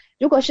得，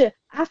如果是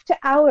after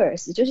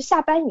hours 就是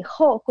下班以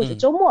后或者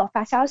周末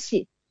发消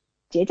息，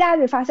节假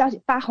日发消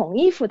息发红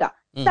衣服的，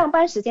上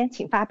班时间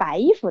请发白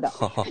衣服的，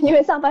因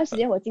为上班时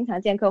间我经常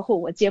见客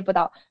户，我接不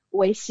到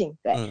微信，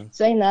对，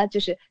所以呢就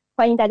是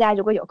欢迎大家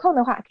如果有空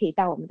的话可以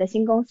到我们的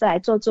新公司来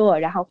坐，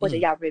然后或者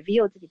要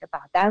review 自己的保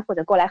单，或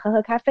者过来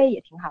喝咖啡也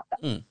挺好的。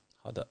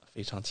好的，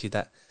非常期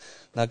待。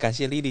那感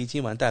谢莉莉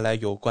今晚带来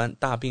有关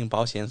大病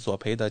保险索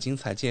赔的精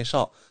彩介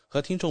绍，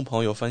和听众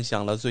朋友分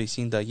享了最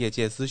新的业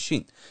界资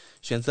讯。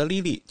选择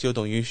莉莉就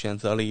等于选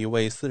择了一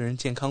位私人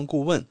健康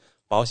顾问、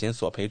保险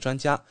索赔专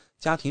家、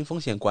家庭风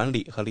险管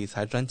理和理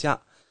财专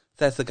家。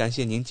再次感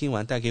谢您今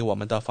晚带给我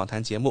们的访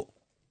谈节目。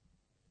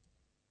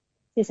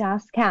谢谢奥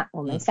斯卡，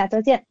我们下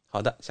周见。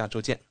好的，下周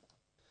见。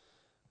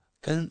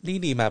跟莉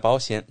莉买保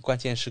险，关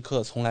键时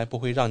刻从来不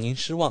会让您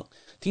失望。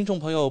听众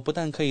朋友不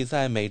但可以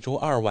在每周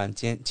二晚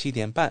间7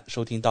点半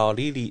收听到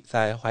莉莉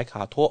在怀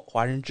卡托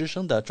华人之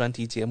声的专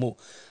题节目，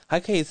还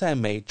可以在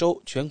每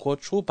周全国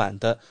出版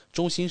的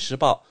中新时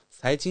报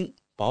财经、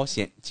保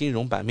险、金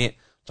融版面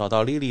找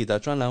到莉莉的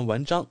专栏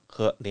文章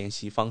和联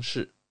系方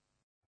式。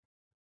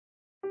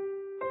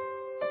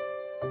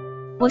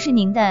我是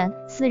您的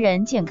私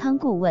人健康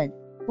顾问，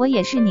我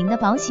也是您的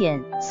保险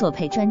索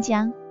赔专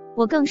家，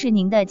我更是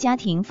您的家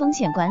庭风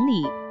险管理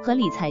和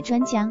理财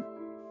专家。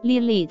莉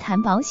莉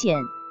谈保险，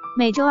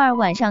每周二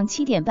晚上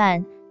7点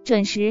半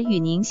准时与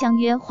您相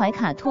约怀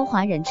卡托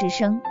华人之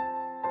声。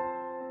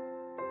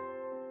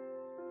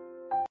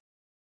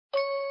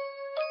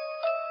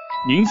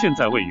您现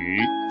在位于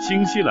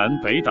新西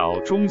兰北岛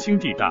中心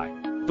地带，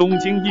东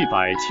经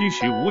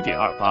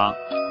175.28，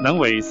南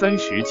纬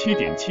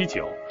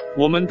37.79，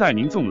我们带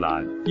您纵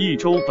览一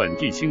周本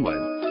地新闻。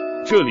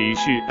这里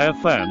是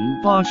FM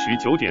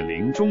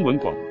 89.0中文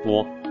广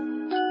播。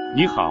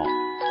你好，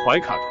怀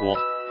卡托。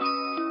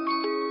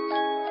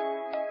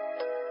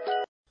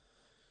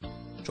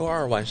周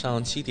二晚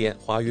上7点，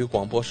华语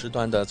广播时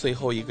段的最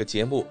后一个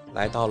节目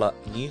来到了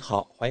你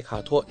好怀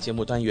卡托节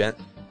目单元。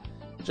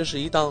这是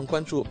一档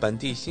关注本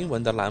地新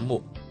闻的栏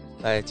目，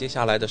在接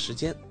下来的时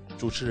间，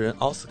主持人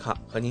奥斯卡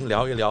和您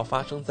聊一聊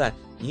发生在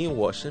你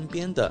我身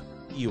边的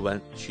艺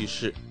文趣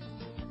事。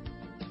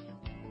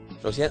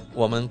首先，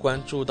我们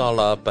关注到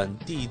了本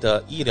地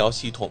的医疗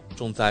系统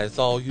正在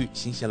遭遇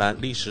新西兰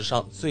历史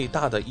上最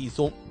大的一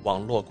宗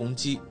网络攻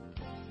击。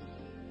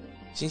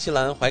新西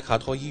兰怀卡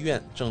托医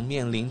院正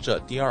面临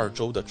着第2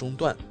周的中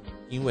断，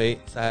因为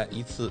在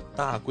一次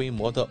大规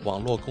模的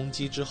网络攻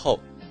击之后，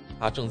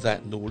他正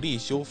在努力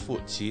修复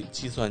其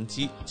计算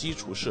机基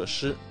础设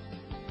施。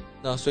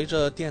那随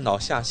着电脑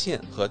下线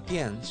和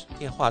电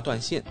话断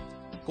线，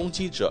攻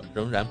击者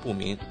仍然不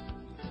明。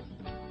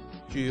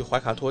据怀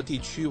卡托地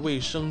区卫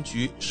生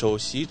局首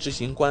席执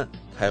行官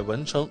凯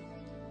文称，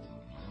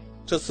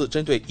这次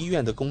针对医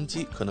院的攻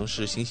击可能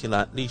是新西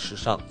兰历史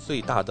上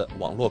最大的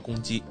网络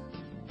攻击。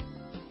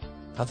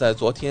他在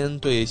昨天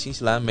对新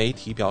西兰媒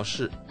体表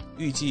示，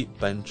预计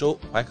本周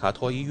怀卡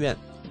托医院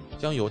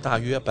将有大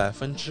约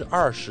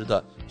20%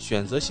的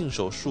选择性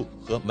手术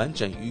和门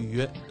诊预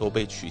约都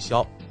被取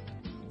消。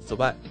此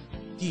外，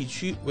地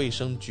区卫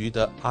生局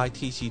的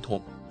IT 系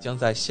统将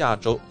在下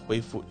周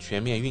恢复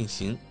全面运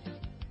行。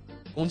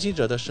攻击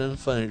者的身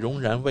份仍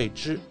然未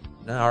知，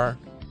然而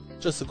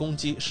这次攻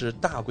击是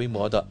大规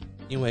模的，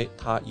因为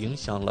它影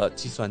响了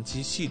计算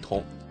机系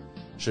统，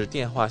使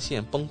电话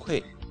线崩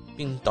溃，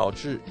并导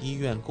致医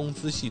院工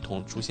资系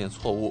统出现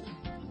错误。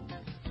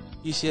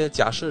一些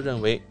假设认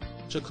为，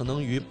这可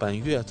能与本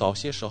月早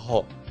些时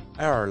候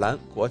爱尔兰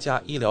国家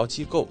医疗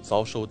机构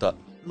遭受的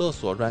勒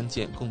索软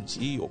件攻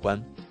击有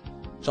关。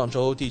上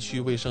周地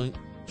区卫生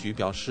局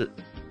表示，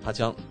他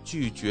将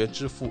拒绝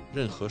支付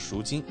任何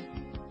赎金。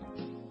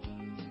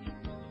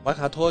怀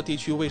卡托地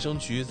区卫生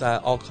局在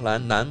奥克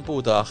兰南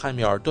部的汉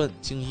密尔顿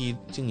经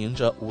营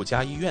着5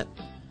家医院，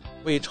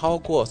为超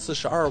过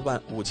42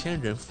万5千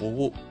人服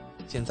务。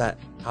现在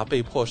他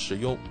被迫使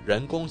用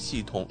人工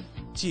系统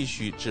继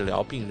续治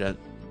疗病人。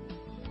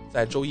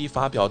在周一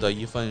发表的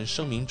一份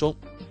声明中，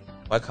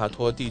怀卡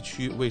托地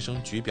区卫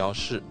生局表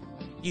示，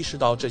意识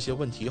到这些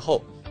问题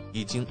后，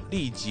已经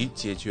立即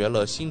解决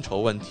了薪酬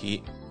问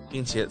题，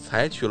并且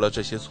采取了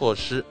这些措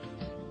施，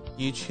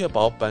以确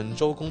保本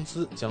周工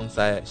资将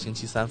在星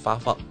期三发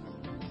放。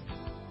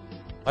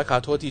怀卡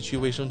托地区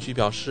卫生局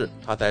表示，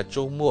他在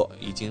周末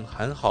已经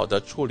很好地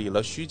处理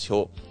了需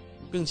求，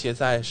并且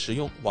在使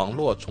用网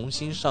络重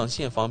新上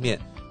线方面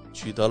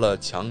取得了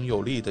强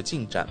有力的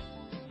进展。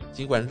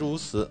尽管如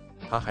此，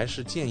他还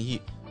是建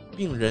议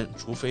病人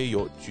除非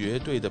有绝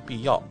对的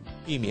必要，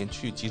避免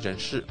去急诊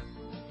室。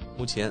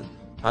目前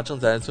他正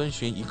在遵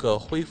循一个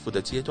恢复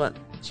的阶段，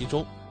其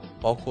中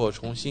包括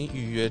重新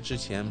预约之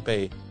前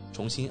被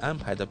重新安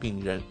排的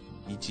病人，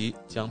以及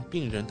将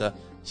病人的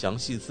详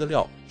细资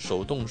料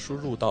手动输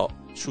入到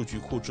数据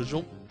库之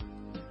中。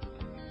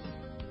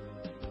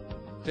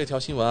这条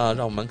新闻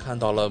让我们看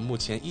到了目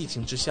前疫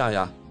情之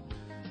下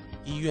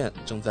医院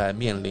正在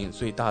面临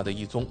最大的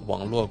一宗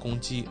网络攻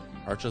击，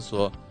而这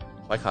所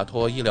怀卡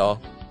托医疗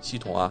系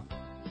统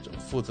正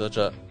负责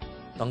着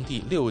当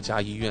地6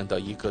家医院的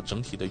一个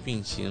整体的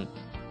运行。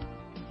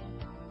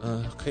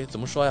可以怎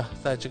么说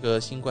在这个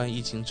新冠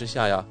疫情之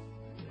下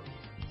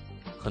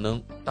可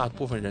能大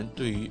部分人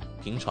对于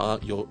平常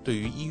对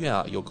于医院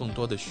有更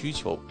多的需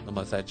求。那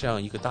么在这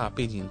样一个大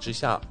背景之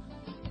下，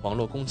网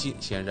络攻击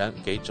显然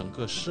给整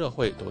个社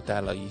会都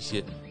带来一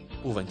些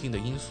不稳定的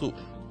因素。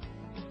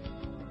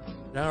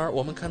然而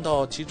我们看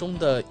到其中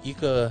的一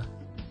个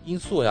因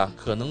素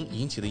可能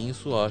引起的因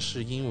素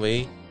是因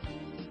为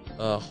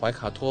怀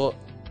卡托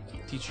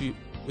地区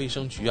卫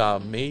生局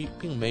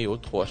并没有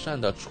妥善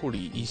的处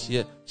理一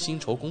些薪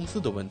酬工资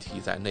的问题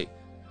在内。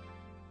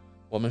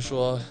我们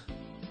说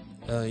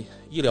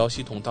医疗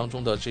系统当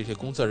中的这些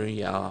工作人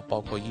员包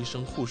括医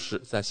生护士，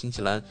在新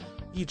西兰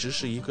一直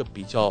是一个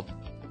比较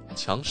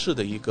强势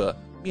的一个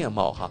面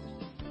貌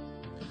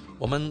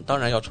我们当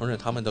然要承认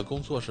他们的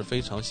工作是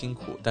非常辛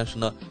苦，但是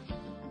呢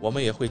我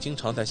们也会经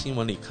常在新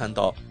闻里看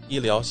到医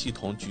疗系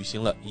统举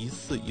行了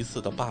一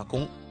次的罢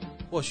工。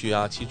或许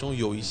其中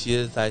有一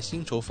些在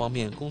薪酬方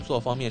面工作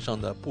方面上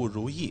的不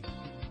如意，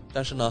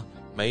但是呢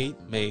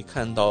每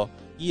看到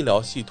医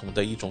疗系统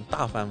的一种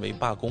大范围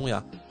罢工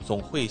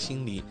总会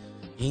心里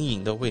隐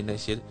隐的为那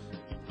些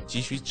急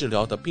需治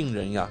疗的病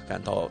人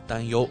感到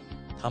担忧。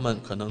他们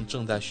可能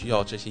正在需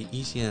要这些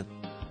一线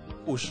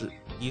护士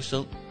医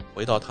生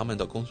回到他们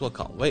的工作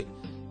岗位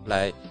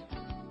来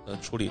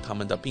处理他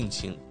们的病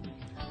情。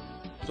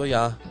所以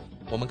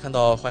我们看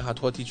到怀卡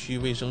托地区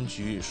卫生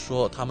局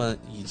说他们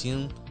已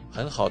经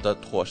很好的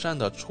妥善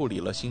的处理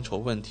了薪酬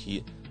问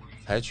题，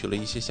采取了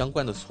一些相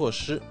关的措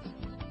施，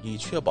以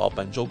确保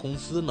本周工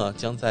资呢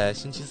将在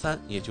星期三，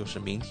也就是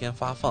明天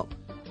发放。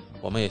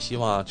我们也希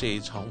望这一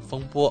场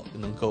风波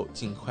能够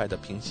尽快的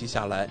平息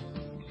下来。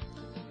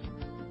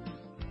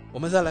我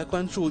们再来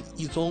关注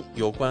一宗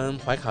有关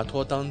怀卡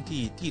托当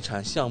地地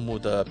产项目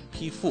的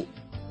批复。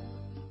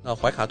那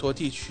怀卡托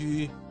地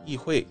区议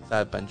会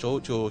在本周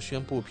就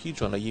宣布批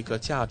准了一个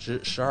价值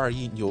12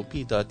亿纽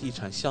币的地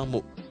产项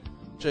目。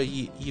这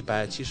一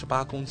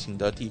178公顷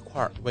的地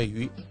块位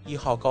于1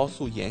号高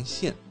速沿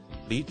线，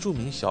离著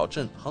名小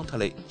镇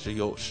Huntley 只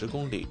有10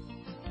公里。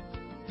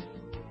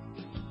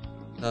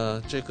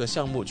这个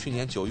项目去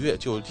年9月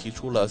就提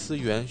出了资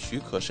源许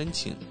可申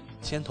请，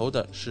牵头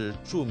的是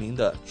著名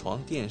的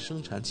床垫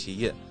生产企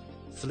业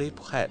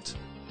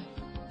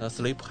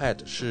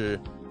Sleephead。Sleephead 是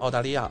澳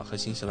大利亚和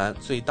新西兰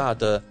最大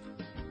的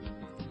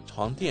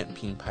床垫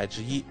品牌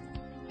之一。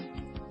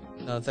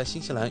在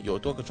新西兰有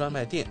多个专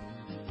卖店。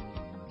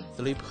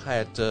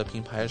Sleephead 的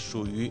品牌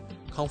属于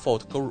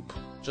Comfort Group，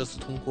 这次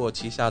通过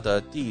旗下的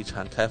地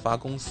产开发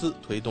公司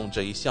推动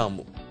这一项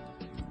目。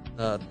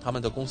他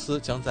们的公司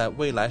将在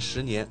未来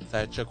10年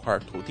在这块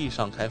土地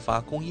上开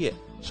发工业、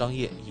商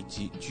业以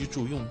及居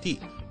住用地，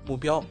目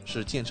标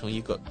是建成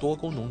一个多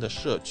功能的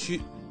社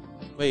区，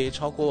为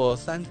超过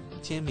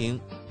3000名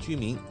居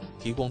民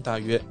提供大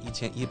约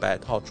1100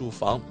套住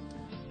房，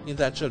并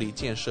在这里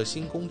建设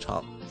新工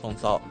厂，创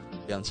造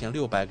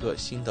2600个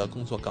新的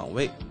工作岗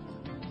位。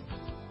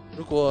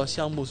如果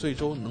项目最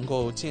终能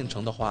够建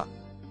成的话，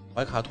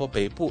怀卡托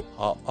北部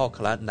和奥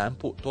克兰南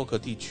部多个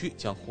地区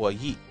将获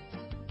益，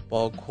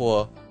包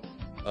括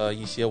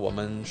一些我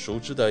们熟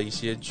知的一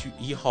些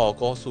1号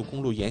高速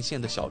公路沿线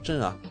的小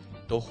镇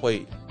都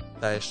会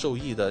在受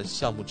益的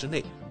项目之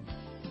内。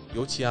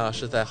尤其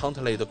是在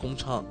Huntley 的工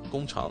厂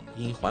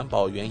因环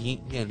保原因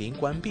面临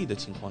关闭的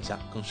情况下，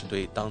更是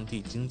对当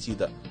地经济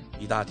的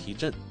一大提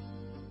振。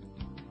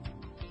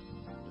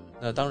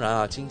当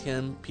然今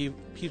天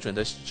批准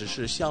的只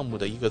是项目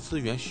的一个资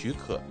源许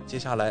可，接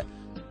下来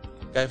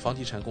该房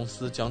地产公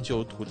司将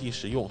就土地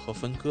使用和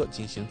分割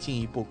进行进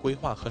一步规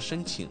划和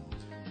申请，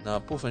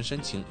部分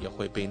申请也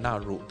会被纳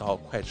入到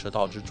快车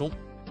道之中。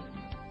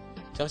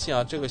相信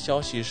这个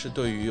消息是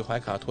对于怀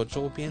卡托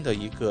周边的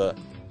一个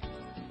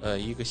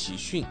喜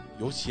讯，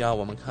尤其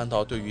我们看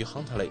到对于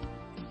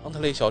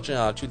Huntley 小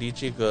镇距离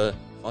这个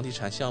房地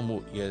产项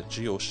目也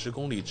只有10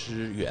公里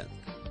之远，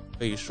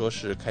可以说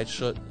是开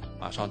车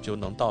马上就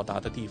能到达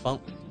的地方。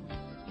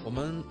我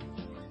们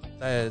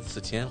在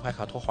此前怀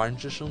卡托华人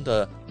之声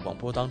的广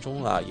播当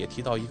中也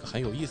提到一个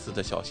很有意思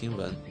的小新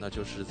闻，那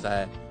就是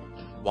在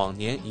往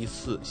年一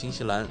次新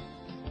西兰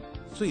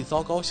最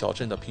糟糕小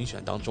镇的评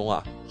选当中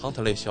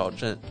Huntley 小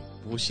镇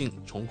不幸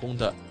成功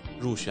的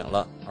入选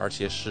了，而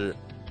且是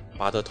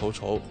拔得头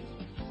筹。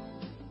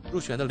入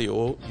选的理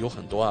由有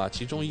很多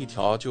其中一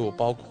条就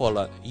包括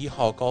了1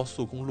号高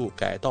速公路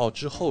改道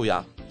之后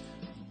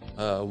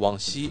往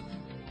西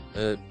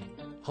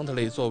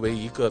Huntley 作为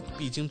一个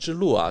必经之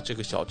路这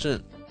个小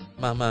镇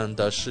慢慢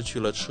的失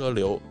去了车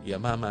流，也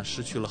慢慢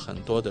失去了很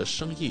多的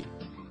生意，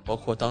包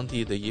括当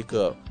地的一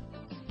个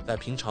在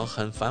平常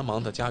很繁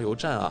忙的加油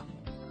站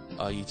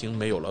已经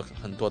没有了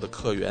很多的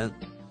客源，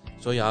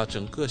所以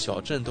整个小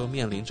镇都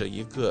面临着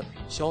一个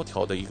萧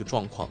条的一个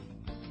状况。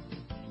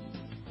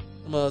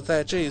那么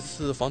在这一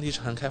次房地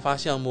产开发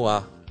项目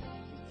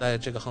在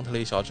这个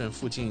Huntley 小镇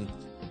附近，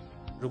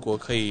如果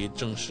可以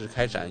正式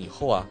开展以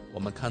后我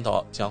们看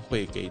到将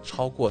会给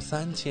超过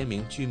3000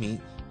名居民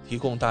提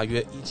供大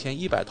约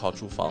1100套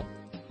住房。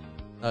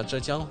这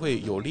将会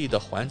有力的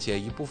缓解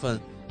一部分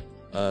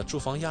住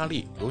房压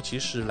力，尤其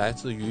是来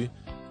自于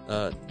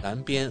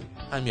南边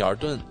汉密尔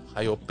顿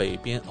还有北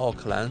边奥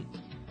克兰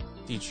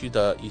地区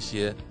的一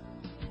些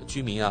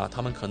居民啊，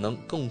他们可能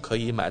更可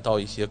以买到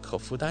一些可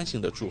负担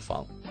性的住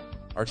房。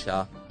而且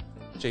啊，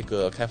这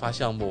个开发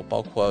项目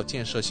包括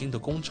建设新的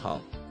工厂，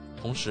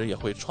同时也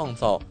会创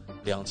造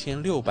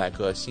2600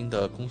个新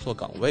的工作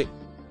岗位。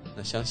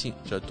那相信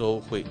这都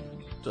会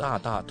大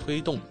大推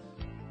动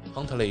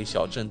亨特雷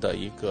小镇的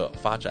一个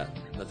发展。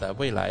那在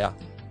未来啊，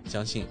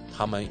相信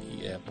他们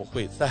也不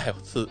会再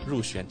次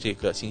入选这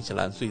个新西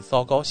兰最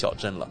糟糕小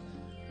镇了。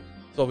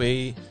作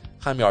为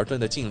汉密尔顿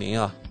的近邻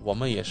啊，我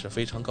们也是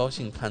非常高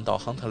兴看到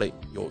亨特雷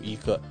有一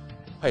个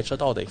快车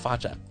道的发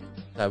展，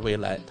在未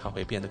来它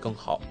会变得更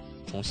好，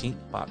重新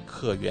把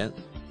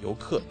游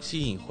客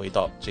吸引回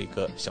到这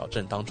个小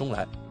镇当中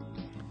来。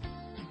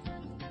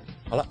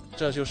好了，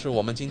这就是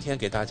我们今天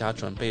给大家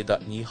准备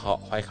的你好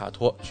怀卡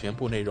托全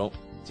部内容。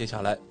接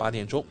下来8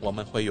点钟我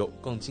们会有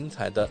更精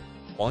彩的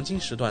黄金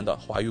时段的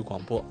华语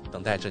广播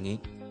等待着您。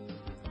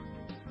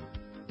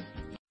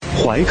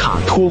怀卡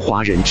托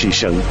华人之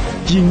声，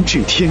音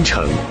质天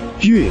成，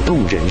悦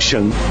动人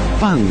生，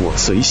伴我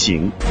随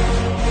行。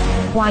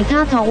懷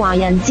卡托華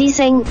人之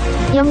聲，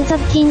音質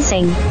天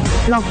成，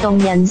樂動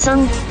人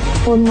生，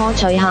伴我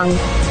隨行。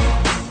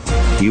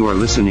You are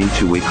listening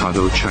to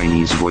Waikato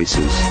Chinese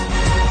Voices.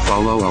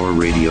 Follow our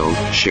radio,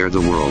 share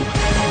the world.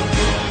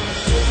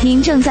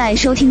 您正在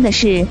收听的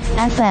是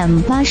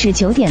FM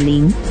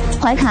 89.0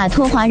怀卡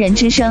托华人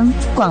之声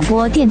广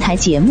播电台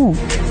节目，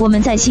我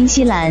们在新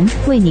西兰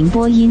为您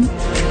播音。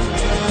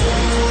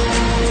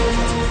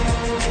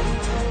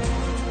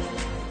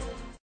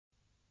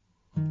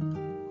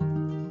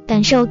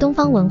感受东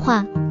方文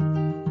化，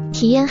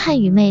体验汉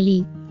语魅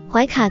力。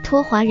怀卡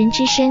托华人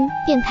之声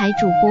电台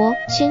主播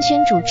轩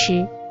轩主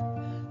持，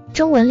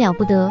中文了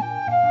不得，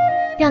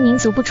让您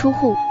足不出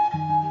户，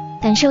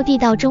感受地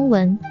道中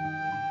文，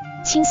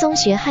轻松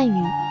学汉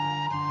语，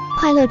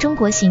快乐中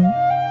国行。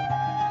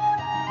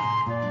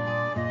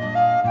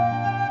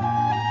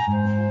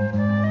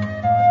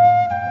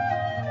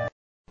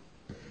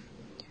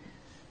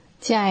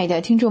亲爱的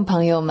听众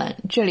朋友们，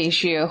这里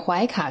是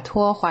怀卡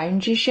托华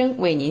人之声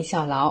为您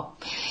效劳。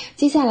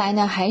接下来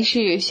呢，还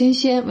是轩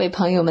轩为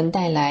朋友们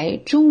带来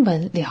中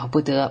文了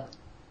不得。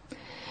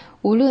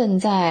无论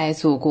在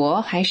祖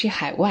国还是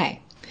海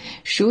外，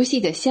熟悉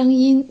的乡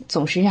音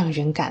总是让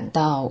人感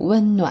到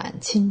温暖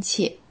亲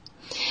切。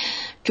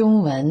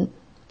中文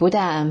不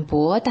但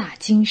博大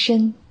精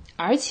深，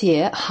而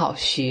且好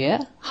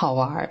学好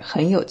玩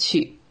很有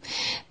趣。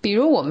比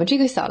如我们这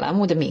个小栏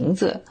目的名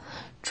字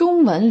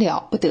中文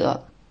了不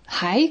得，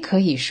还可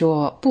以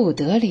说不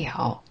得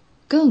了，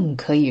更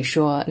可以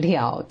说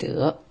了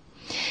得。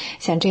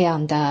像这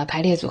样的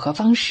排列组合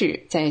方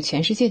式，在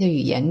全世界的语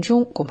言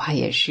中恐怕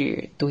也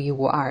是独一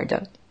无二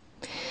的。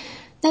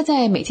那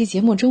在每期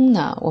节目中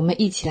呢，我们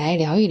一起来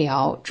聊一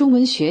聊中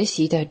文学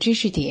习的知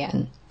识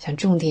点，像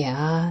重点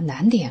啊、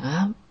难点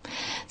啊。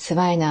此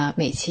外呢，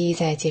每期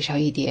再介绍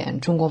一点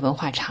中国文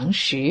化常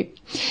识，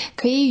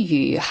可以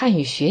与汉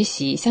语学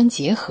习相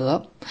结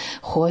合，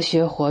活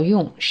学活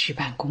用，事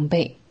半功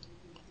倍。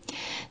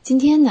今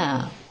天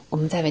呢，我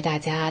们再为大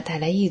家带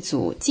来一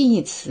组近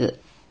义词。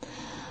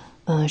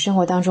生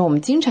活当中我们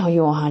经常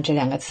用这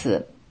两个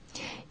词，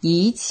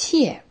一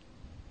切、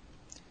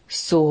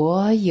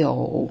所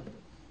有。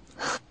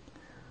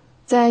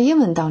在英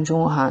文当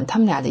中他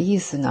们俩的意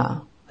思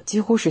呢几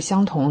乎是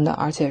相同的，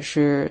而且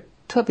是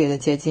特别的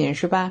接近，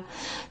是吧？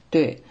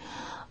对，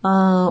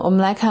我们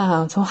来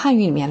看从汉语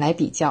里面来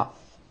比较，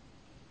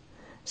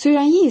虽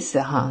然意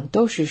思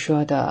都是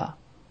说的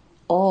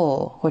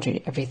all 或者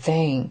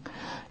everything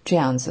这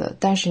样子，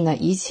但是呢，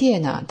一切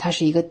呢它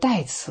是一个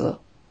代词，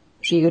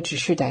是一个指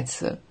示代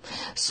词，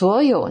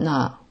所有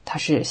呢它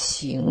是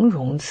形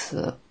容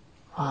词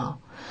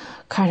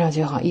看上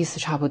去意思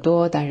差不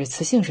多，但是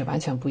词性是完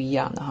全不一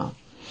样的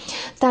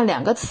但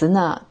两个词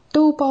呢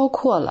都包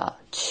括了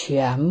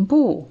全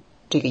部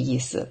这个意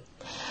思，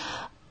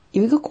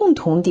有一个共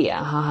同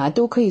点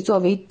都可以作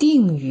为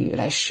定语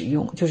来使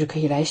用，就是可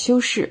以来修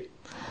饰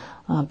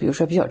比如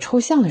说比较抽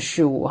象的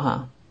事物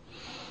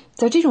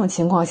在这种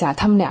情况下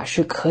他们俩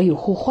是可以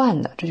互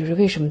换的。这就是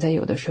为什么在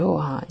有的时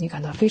候你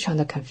感到非常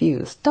的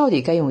confused， 到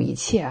底该用一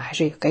切还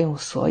是该用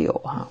所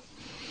有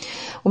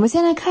我们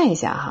先来看一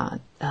下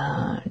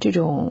这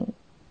种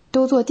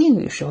都做定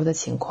语时候的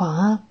情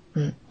况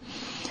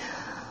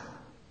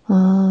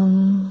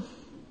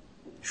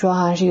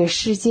说这个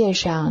世界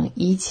上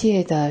一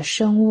切的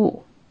生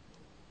物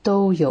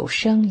都有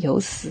生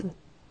有死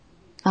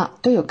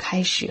都有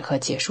开始和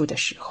结束的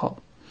时候。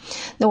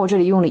那我这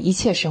里用了一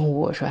切生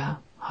物，我说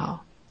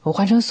好，我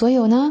换成所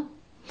有呢，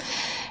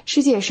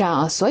世界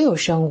上所有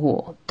生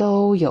物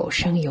都有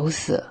生有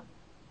死，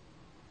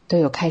都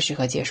有开始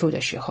和结束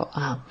的时候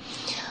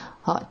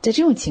好，在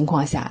这种情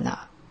况下呢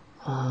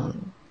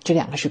这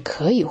两个是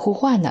可以互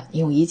换的，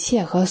用一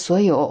切和所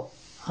有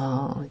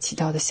起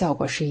到的效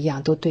果是一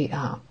样，都对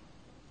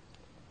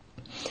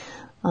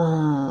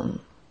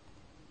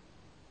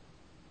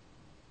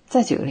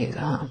再举个例子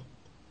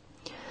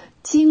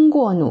经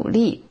过努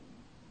力，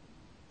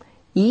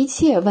一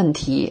切问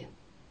题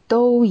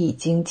都已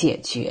经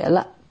解决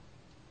了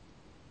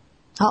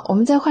好，我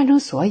们再换成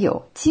所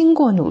有，经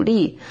过努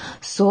力，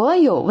所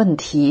有问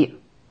题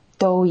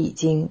都已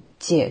经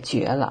解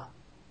决了。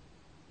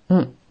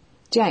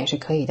这样也是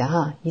可以的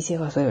哈，一切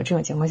和所有这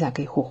种情况下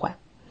可以互换。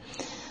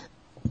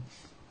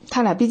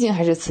它俩毕竟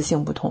还是词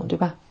性不同，对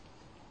吧？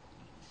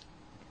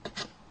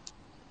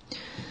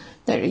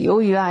但是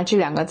由于这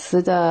两个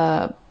词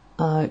的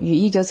语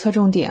义的侧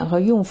重点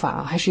和用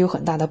法还是有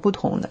很大的不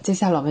同的。接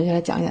下来我们就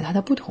来讲一讲它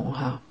的不同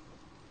哈。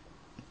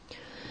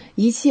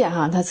一切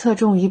它侧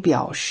重于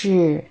表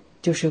示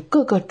就是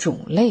各个种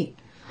类，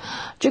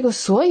这个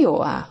所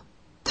有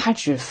它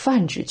只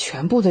泛指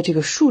全部的这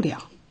个数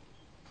量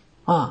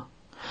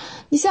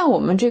你像我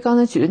们这刚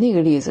才举的那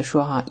个例子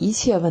说一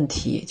切问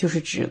题就是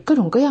指各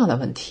种各样的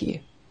问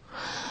题，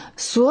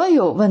所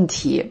有问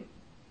题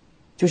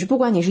就是不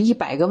管你是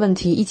100个问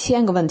题、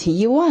1000个问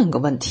题、10000个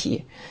问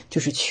题，就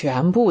是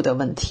全部的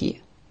问题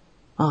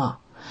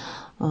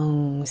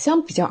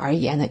相比较而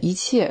言呢，一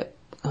切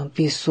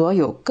比所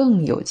有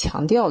更有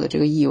强调的这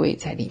个意味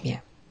在里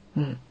面。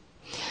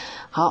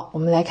好，我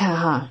们来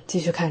看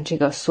继续看这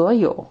个所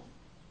有，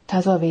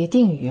它作为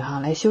定语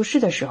来修饰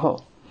的时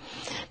候，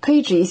可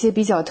以指一些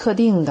比较特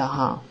定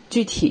的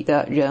具体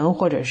的人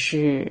或者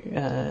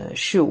是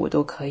事物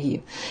都可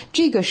以。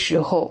这个时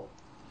候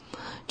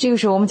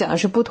我们讲的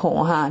是不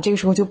同这个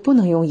时候就不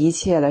能用一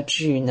切了，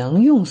只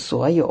能用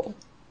所有。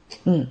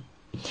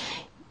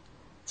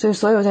所以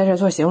所有在这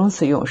做形容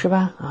词用是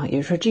吧？也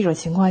就是说这种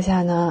情况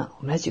下呢，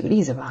我们来举个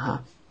例子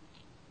吧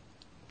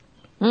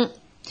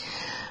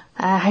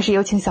还是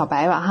有请小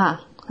白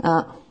吧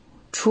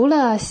除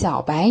了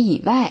小白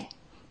以外，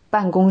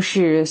办公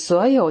室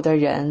所有的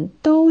人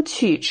都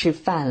去吃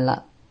饭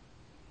了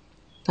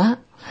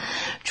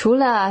除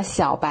了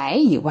小白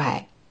以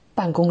外，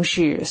办公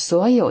室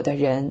所有的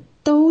人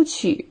都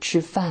去吃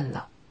饭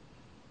了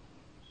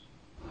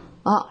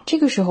这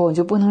个时候你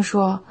就不能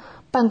说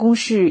办公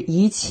室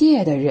一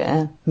切的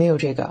人，没有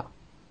这个，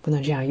不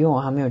能这样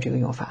用没有这个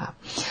用法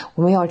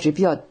我们要指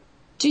比较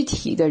具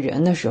体的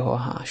人的时候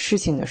事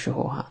情的时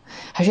候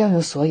还是要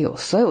用所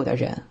有的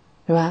人，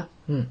是吧？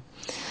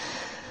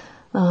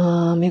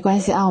没关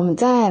系我们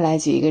再来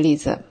举一个例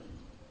子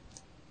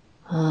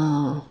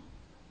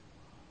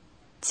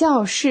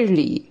教室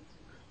里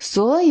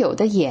所有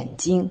的眼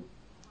睛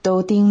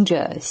都盯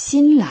着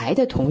新来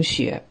的同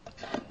学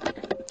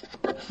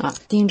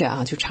盯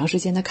着就长时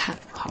间的看。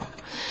好，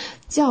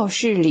教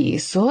室里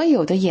所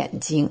有的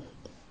眼睛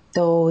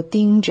都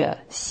盯着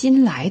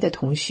新来的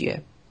同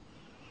学，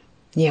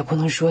你也不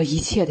能说一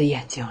切的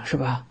眼睛，是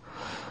吧？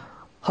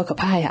好可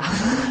怕呀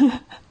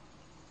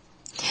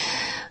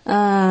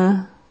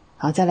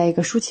好，再来一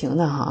个抒情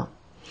的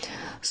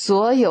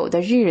所有的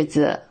日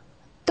子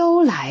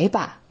都来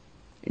吧，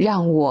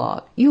让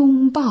我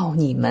拥抱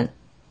你们。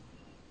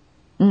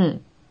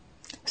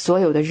所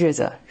有的日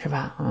子是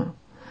吧？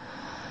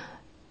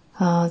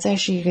再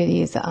是一个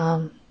例子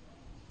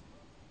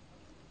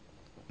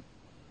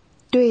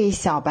对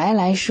小白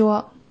来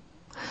说，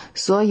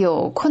所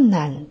有困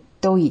难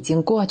都已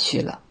经过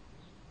去了。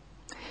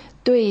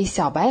对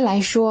小白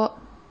来说，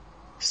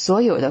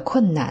所有的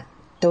困难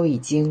都已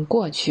经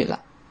过去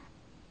了。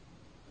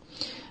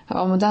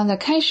好，我们刚才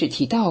开始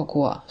提到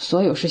过，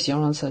所有是形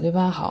容词，对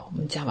吧？好，我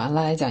们讲完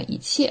了，来讲一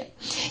切。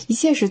一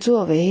切是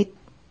作为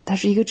它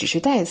是一个指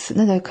示代词，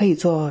那它可以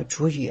做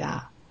主语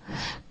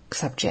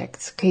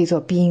subjects， 可以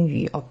做宾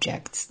语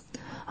objects，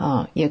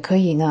 也可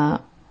以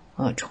呢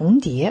重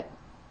叠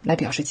来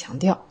表示强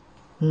调。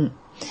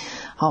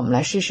好，我们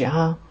来试试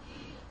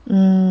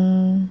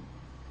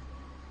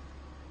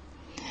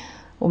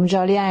我们知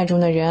道恋爱中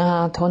的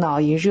人头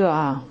脑一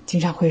热经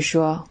常会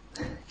说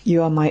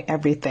You are my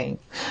everything。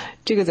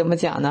 这个怎么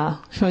讲呢？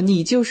说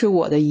你就是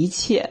我的一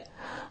切，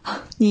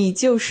你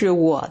就是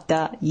我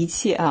的一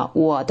切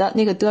我的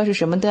那个的是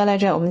什么的来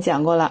着？我们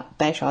讲过了，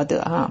白勺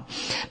的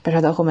白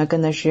勺的后面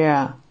跟的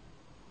是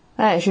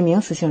是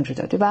名词性质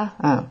的，对吧？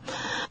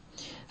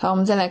好，我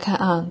们再来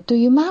看对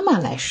于妈妈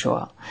来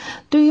说，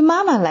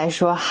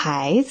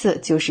孩子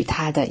就是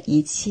她的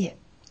一切。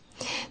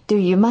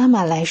对于妈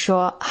妈来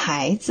说，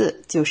孩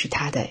子就是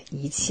她的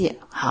一切。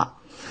好，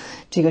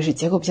这个是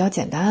结构比较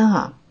简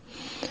单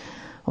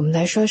我们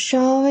来说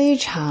稍微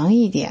长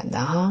一点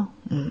的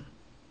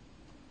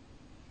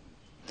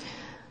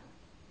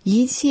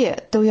一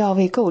切都要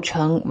为构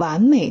成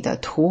完美的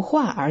图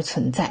画而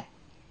存在。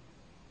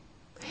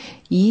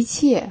一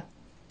切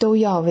都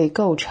要为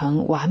构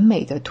成完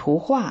美的图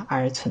画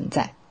而存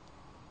在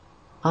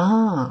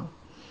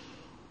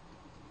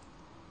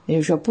也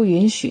就是说不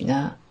允许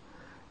呢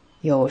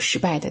有失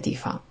败的地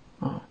方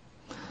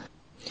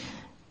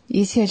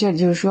一切这里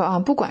就是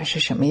说不管是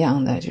什么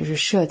样的就是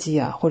设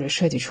计或者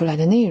设计出来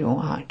的内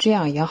容这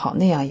样也好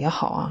那样也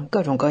好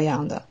各种各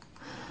样的，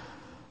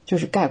就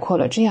是概括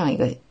了这样一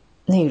个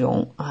内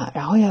容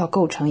然后要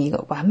构成一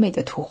个完美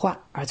的图画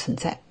而存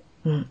在。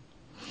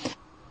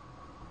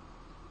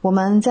我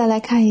们再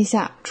来看一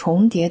下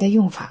重叠的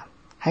用法，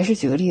还是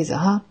举个例子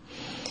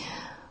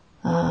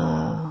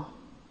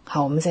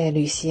好，我们在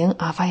旅行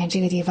发现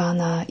这个地方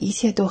呢一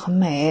切都很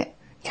美，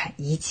看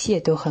一切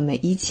都很美，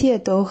一切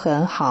都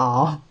很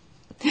好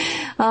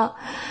啊。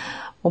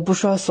我不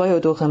说所有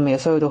都很美，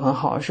所有都很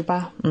好，是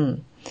吧？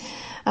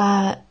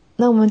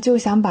那我们就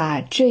想把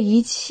这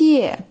一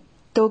切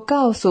都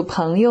告诉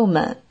朋友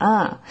们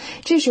啊。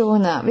这时候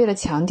呢，为了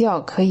强调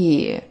可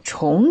以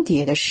重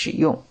叠的使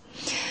用，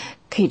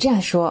可以这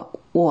样说：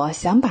我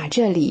想把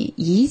这里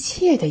一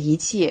切的一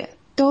切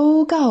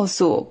都告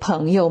诉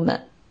朋友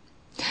们。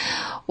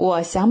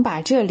我想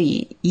把这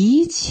里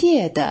一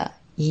切的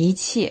一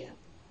切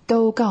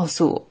都告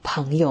诉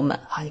朋友们。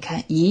好，你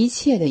看一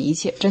切的一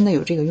切真的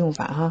有这个用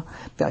法哈，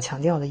表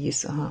强调的意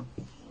思哈。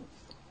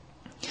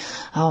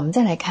好，我们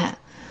再来看，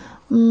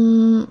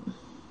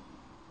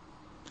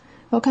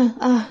我看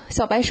啊，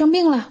小白生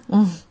病了，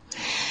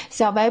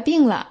小白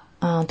病了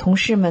啊，同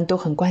事们都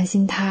很关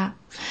心他，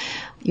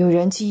有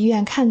人去医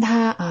院看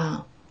他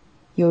啊，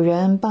有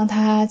人帮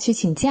他去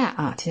请假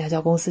啊，替他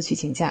叫公司去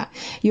请假，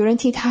有人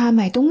替他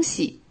买东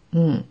西，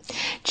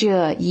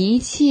这一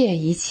切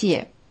一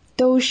切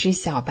都使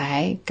小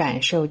白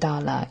感受到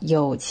了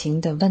友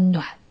情的温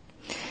暖。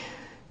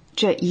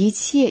这一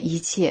切一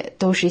切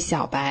都使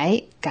小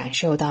白感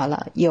受到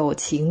了友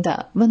情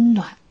的温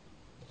暖。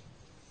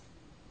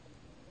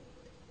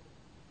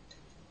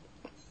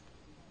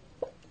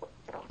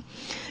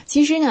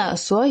其实呢，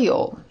所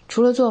有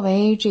除了作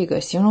为这个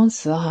形容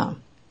词哈，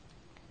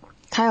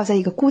它要在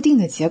一个固定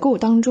的结构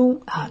当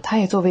中啊，它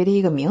也作为了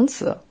一个名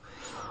词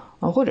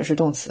或者是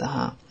动词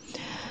哈。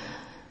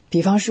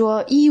比方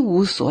说一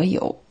无所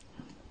有，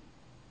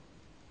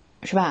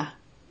是吧？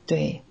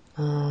对，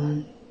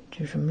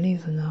这什么例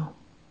子呢？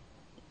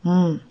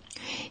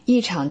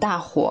一场大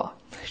火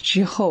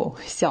之后，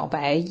小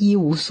白一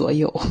无所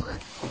有。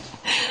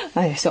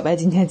哎呀，小白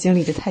今天经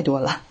历的太多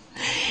了。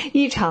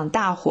一场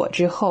大火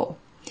之后，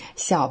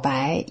小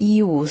白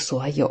一无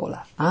所有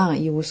了啊，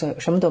一无所有，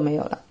什么都没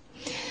有了。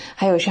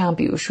还有像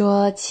比如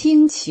说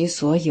倾其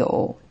所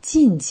有、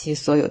尽其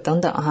所有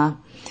等等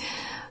哈，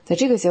在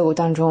这个结构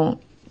当中，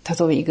它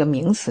作为一个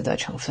名词的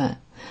成分。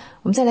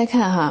我们再来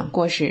看哈，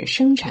过是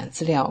生产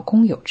资料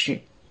公有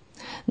制，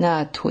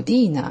那土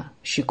地呢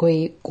是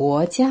归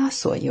国家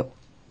所有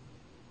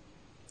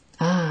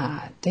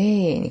啊。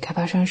对，你开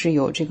发商是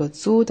有这个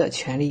租的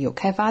权利，有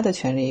开发的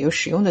权利，有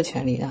使用的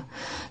权利的。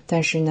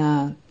但是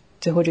呢，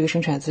最后这个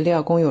生产资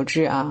料公有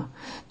制啊，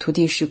土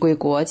地是归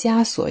国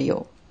家所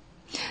有。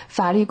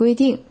法律规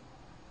定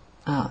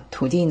啊，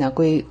土地呢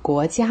归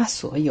国家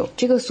所有。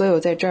这个所有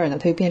在这儿呢，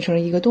它就变成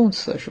了一个动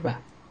词，是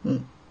吧？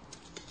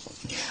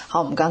好，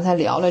我们刚才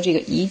聊了这个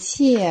一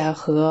切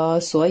和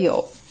所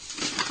有。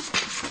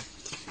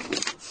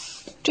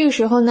这个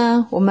时候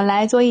呢，我们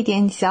来做一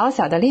点小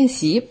小的练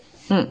习。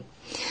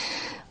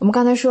我们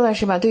刚才说了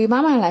是吧？对于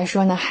妈妈来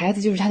说呢，孩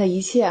子就是她的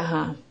一切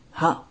哈。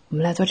好，我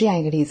们来做这样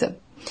一个例子：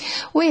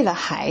为了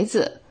孩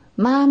子，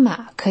妈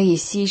妈可以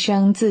牺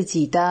牲自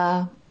己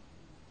的，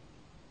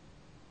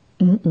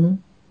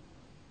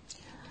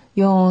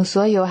用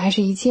所有还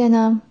是一切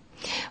呢？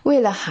为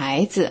了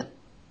孩子，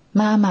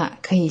妈妈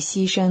可以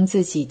牺牲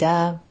自己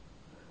的。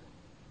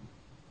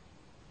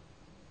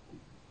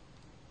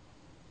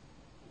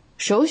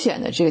首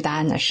选的这个答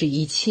案呢是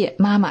一切，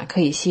妈妈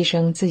可以牺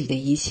牲自己的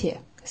一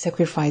切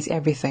 ，sacrifice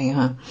everything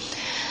哈。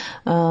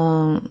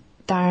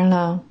当然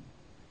了，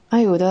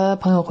有的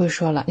朋友会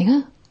说了，你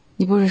看，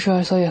你不是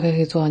说所有可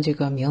以做这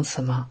个名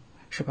词吗？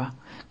是吧？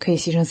可以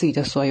牺牲自己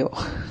的所有，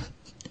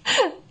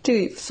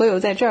这个所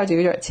有在这儿就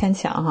有点牵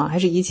强哈，还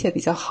是一切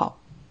比较好。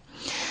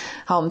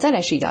好，我们再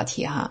来试一道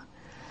题哈。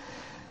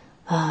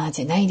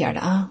简单一点的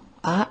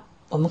啊，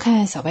我们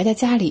看小白的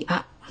家里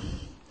啊，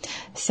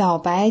小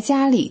白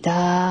家里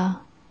的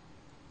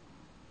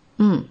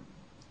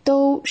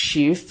都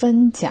十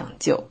分讲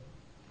究，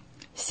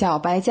小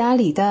白家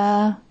里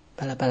的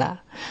巴拉巴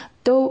拉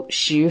都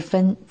十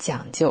分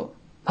讲究。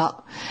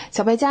好，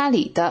小白家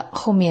里的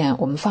后面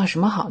我们放什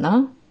么好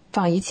呢？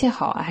放一切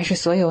好还是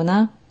所有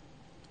呢？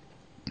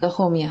的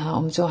后面哈，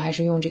我们最后还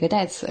是用这个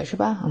代词是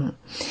吧？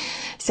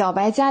小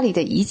白家里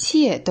的一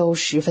切都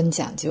十分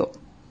讲究。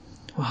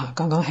哇，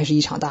刚刚还是一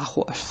场大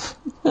火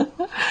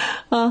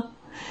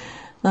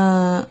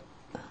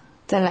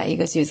再来一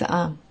个句子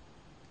啊，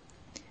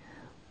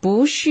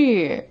不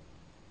是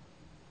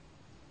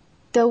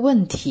的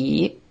问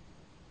题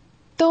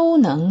都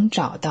能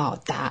找到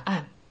答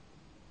案，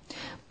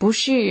不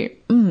是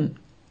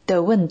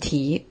的问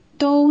题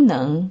都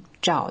能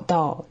找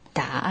到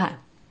答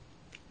案。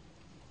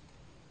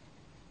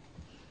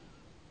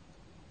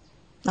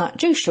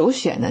这个首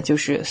选呢就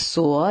是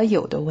所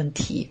有的问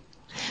题，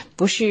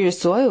不是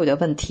所有的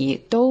问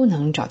题都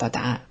能找到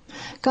答案。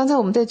刚才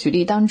我们在举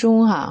例当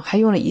中还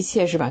用了一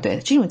切是吧？对，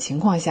这种情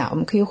况下我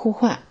们可以互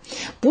换，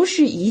不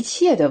是一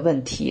切的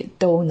问题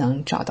都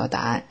能找到答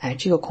案。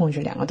这个控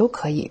制两个都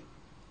可以。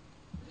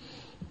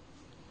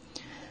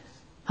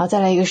好，再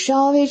来一个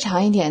稍微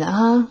长一点的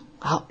哈。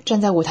好，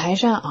站在舞台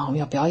上我们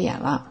要表演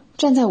了。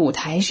站在舞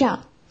台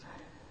上，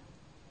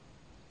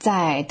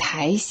在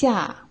台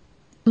下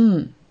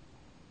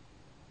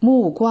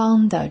目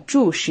光的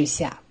注视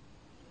下，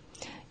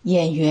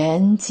演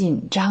员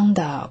紧张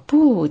的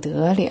不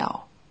得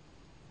了。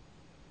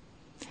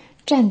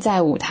站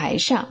在舞台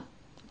上，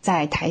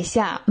在台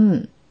下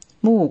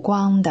目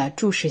光的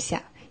注视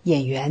下，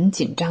演员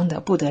紧张的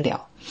不得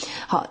了。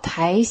好，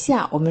台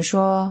下我们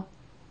说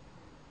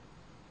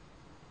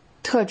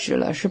特指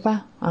了是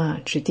吧？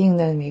指定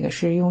的那个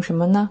是用什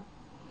么呢？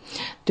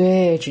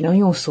对，只能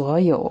用所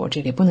有，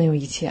这里不能用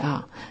一切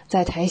啊。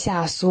在台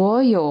下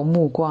所有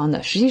目光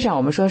的，实际上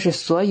我们说是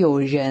所有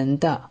人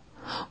的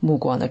目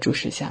光的注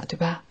视下，对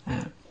吧？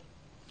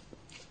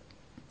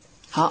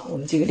好，我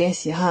们这个练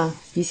习哈，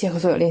一切和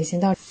所有练习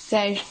到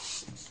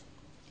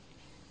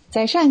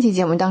在上一期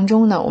节目当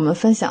中呢，我们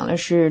分享的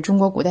是中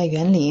国古代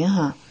园林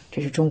哈，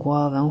这是中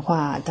国文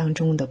化当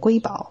中的瑰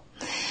宝。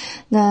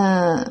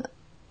那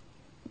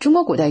中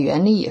国古代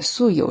园林也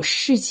素有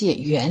世界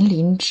园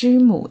林之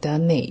母的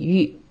美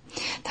誉，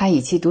它以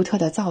其独特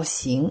的造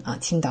型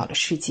倾倒了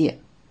世界。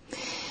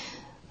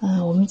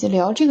我们在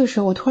聊这个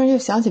时候，我突然又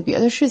想起别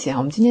的事情，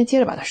我们今天接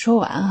着把它说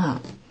完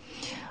哈。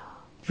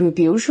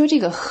比如说这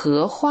个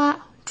荷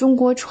花，中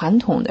国传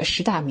统的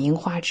10大名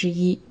花之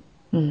一。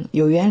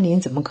有园林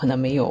怎么可能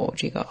没有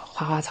这个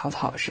花花草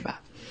草是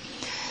吧？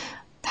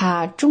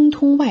它中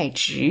通外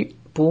直，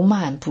不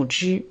蔓不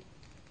枝，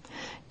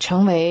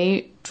成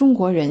为中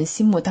国人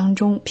心目当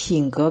中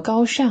品格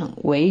高尚、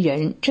为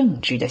人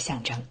正直的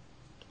象征。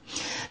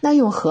那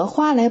用荷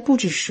花来布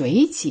置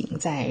水景，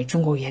在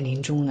中国园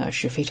林中呢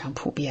是非常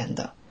普遍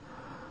的。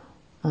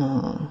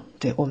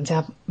对，我们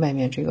家外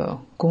面这个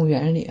公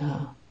园里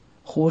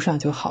湖上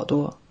就好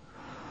多。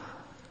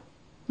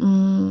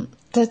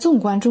在纵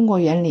观中国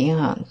园林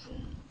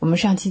我们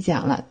上期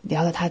讲了，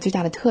聊了它最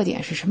大的特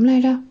点是什么来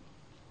着？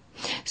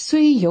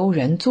虽由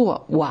人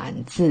作，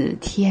宛自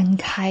天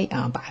开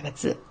8个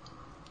字。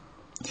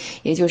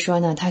也就是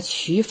说呢，它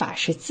取法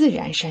是自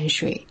然山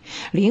水，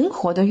灵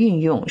活的运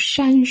用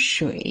山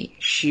水、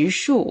石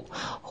树、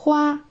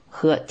花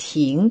和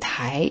亭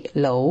台、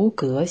楼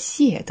阁、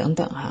榭等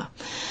等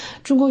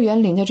中国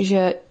园林的这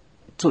些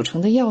组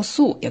成的要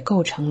素也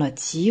构成了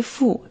极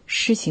富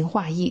诗情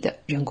画意的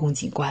人工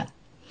景观。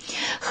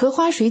荷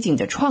花水景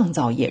的创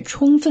造也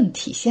充分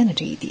体现了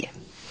这一点。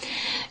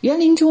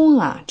园林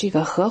中这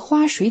个荷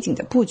花水景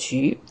的布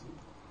局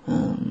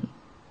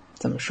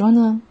怎么说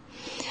呢？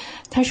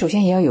它首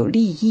先也要有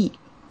立意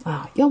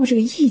要不这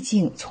个意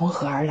境从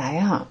何而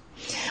来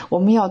我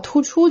们要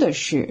突出的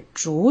是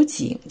主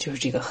景，就是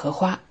这个荷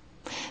花，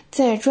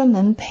再专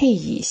门配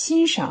以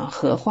欣赏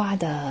荷花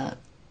的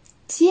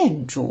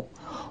建筑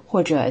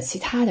或者其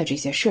他的这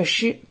些设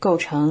施，构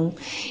成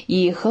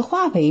以荷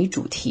花为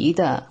主题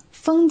的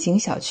风景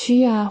小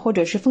区或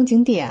者是风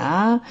景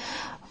点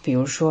比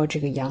如说这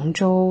个扬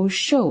州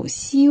瘦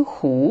西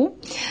湖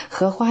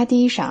荷花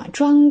堤上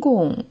专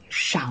供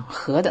赏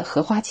荷的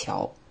荷花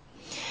桥，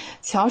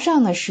桥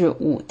上呢是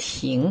五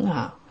亭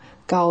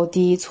高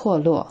低错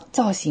落，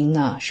造型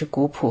呢是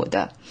古朴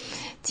的，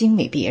精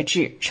美别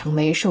致，成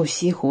为瘦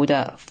西湖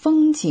的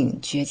风景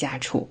绝佳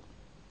处。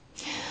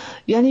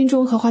园林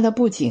中荷花的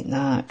布景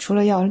呢，除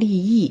了要立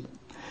意，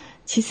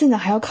其次呢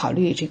还要考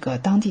虑这个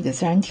当地的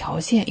自然条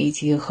件以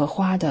及荷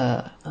花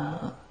的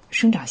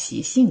生长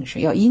习性，是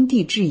要因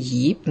地制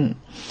宜。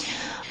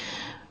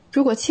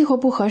如果气候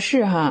不合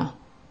适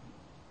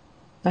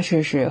那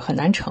是很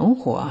难成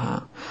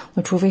活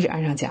那除非是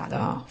安上假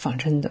的仿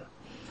真的。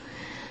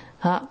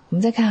好，我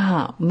们再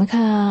看我们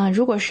看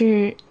如果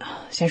是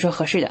先说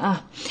合适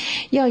的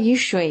要以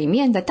水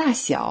面的大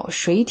小、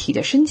水体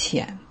的深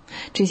浅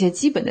这些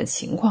基本的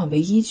情况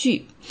为依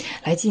据，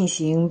来进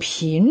行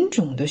品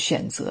种的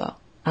选择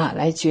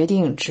来决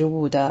定植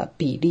物的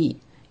比例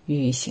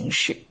与形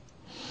式。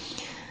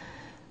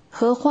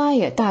荷花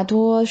也大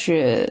多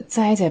是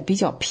栽在比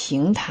较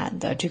平坦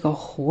的这个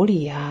湖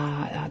里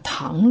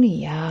塘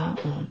里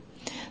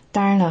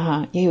当然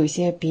了也有一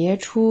些别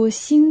出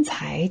心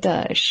裁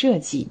的设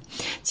计，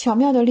巧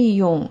妙的利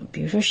用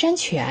比如说山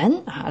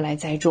泉来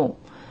栽种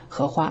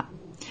荷花。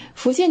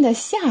福建的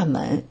厦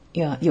门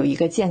有一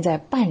个建在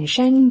半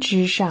山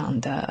之上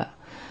的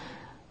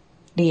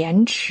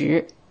莲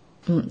池，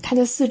它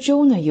的四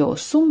周呢有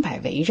松柏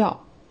围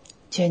绕，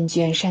涓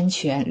涓山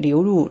泉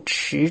流入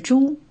池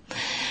中，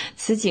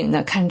此景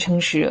呢堪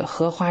称是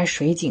荷花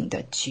水景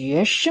的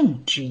绝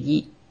胜之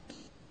一。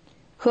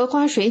荷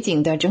花水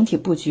景的整体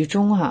布局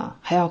中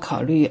还要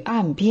考虑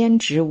岸边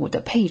植物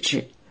的配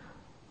置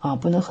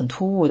不能很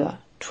突兀的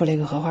出了一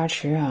个荷花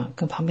池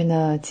跟旁边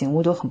的景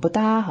物都很不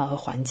搭和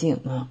环境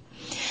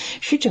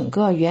使整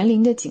个园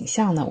林的景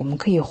象呢，我们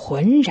可以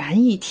浑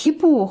然一提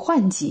步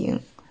换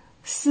景，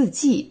四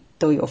季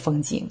都有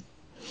风景。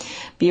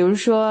比如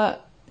说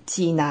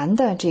济南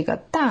的这个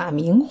大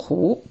明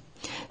湖，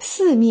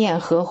四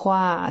面荷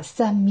花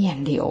三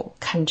面柳，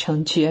堪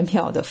称绝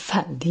妙的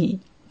范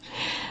例。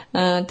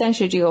但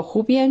是这个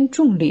湖边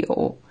种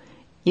柳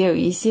也有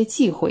一些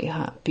忌讳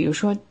比如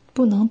说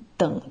不能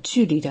等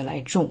距离的来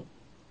种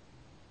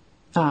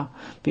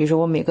比如说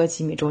我每隔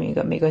几米种一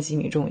个，每隔几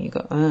米种一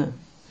个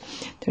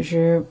但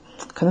是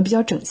可能比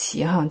较整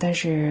齐但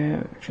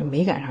是这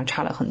美感上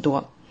差了很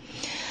多。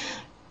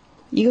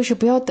一个是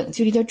不要等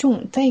距离的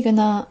种，再一个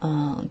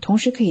呢同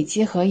时可以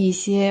结合一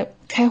些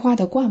开花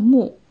的灌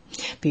木，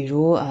比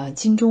如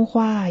金钟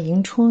花、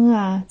迎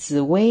春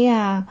紫薇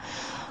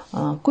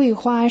桂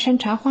花、山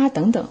茶花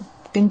等等，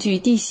根据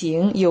地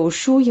形有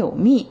疏有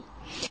密，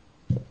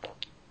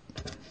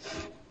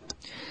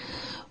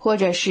或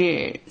者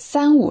是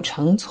三五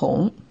成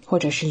丛，或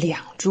者是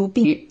两株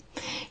并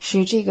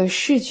使这个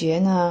视觉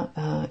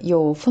呢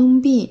有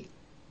封闭，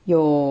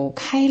有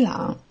开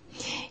朗，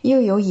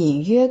又有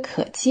隐约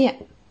可见，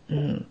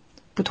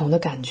不同的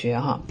感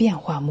觉变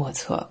化莫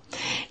测。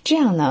这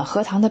样呢，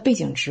荷塘的背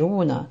景植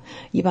物呢，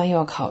一般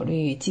要考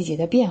虑季节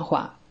的变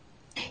化，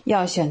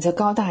要选择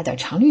高大的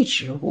常绿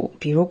植物，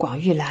比如广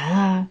玉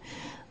兰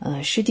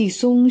湿地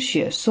松、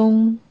雪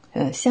松、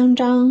香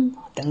樟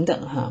等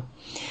等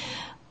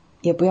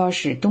也不要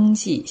使冬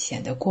季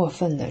显得过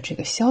分的这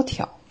个萧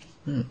条。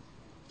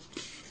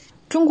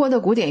中国的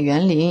古典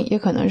园林也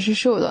可能是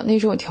受到那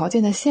种条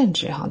件的限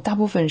制大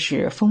部分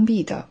是封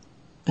闭的。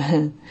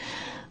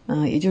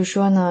也就是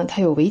说呢，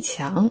它有围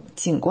墙，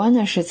景观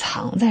呢是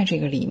藏在这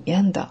个里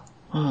面的。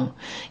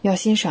要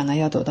欣赏呢，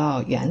要走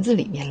到园子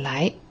里面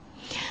来。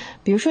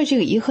比如说这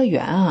个颐和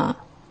园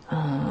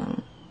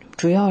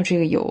主要这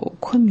个有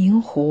昆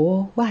明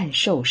湖、万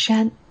寿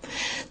山，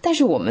但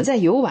是我们在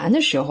游玩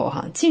的时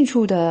候近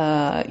处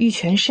的玉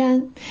泉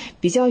山，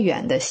比较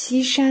远的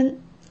西山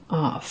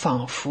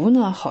仿佛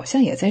呢好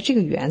像也在这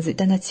个园子，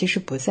但它其实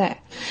不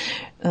在。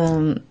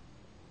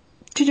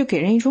这就给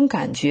人一种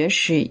感觉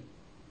是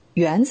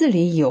园子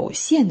里有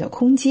限的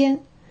空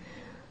间，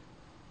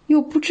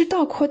又不知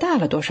道扩大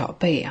了多少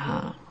倍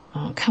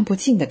看不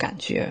尽的感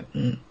觉。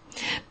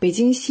北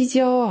京西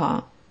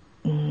郊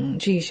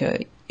这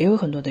些也有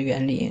很多的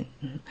园林，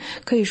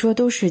可以说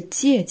都是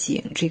借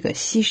景这个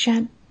西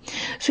山。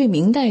所以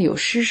明代有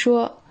诗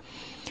说：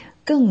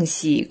更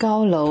喜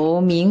高楼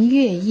明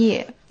月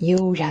夜，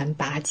悠然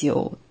把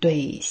酒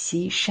对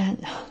西山，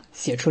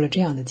写出了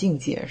这样的境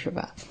界，是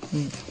吧？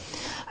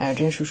哎呀，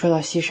真是说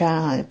到西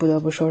山不得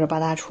不说说八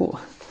大处，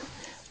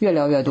越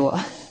聊越多。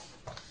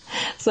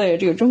所以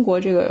这个中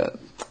国这个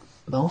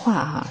文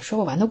化说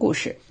不完的故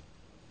事。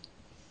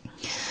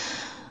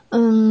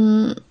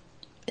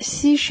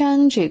西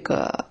山这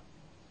个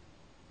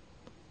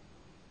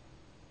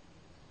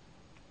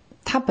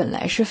它本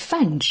来是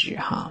泛指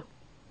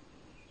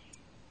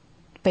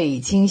北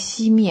京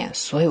西面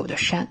所有的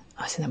山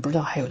现在不知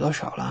道还有多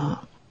少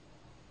了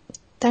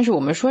但是我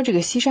们说这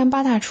个西山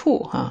八大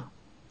处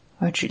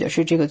指的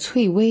是这个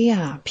翠微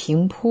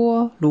平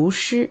坡、芦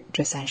诗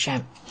这三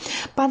山。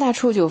八大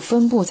处就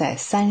分布在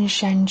三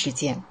山之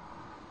间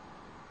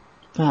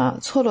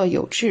错落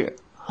有致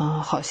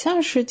好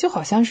像是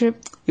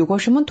有过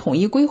什么统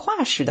一规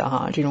划似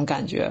的这种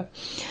感觉，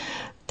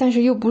但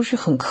是又不是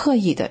很刻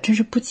意的，真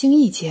是不经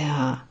意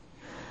间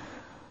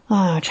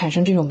产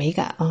生这种美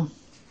感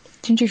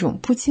真这种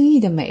不经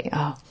意的美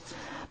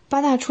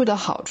八大处的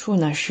好处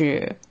呢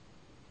是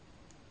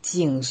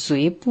景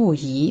随不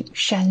移，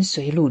山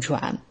随路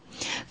转，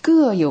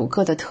各有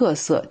各的特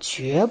色，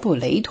绝不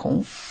雷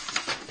同。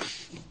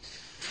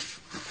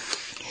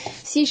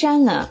西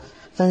山呢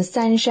分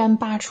三山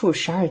八处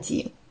12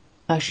景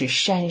是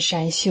山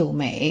山秀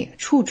美，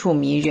处处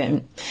迷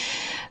人，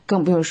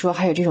更不用说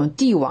还有这种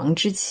帝王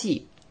之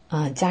气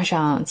加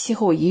上气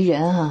候宜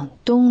人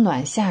冬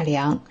暖夏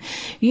凉，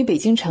与北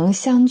京城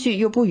相距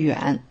又不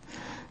远，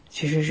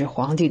其实是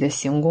皇帝的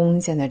行宫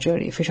建在这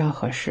里非常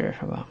合适，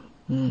是吧？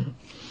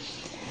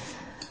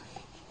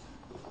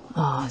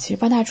其实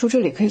八大处这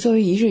里可以作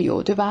为一日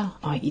游，对吧？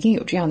一定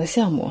有这样的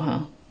项目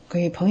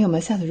可以朋友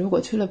们下次如果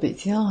去了北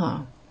京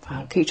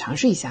可以尝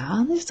试一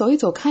下那就走一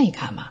走看一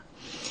看嘛。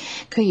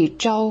可以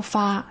朝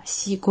发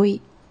夕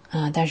归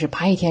但是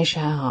爬一天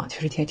山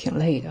确实也挺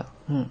累的。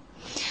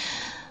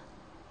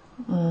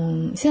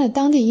现在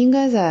当地应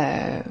该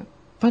在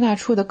八大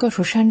处的各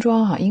处山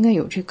庄应该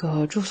有这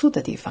个住宿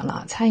的地方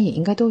了，餐饮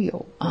应该都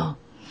有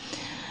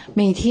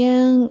每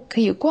天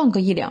可以逛个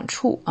一两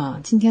处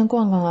今天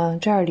逛逛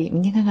这里，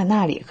明天看看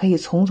那里，可以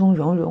从从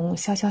容容，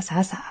潇潇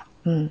洒洒。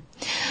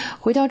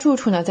回到住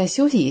处呢再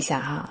休息一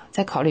下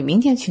再考虑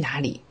明天去哪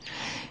里。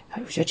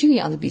我觉得这个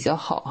样子比较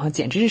好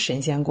简直是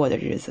神仙过的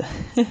日子。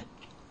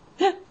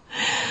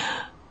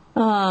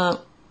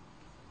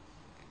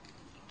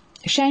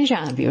山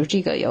上比如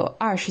这个有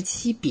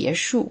27别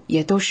墅，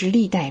也都是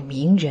历代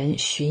名人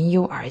寻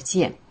幽而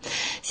建。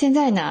现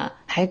在呢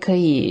还可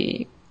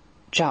以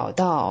找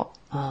到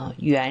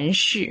袁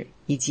氏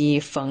以及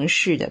冯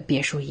氏的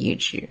别墅遗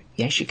址，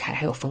袁世凯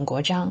还有冯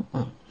国璋。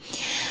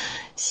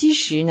西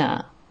石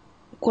呢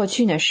过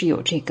去呢是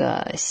有这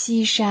个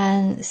西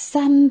山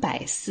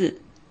300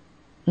寺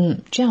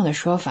这样的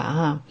说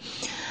法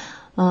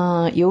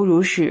犹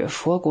如是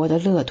佛国的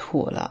乐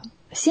土了。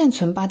现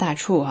存八大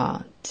处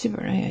基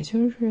本上也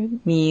就是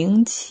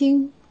明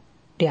清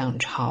两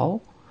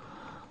朝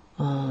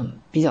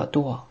比较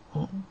多。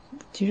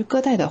其实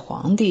各代的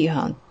皇帝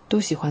都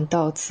喜欢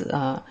到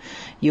此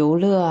游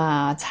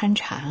乐参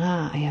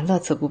禅哎呀乐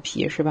此不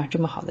疲，是吧？这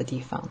么好的地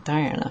方。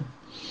当然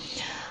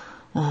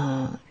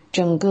了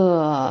整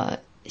个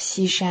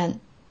西山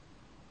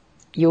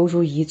犹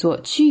如一座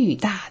巨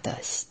大的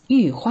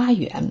御花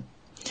园，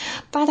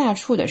八大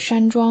处的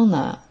山庄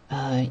呢，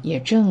也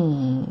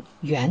正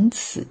缘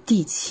此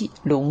地气，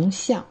龙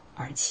象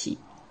而起。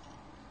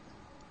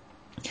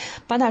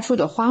八大处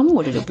的花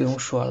木这就不用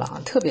说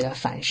了，特别的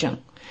繁盛。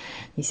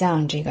你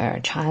像这个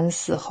长安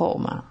寺后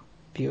嘛，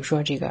比如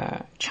说这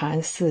个长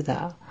安寺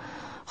的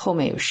后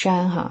面有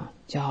山哈，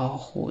叫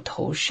虎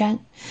头山，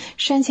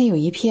山前有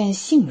一片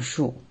杏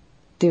树，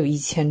得有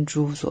1000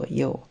株左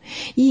右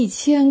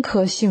，1000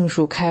棵杏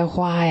树开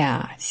花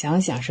呀，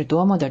想想是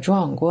多么的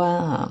壮观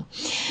啊！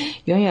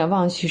远远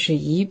望去是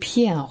一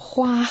片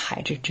花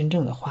海，这是真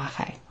正的花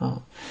海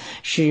啊，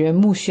使人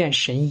目眩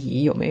神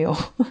怡，有没有？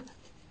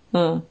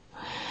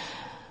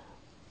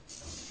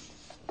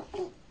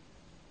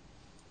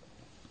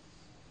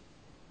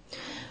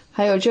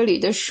还有这里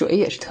的水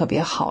也是特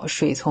别好，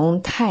水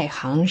从太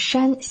行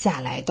山下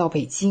来到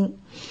北京，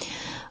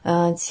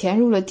潜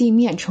入了地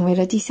面，成为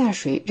了地下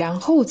水，然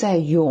后再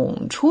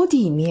涌出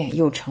地面，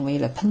又成为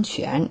了喷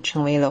泉，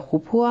成为了湖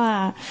泊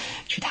啊、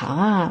池塘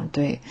啊，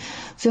对，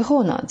最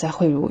后呢再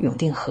汇入永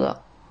定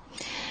河。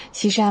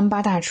西山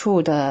八大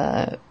处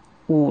的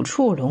5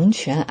处龙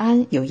泉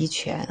庵有一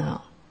泉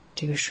啊，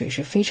这个水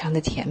是非常的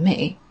甜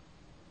美，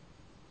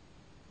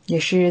也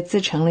是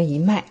自成了一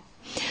脉。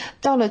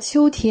到了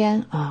秋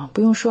天啊，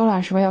不用说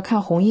了，是不是要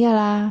看红叶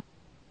啦？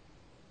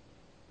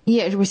你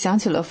也是不是想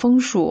起了枫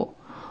树？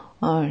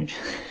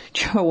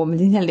这我们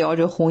今天聊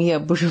着红叶，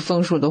不是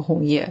枫树的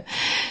红叶。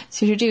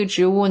其实这个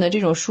植物呢，这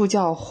种树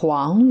叫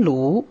黄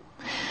芦。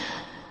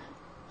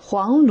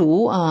黄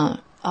芦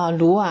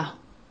芦啊，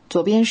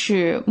左边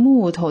是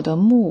木头的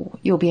木，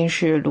右边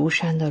是庐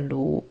山的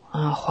庐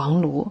啊，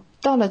黄芦。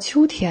到了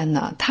秋天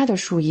呢，它的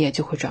树叶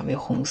就会转为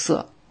红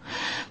色。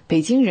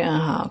北京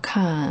人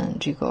看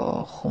这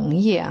个红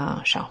叶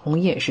啊，赏红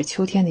叶是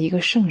秋天的一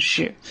个盛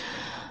事。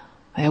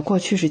哎呀，过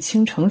去是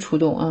倾城出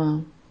动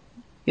啊，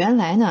原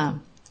来呢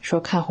说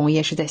看红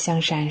叶是在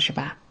香山是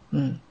吧？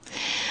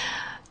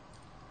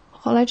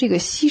后来这个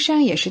西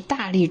山也是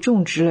大力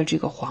种植了这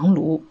个黄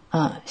芦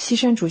啊，西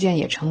山逐渐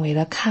也成为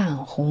了看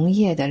红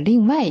叶的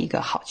另外一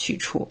个好去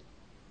处。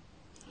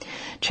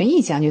陈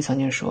毅将军曾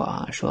经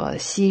说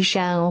西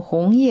山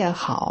红叶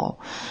好，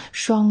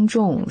霜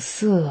种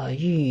色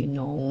郁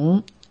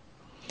浓。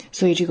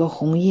所以这个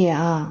红叶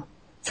啊，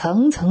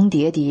层层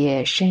叠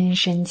叠，深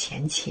深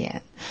浅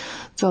浅，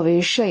作为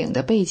摄影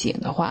的背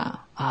景的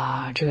话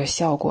啊，这个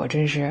效果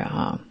真是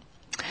啊，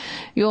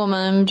用我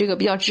们这个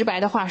比较直白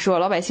的话说，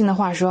老百姓的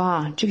话说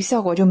啊，这个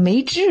效果就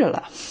没治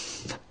了，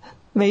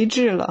没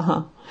治了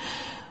哈。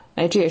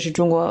哎，这也是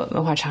中国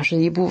文化常识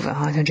的一部分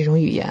哈，像这种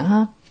语言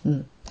哈，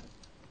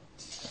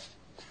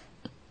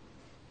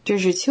这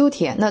是秋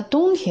天。那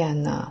冬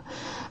天呢，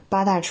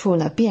八大处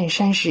呢遍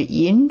山是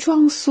银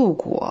装素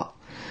裹，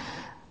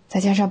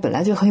再加上本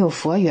来就很有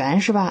佛缘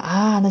是吧？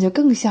啊，那就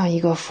更像一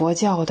个佛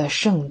教的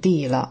圣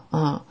地了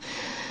啊。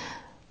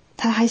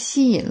它还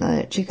吸引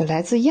了这个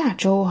来自亚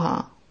洲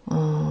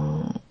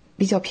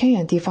比较偏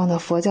远地方的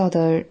佛教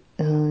的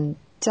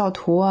教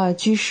徒啊、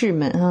居士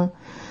们啊。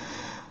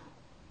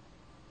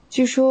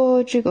据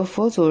说这个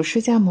佛祖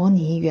释迦牟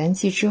尼圆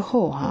寂之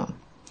后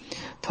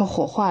他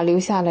火化留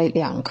下了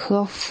2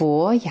颗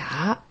佛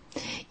牙，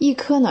一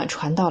颗呢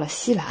传到了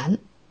西兰，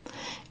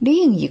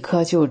另一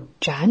颗就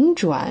辗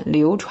转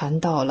流传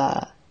到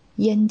了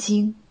燕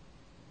京。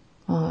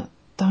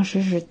当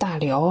时是大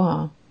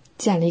辽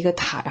建了一个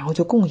塔，然后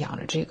就供养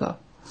了这个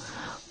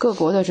各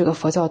国的这个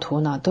佛教徒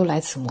呢都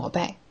来此膜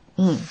拜。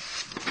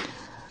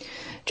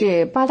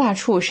这八大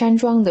处山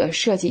庄的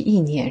设计意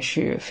念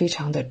是非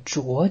常的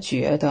卓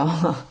绝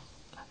的，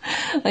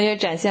而且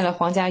展现了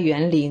皇家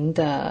园林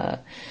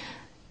的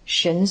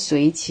神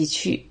随其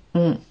趣。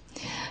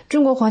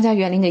中国皇家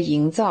园林的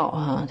营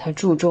造它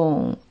注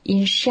重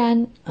因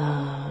山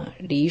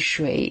离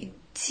水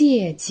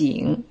借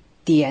景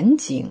点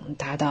景，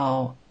达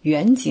到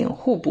远景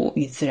互补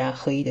与自然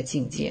合一的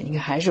境界。你看，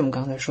还是我们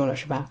刚才说了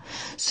是吧？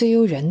虽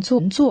由人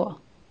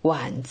作，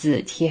万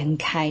自天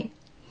开。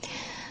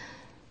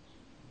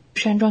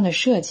山庄的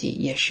设计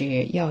也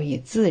是要以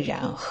自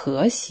然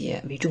和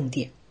谐为重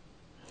点。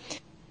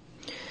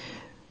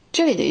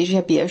这里的一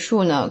些别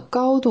墅呢，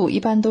高度一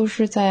般都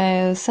是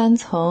在3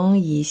层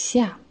以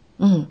下，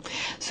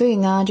所以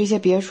呢，这些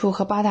别墅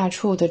和八大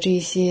处的这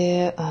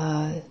些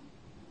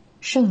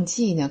胜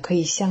迹呢，可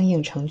以相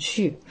映成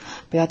趣，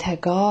不要太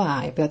高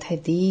也不要太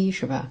低，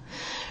是吧？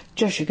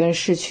这是跟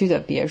市区的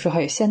别墅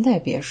还有现代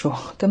别墅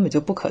根本就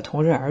不可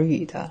同日而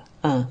语的。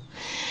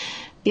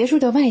别墅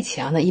的外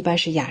墙呢，一般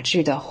是雅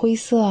致的灰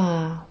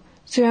色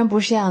虽然不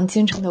像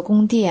京城的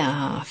宫殿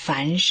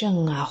繁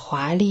盛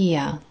华丽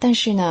但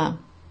是呢，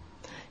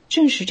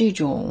正是这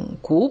种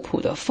古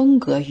朴的风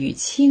格与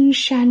青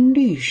山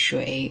绿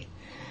水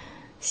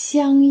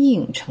相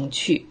映成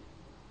趣，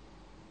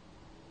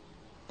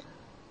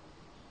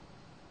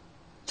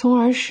从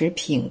而使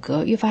品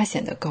格越发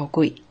显得高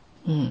贵。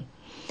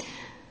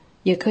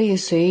也可以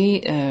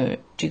随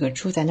这个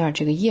住在那儿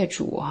这个业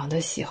主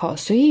的喜好，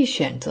随意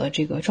选择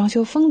这个装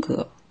修风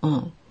格，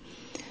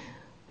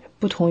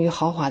不同于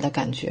豪华的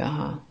感觉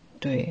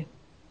对。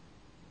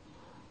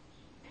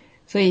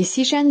所以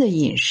西山的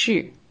隐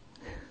士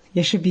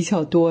也是比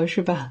较多，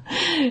是吧？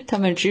他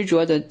们执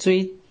着的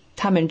追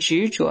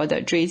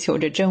求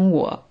着真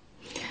我。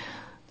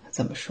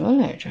怎么说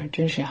来着？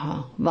真是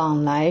哈，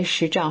往来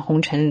10丈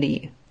红尘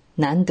里，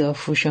难得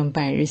浮生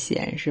半日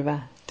闲，是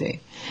吧？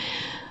对。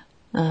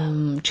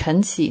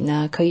晨起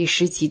呢可以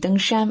拾级登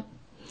山，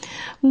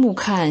暮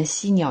看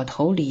溪鸟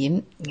投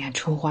林，你看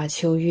春花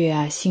秋月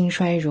啊，兴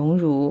衰荣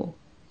辱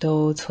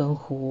都存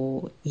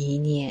乎一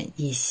念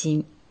一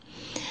心，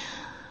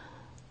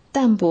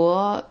淡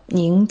泊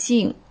宁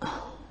静，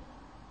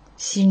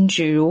心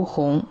志如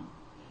虹。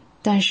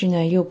但是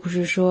呢又不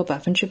是说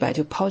100%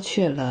就抛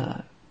却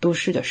了都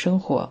市的生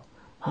活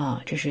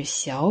啊，这是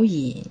小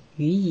隐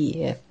于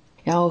野，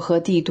然后和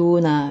帝都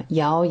呢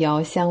遥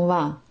遥相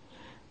望。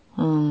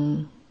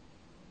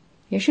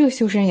也是个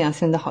修身养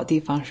性的好地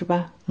方，是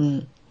吧？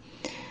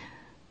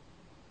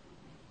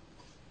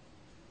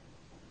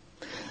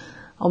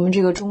我们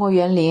这个中国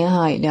园林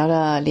也聊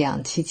了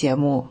2期节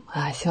目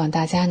啊，希望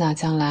大家呢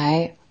将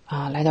来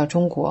来到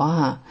中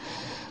国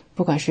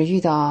不管是遇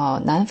到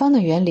南方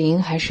的园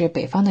林还是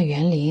北方的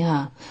园林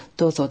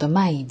都走得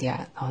慢一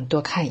点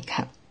多看一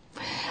看，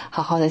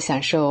好好的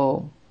享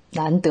受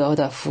难得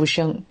的浮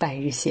生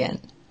半日闲。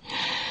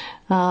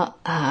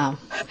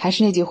还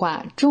是那句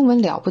话，中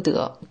文了不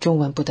得，中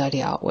文不得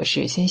了。我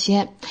是萱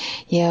萱，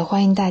也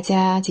欢迎大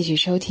家继续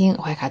收听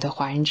怀卡托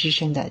华人之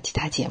声的其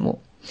他节目。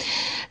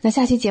那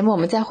下期节目我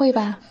们再会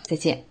吧，再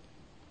见。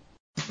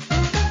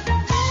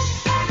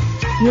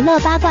娱乐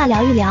八卦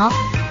聊一聊，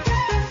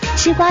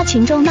吃瓜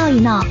群众闹一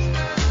闹。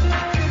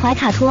怀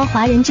卡托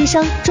华人之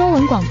声中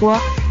文广播，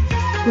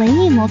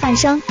文艺模范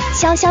生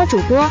潇潇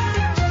主播，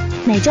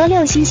每周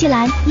6新西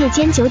兰夜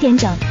间9点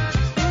整，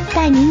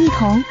带您一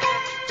同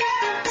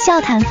笑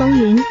谈风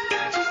云。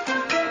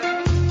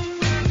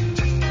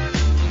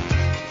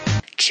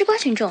吃瓜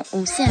群众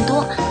无限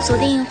多，锁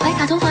定怀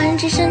卡托华人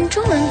之声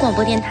中文广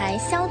播电台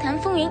笑谈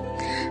风云。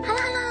哈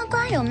喽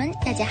瓜友们，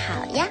大家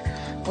好呀，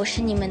我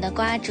是你们的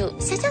瓜主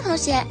潇潇同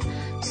学。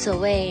所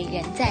谓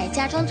人在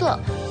家中坐，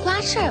瓜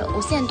事儿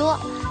无限多。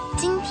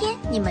今天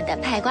你们的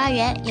派瓜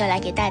员又来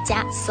给大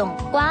家送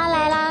瓜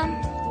来啦。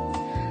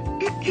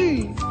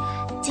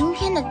今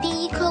天的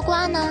第一颗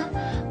瓜呢，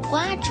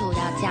瓜主要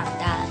讲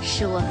的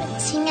是我们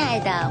亲爱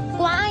的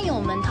瓜友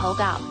们投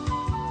稿。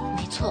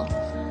没错，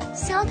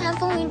笑谈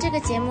风云这个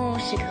节目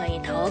是可以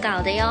投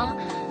稿的哟。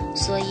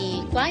所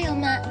以瓜友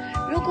们，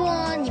如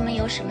果你们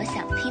有什么想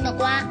听的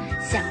瓜，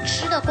想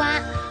吃的瓜，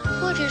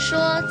或者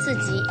说自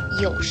己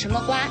有什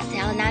么瓜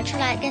想要拿出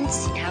来跟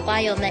其他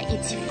瓜友们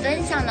一起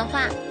分享的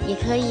话，也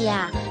可以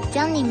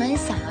将你们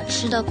想要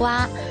吃的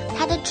瓜，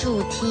它的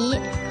主题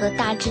和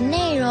大致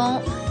内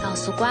容告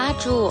诉瓜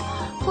主，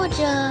或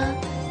者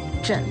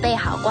准备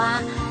好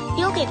瓜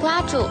丢给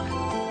瓜主，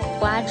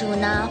瓜主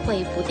呢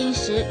会不定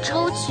时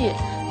抽取，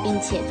并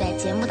且在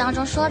节目当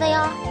中说的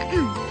哟。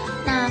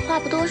那话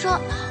不多说，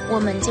我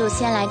们就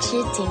先来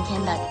吃今天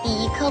的第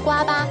一颗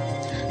瓜吧。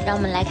让我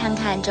们来看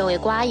看这位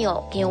瓜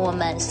友给我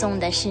们送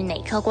的是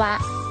哪颗瓜。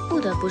不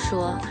得不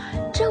说，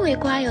这位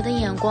瓜友的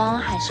眼光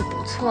还是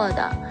不错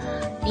的，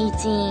毕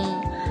竟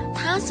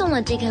他送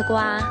的这颗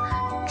瓜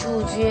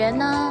主角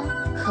呢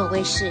可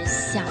谓是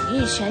享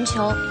誉全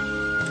球。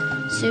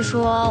虽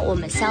说我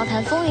们笑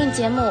谈风云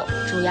节目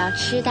主要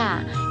吃的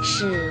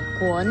是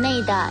国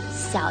内的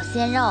小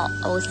鲜肉、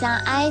偶像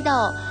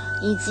idol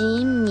以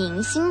及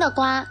明星的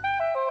瓜，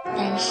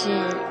但是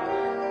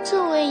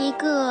作为一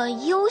个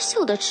优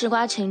秀的吃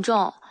瓜群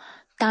众，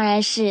当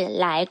然是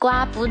来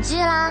瓜不拒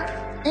啦。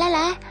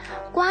来，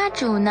瓜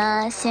主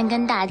呢先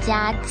跟大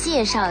家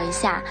介绍一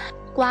下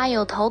瓜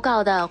友投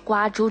稿的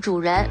瓜主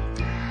人。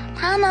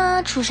他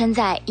呢出生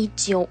在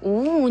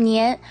1955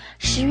年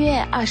10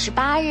月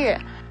28日，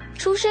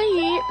出生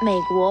于美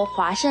国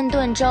华盛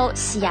顿州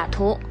西雅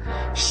图，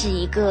是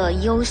一个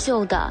优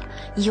秀的、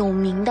有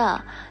名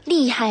的、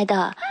厉害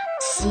的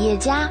企业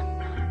家、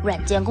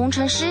软件工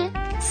程师、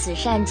慈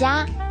善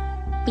家，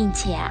并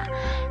且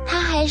他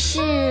还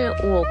是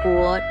我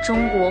国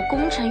中国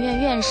工程院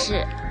院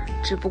士，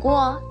只不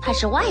过他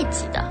是外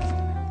籍的，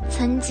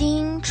曾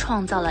经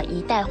创造了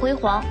一代辉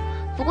煌，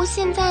不过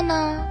现在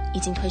呢已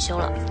经退休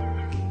了。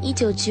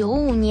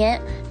1995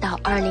年到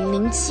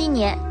2007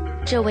年，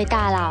这位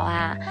大佬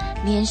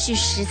连续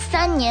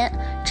13年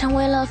成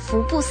为了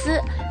福布斯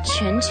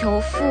全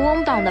球富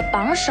翁榜的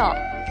榜首，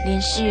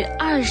连续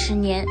20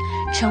年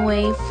成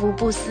为福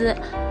布斯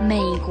美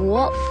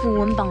国富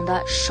翁榜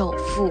的首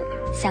富。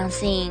相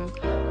信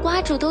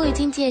瓜主都已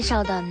经介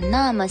绍的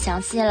那么详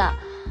细了，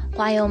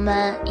瓜友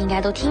们应该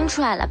都听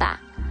出来了吧？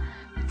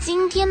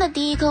今天的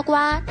第一颗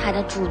瓜，它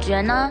的主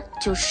角呢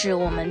就是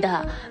我们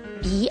的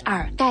比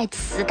尔盖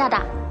茨大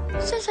大。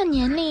算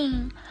年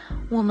龄，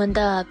我们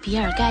的比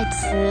尔盖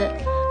茨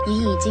也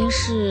已经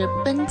是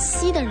奔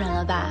7的人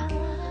了吧？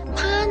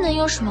他能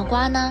有什么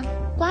瓜呢？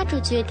瓜主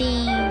决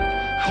定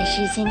还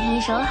是先听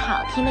一首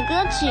好听的歌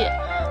曲，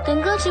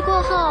等歌曲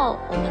过后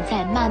我们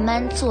再慢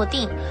慢坐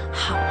定，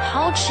好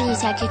好吃一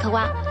下这颗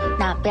瓜。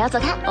那不要走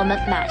开，我们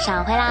马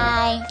上回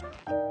来。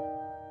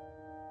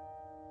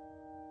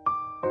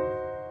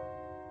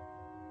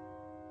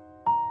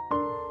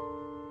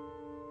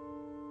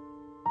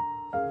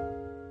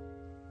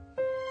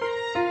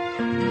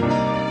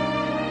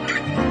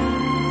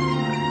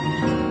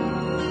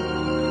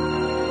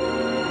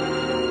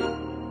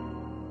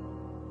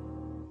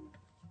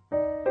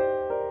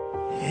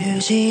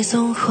己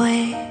总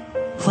会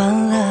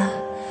忘了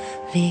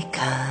离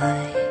开。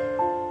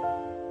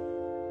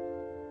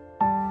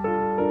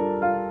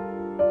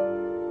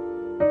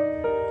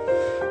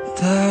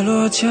带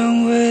落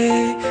蔷薇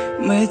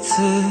每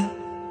次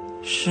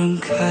盛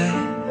开，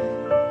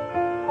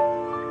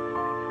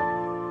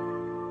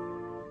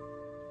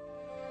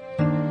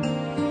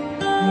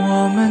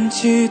我们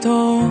激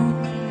动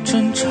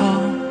争吵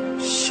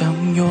相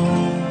拥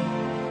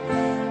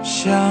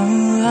相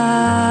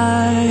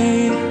爱，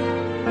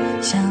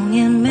想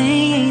念每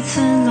一次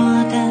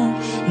落单，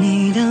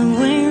你的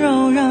温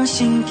柔让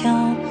心跳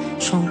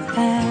崇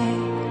拜。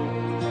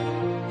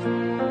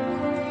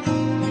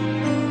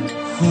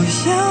我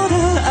要的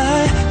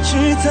爱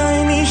只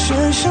在你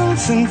身上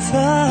存在，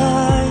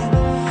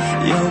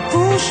要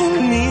不是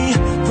你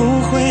不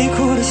会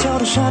哭的笑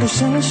的傻的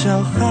像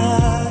小孩。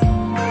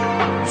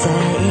在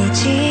一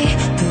起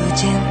不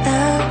简单，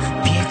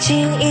别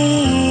轻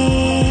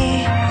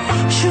易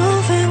就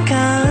分开。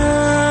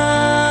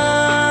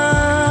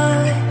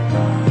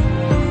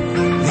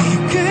你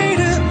给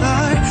的爱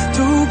都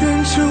变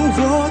成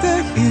我的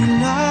依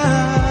赖，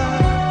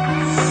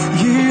依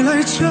赖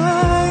着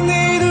你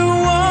的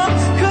我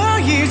可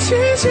以寂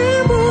寂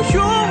不勇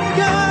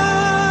敢。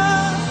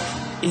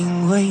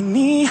因为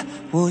你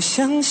我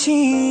相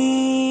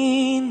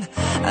信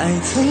爱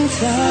存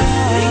在。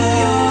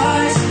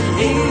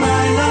In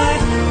my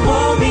life， 我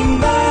明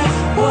白，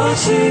我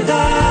期待，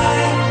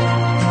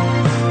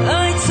爱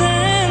存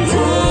在。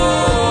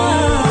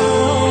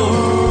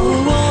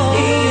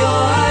In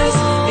your eyes，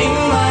 in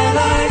my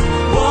life，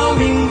 我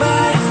明白，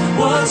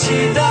我期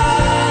待。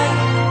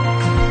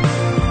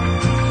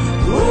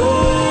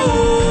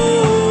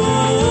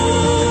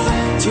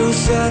就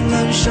算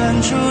能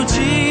删除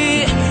记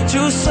忆，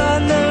就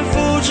算能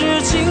复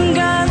制情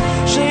感，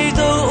谁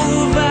都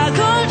无法控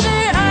制。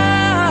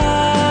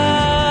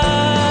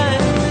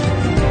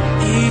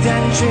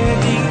决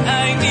定爱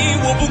你，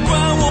我不管，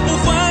我不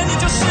换，你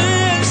就是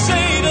谁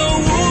都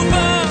无法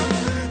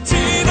替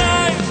代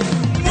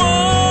我。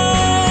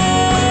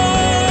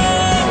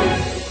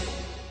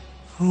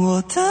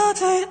我的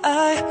对爱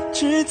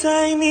只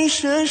在你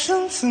身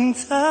上存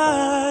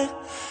在，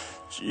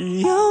只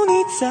有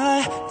你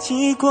在，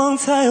极光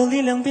才有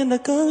力量变得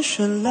更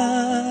绚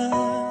烂。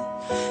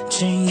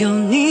只有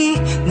你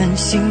能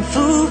幸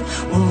福，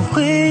我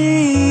会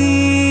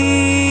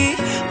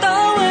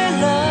到未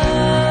来。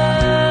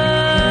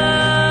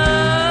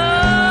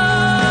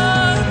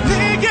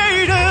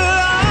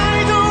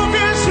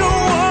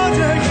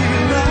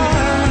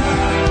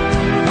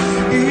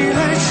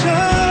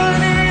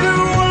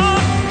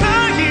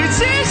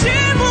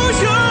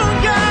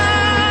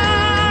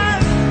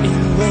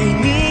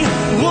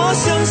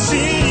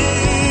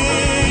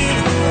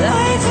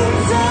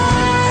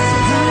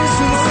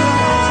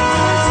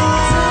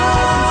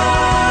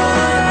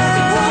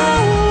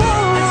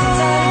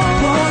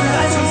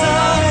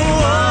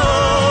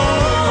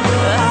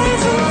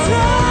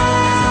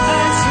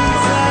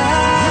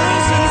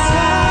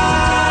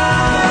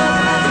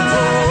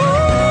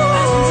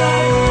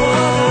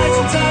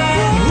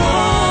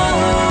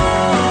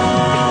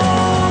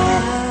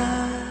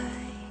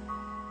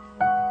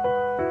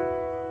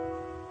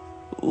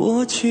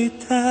我期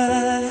待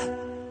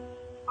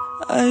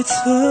爱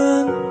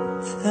存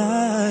在。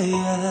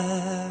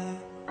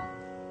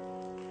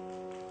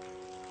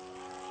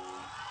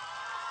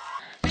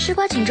吃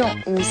瓜群众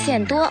无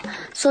限多，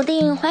锁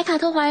定怀卡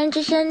托华人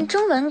之声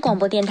中文广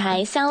播电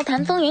台笑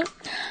谈风云。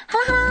哈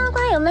喽，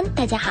瓜友们，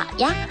大家好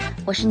呀！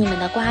我是你们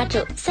的瓜主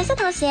小小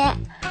同学。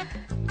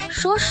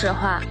说实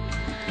话，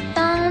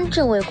当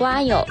这位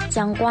瓜友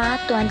将瓜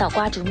端到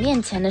瓜主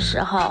面前的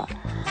时候，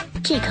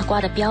这颗瓜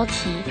的标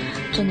题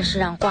真的是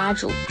让瓜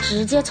主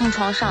直接从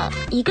床上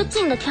一个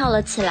劲地跳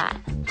了起来。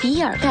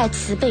比尔盖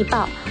茨被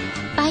曝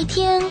白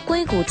天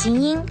硅谷精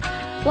英，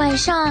晚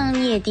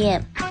上夜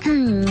店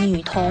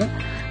女童，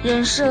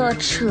人设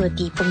彻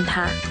底崩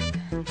塌。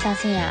相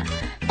信呀，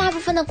大部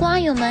分的瓜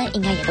友们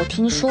应该也都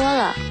听说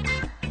了，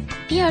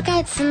比尔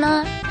盖茨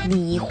呢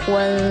离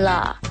婚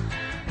了。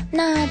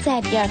那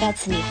在比尔盖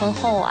茨离婚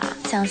后啊，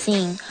相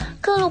信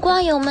各路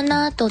瓜友们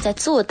呢都在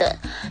坐等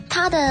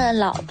他的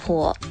老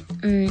婆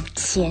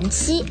前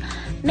妻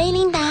梅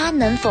琳达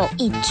能否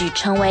一举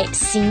成为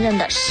新任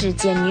的世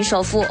界女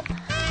首富。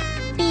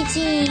毕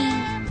竟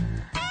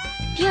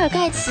比尔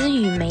盖茨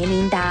与梅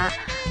琳达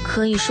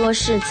可以说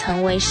是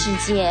曾为世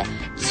界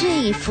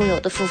最富有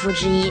的夫妇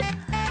之一，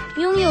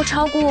拥有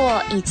超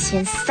过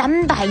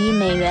1300亿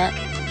美元，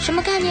什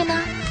么概念呢？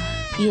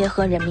约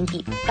合人民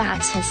币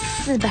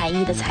8400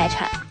亿的财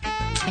产。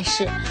但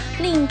是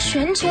令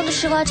全球的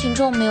吃瓜群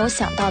众没有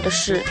想到的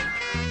是，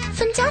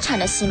分家产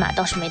的戏码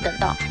倒是没等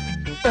到，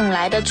等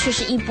来的却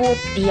是一波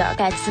比尔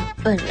盖茨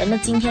本人的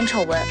惊天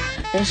丑闻，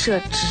人设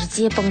直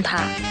接崩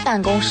塌，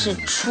办公室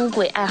出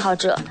轨爱好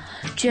者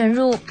卷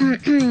入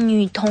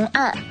女童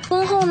案，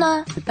婚后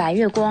呢白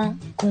月光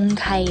公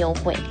开有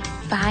悔，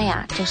发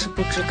呀真是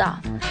不知道，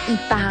一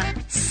巴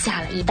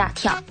吓了一大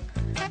跳。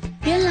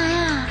原来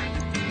啊，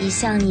一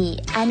向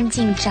以安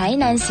静宅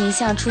男形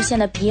象出现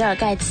的比尔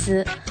盖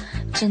茨，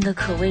真的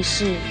可谓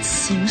是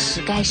青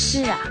史盖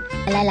世啊！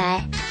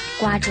来，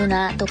瓜主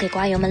呢都给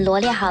瓜友们罗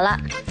列好了。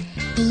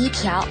第一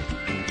条，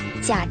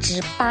价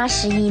值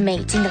80亿美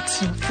金的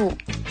情妇。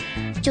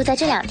就在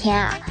这2天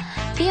啊，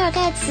比尔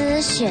盖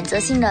茨选择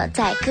性的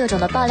在各种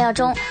的爆料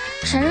中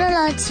承认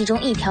了其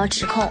中一条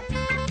指控。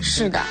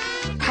是的，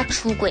他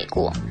出轨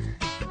过。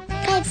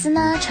盖茨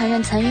呢承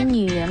认曾与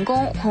女员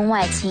工婚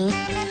外情，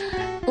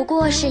不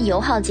过是友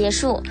好结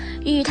束，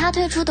与他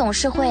退出董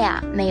事会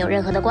啊没有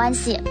任何的关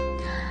系。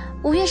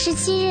5月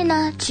17日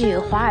呢，据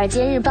《华尔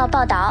街日报》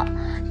报道，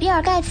比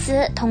尔盖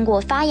茨通过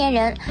发言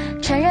人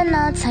承认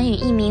呢，曾与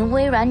一名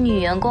微软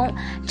女员工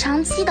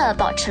长期的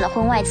保持了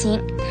婚外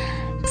情。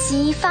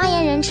其发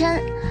言人称，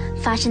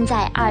发生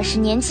在20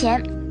年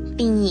前，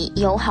并以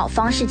友好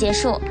方式结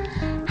束，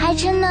还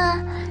称呢，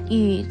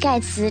与盖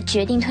茨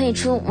决定退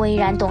出微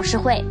软董事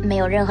会没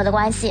有任何的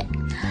关系。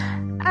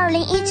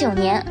2019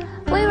年，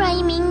微软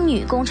一名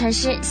女工程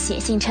师写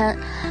信称，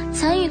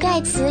曾与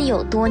盖茨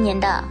有多年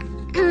的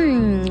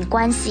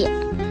关系。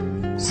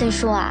虽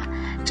说啊，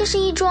这是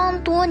一桩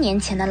多年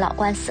前的老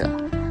官司了，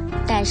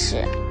但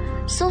是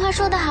俗话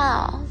说得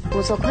好，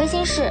不做亏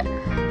心事，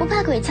不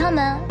怕鬼敲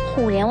门，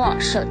互联网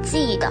是有记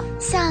忆的。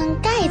像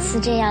盖茨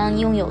这样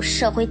拥有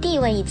社会地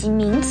位以及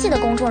名气的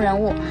公众人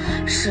物，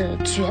是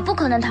绝不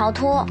可能逃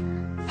脱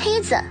黑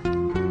子、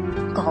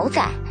狗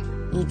仔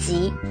以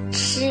及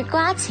吃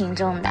瓜群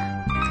众的。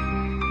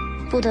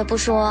不得不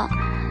说，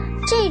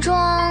这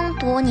桩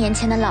多年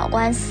前的老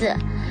官司，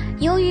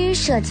由于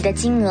涉及的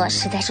金额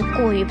实在是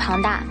过于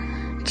庞大，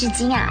至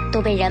今啊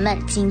都被人们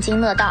津津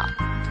乐道。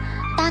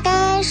大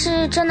概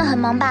是真的很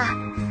忙吧，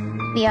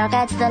比尔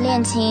盖茨的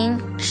恋情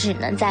只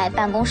能在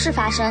办公室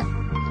发生，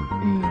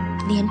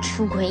连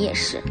出轨也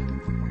是。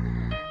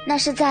那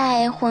是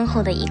在婚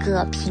后的一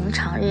个平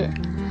常日，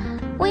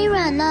微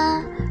软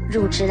呢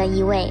入职了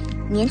一位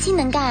年轻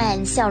能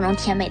干、笑容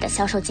甜美的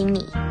销售经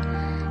理。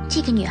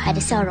这个女孩的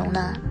笑容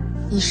呢，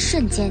一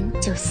瞬间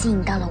就吸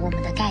引到了我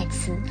们的盖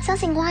茨。相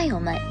信瓜友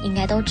们应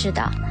该都知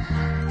道，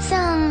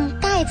像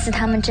盖茨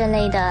他们这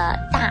类的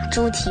大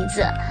猪蹄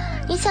子，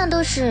一向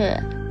都是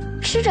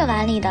吃着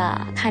碗里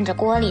的，看着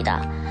锅里的。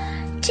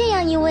这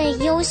样一位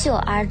优秀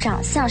而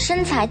长相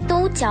身材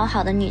都姣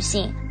好的女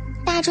性，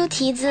大猪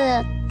蹄子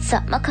怎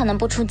么可能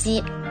不出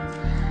击？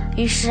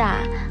于是啊，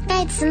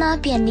盖茨呢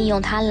便利用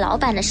他老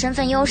板的身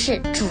份优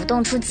势主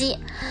动出击，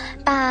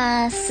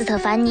把斯特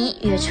凡尼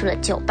约出了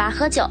酒吧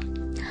喝酒。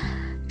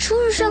初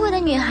入社会的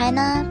女孩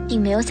呢并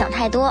没有想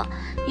太多，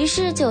于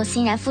是就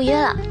欣然赴约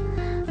了。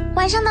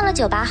晚上到了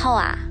酒吧后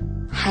啊，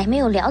还没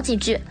有聊几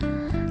句，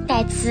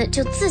盖茨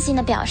就自信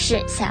地表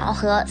示想要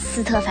和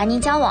斯特凡尼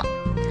交往。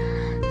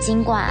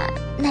尽管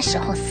那时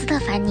候斯特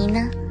凡尼呢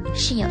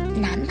是有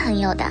男朋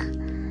友的，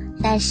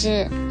但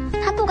是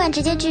他不敢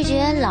直接拒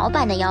绝老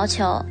板的要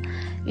求，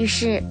于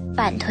是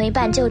半推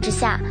半就之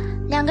下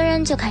，2个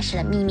人就开始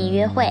了秘密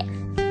约会。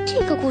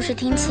这个故事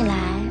听起来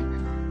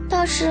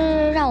倒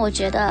是让我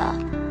觉得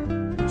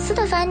斯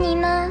特凡尼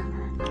呢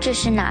这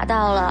是拿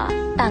到了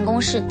办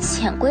公室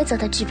潜规则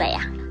的剧本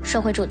呀。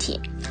说回主题，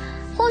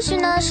或许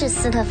呢是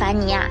斯特凡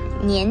尼啊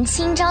年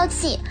轻朝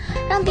气，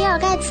让比尔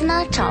盖茨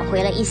呢找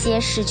回了一些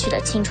失去的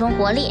青春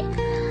活力。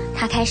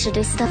他开始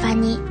对斯特凡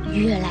尼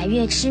越来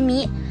越痴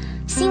迷，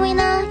行为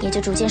呢也就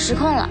逐渐失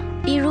控了，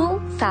比如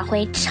发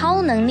挥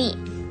超能力，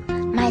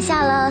买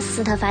下了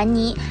斯特凡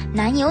尼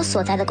男友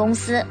所在的公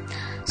司，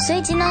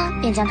随即呢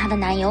便将她的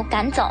男友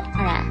赶走。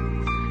当然，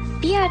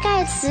比尔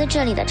盖茨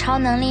这里的超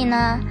能力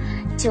呢，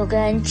就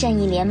跟正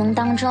义联盟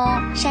当中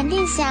闪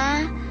电侠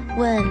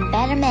问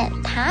Batman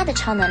他的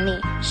超能力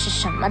是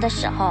什么的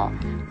时候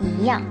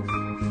一样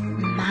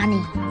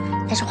money。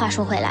 但是话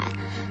说回来，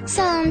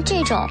像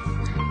这种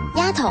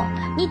丫头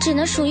你只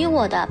能属于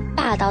我的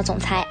霸道总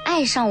裁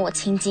爱上我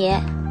情节，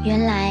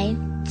原来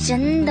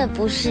真的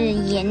不是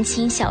言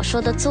情小说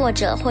的作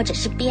者或者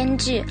是编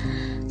剧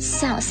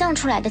想象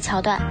出来的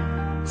桥段，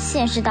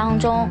现实当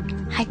中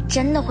还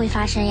真的会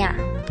发生呀。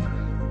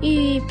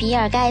与比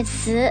尔盖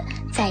茨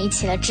在一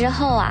起了之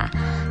后啊，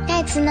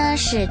盖茨呢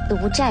是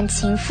独占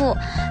情妇，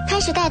开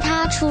始带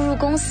他出入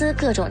公司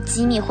各种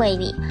机密会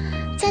议。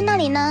在那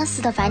里呢，斯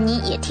特凡尼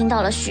也听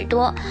到了许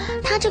多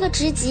他这个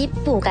职级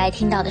不该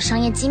听到的商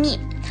业机密，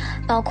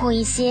包括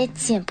一些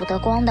见不得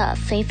光的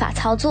非法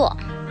操作。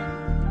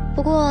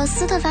不过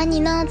斯特凡尼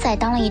呢在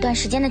当了一段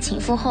时间的情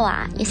妇后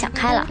啊，也想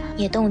开了，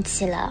也动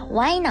起了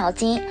歪脑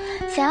筋，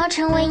想要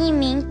成为一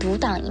名独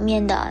当一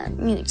面的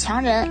女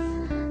强人。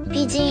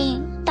毕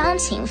竟当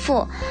情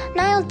妇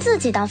哪有自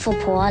己当富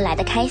婆来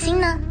得开心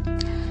呢？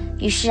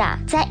于是啊，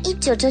在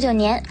1999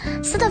年，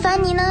斯特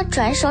凡尼呢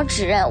转手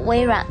指认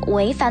微软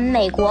违反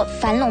美国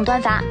反垄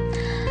断法。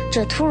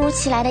这突如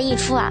其来的一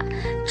出啊，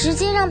直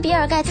接让比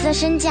尔盖茨的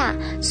身价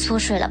缩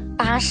水了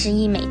80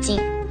亿美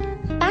金。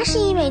80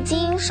亿美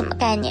金什么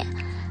概念？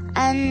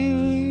按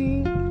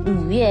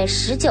5月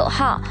19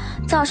号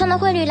早上的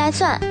汇率来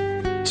算，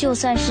就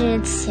算是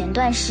前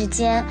段时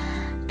间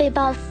被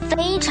曝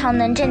非常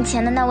能挣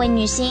钱的那位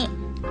女星，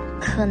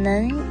可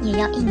能也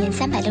要1年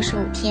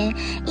365天，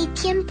一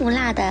天不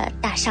落的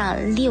打上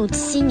6、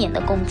7年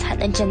的工才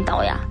能挣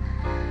到呀。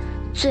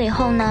最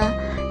后呢，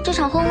这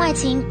场婚外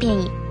情便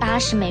以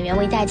$80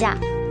为代价，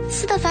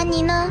斯特凡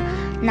尼呢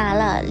拿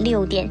了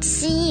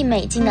$6.7亿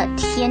的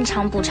天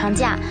长补偿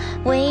价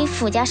为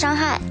附加伤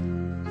害，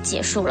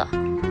结束了。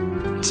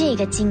这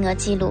个金额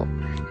记录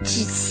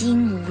至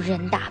今无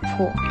人打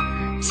破，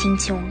贫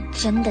穷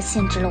真的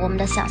限制了我们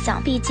的想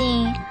象，毕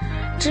竟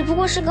只不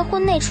过是个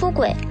婚内出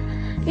轨，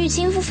与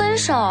情妇分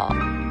手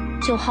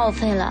就耗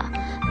费了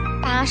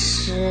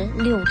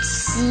86、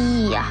7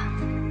亿啊。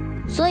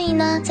所以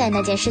呢，在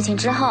那件事情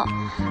之后，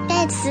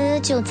盖茨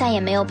就再也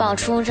没有爆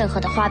出任何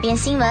的花边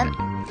新闻。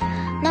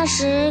那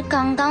时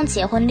刚刚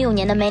结婚6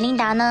年的梅琳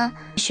达呢，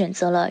选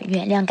择了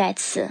原谅盖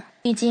茨。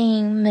毕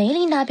竟梅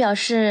琳达表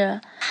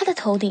示，她的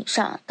头顶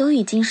上都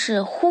已经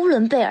是呼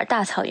伦贝尔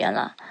大草原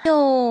了，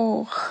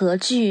又何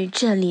惧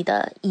这里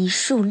的一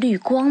束绿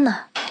光呢？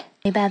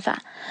没办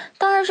法，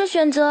当然是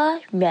选择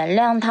原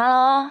谅他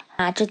喽。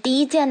这第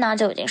一件呢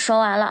就已经说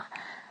完了。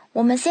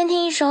我们先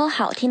听一首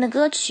好听的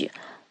歌曲，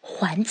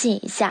缓解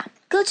一下。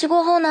歌曲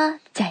过后呢，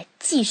再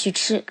继续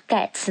吃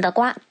盖茨的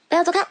瓜。不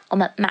要走开，我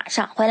们马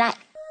上回来。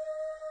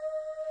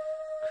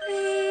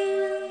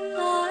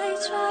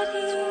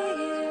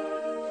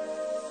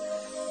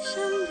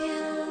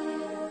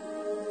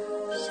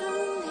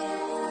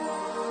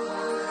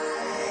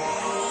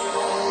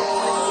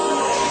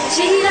期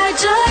待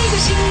着一个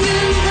幸运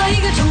和一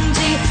个冲击，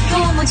多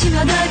么奇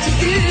妙的际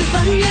遇，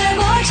翻越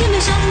过千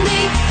面山地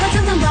和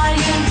层层白云，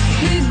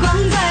绿光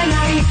在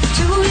哪里？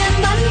初恋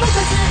般不可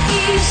思议，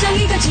像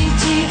一个奇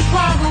迹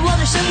划过我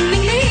的生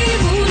命里，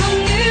不同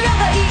于任何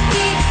意义，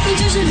你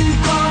只是绿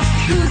光，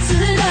如此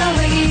的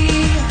唯一。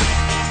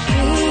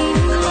Green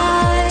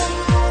light,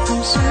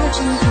 I'm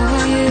searching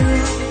for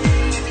you.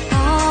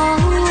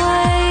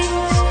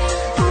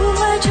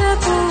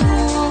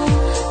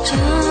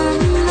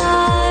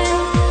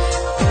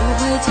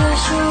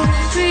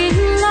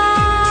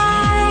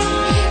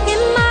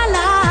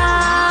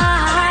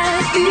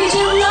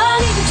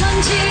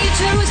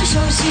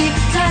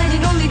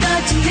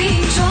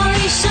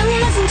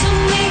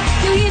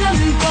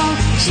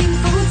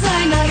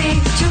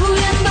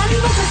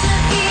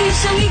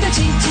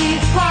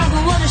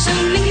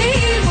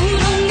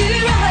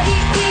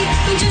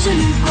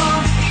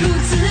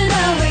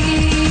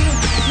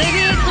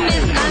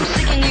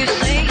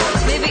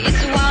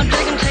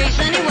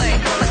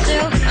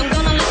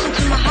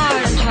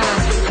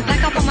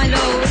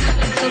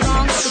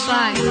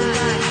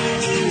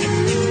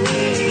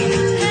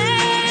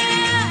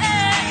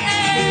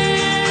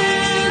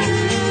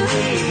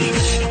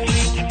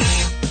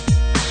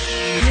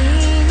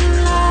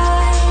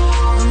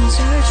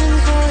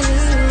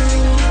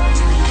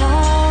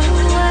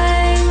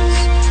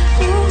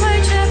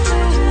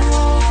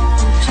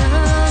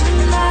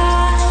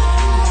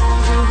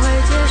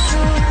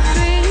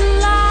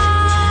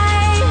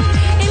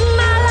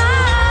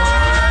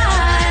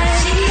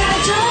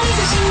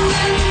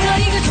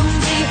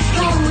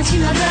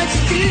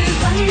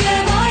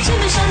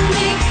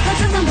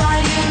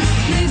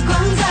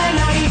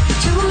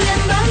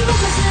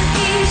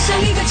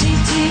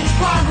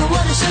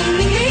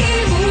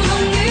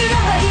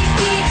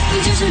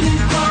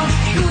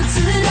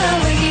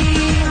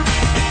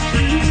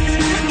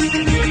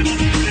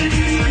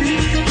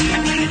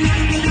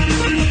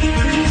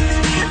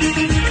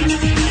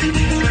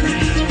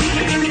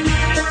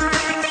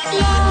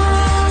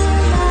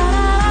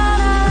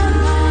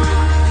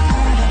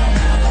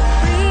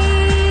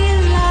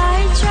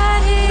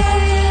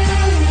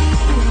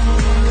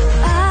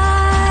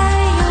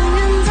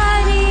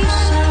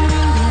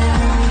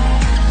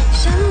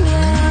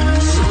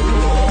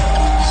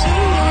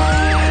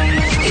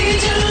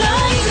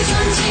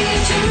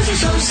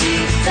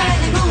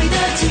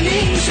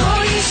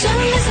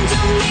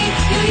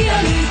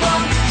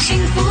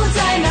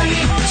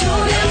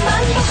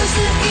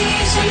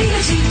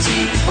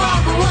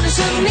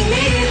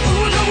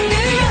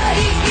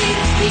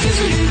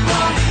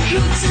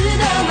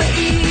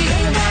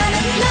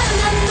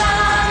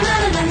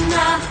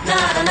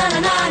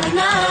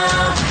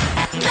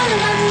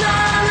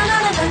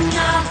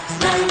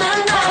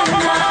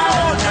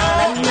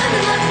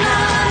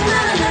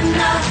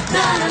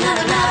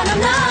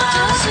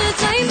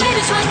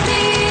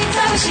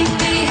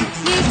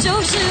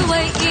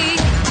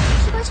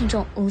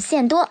无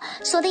限多，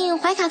锁定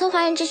怀卡托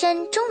华人之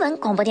声中文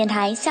广播电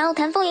台笑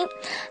谈风云。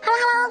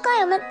Hello， 瓜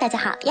友们，大家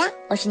好呀，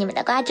我是你们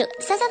的瓜主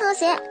潇潇同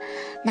学。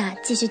那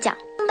继续讲，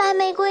白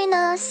玫瑰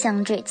呢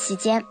相坠期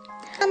间，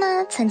他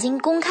呢曾经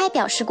公开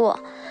表示过，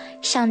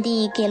上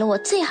帝给了我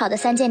最好的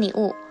3件礼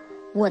物，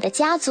我的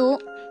家族、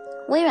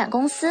微软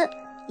公司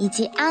以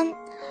及安。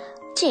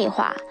这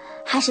话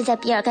还是在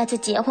比尔盖茨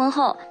结婚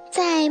后，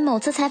在某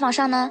次采访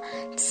上呢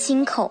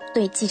亲口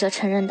对记者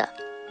承认的。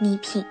你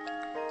品，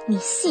你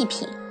细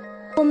品。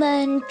我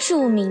们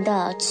著名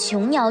的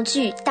琼瑶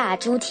剧大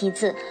猪蹄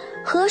子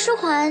何书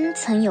桓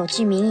曾有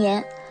句名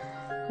言，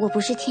我不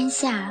是天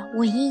下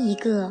唯一一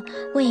个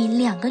为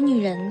2个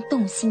女人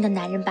动心的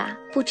男人吧？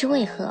不知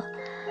为何，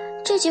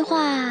这句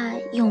话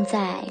用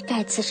在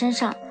盖茨身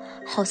上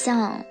好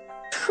像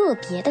特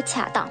别的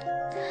恰当。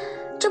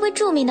这位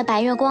著名的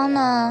白月光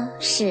呢，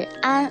是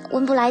安·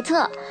温布莱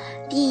特，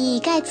比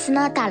盖茨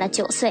呢大了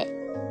9岁。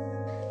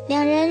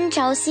2人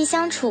朝夕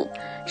相处，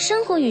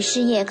生活与事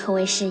业可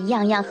谓是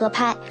样样合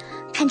拍，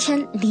堪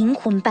称灵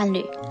魂伴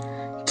侣。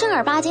正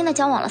儿八经的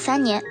交往了3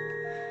年，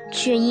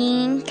却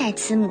因盖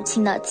茨母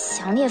亲的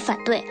强烈反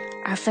对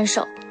而分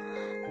手。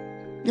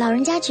老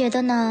人家觉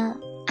得呢，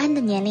安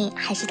的年龄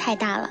还是太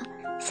大了，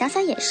想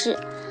想也是，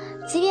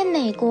即便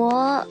美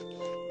国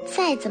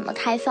再怎么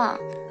开放，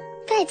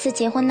盖茨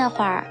结婚那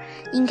会儿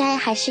应该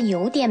还是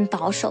有点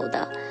保守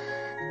的，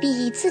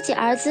比自己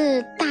儿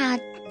子大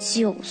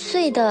9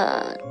岁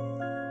的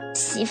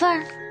媳妇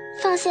儿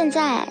放现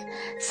在，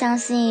相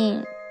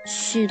信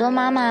许多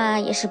妈妈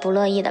也是不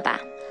乐意的吧。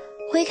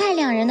回看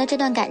2人的这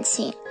段感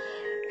情，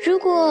如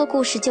果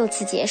故事就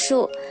此结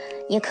束，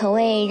也可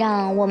谓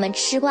让我们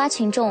吃瓜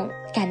群众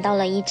感到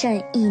了一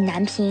阵意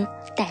难平。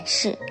但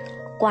是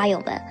瓜友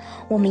们，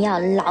我们要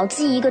牢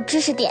记一个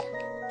知识点，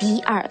比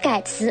尔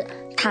盖茨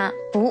他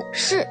不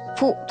是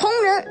普通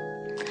人。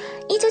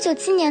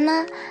1997年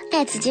呢，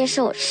盖茨接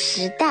受《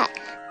时代》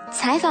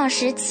采访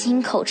时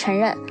亲口承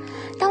认，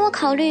当我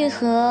考虑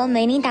和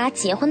梅琳达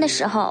结婚的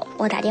时候，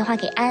我打电话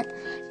给安，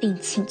并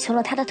请求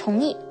了他的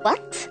同意。 What？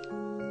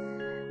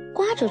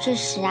 瓜主这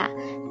时啊，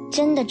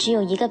真的只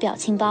有一个表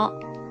情包。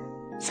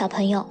小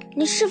朋友，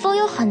你是否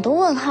有很多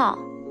问号？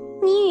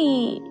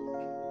你与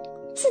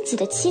自己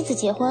的妻子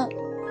结婚，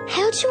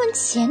还要去问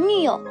前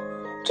女友，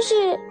这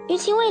是余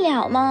情未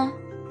了吗？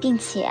并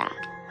且啊，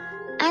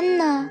安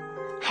呢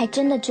还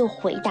真的就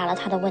回答了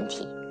他的问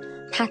题，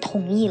他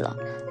同意了。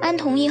安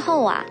同意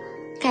后啊，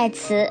盖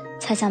茨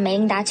才向梅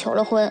琳达求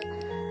了婚，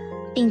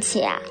并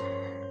且啊，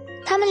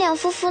他们2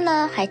夫妇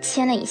呢还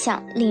签了一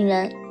项令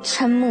人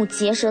瞠目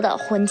结舌的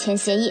婚前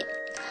协议。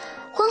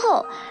婚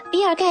后，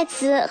比尔盖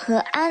茨和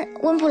安·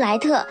温布莱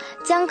特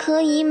将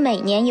可以每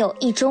年有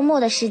1周末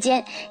的时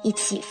间一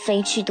起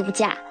飞去度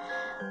假，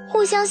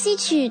互相吸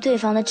取对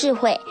方的智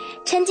慧，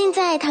沉浸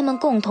在他们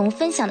共同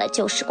分享的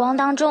旧时光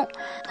当中，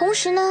同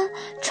时呢，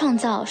创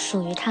造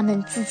属于他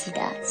们自己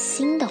的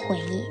新的回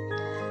忆。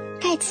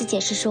盖茨解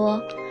释说，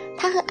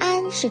他和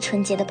安是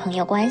纯洁的朋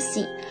友关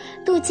系，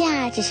度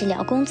假只是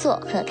聊工作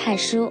和看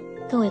书。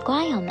各位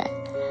瓜友们，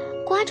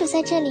瓜主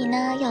在这里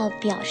呢要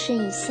表示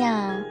一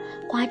下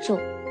瓜主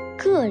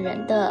个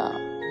人的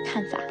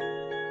看法，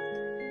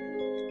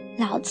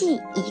牢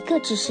记一个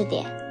知识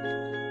点，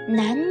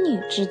男女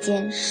之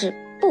间是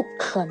不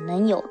可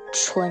能有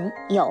纯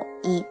友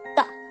谊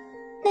的，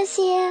那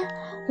些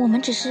我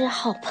们只是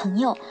好朋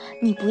友，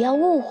你不要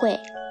误会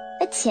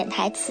的潜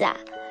台词啊，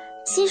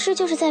其实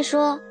就是在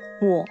说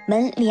我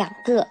们2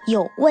个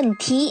有问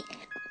题。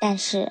但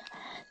是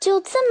就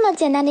这么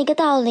简单的一个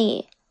道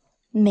理，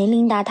梅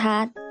琳达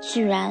她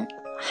居然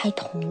还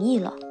同意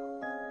了，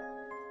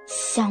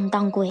相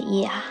当诡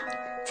异啊。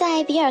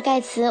在比尔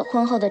盖茨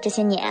婚后的这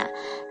些年啊，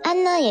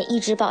安呢也一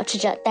直保持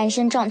着单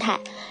身状态，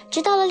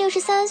直到了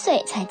63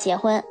岁才结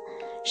婚。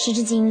时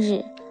至今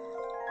日，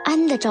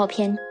安的照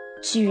片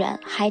居然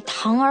还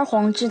堂而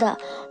皇之的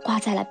挂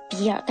在了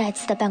比尔盖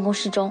茨的办公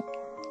室中，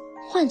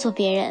换做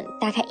别人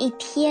大概1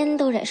天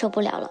都忍受不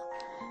了了，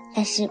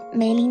但是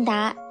梅琳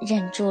达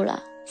忍住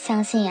了。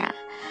相信啊，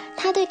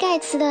她对盖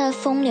茨的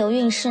风流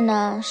韵事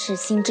呢是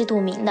心知肚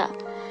明的，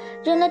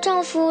忍了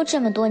丈夫这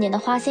么多年的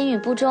花心语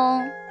不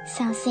忠，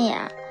相信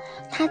啊，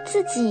她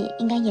自己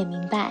应该也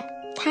明白，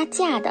她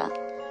嫁的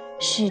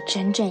是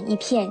整整一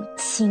片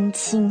青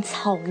青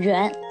草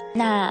原。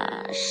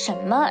那什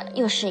么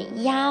又是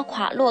压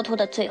垮骆驼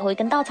的最后一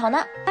根稻草呢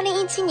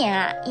？2017年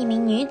啊，一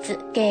名女子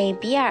给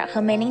比尔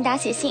和梅琳达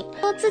写信，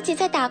说自己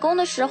在打工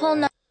的时候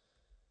呢。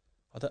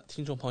好的，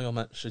听众朋友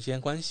们，时间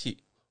关系，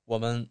我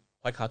们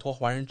怀卡托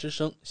华人之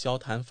声笑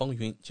谈风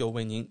云就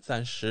为您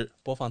暂时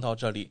播放到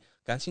这里。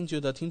感兴趣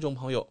的听众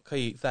朋友可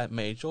以在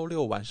每周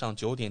六晚上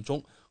9点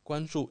钟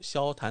关注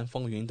笑谈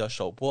风云的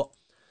首播。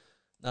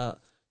那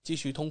继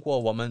续通过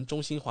我们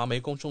中新华媒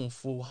公众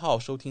服务号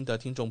收听的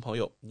听众朋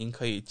友，您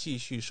可以继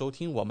续收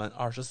听我们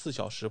24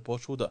小时播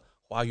出的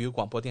华语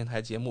广播电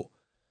台节目。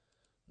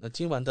那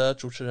今晚的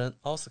主持人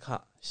奥斯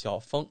卡、小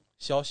峰、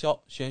潇潇、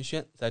轩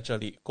轩在这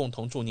里共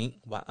同祝您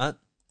晚安。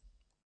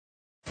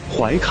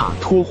怀卡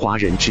托华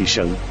人之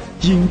声，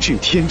音质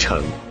天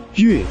成，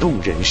悦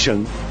动人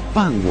生，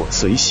伴我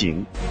随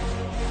行。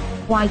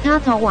懷卡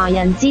托華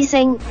人之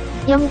聲，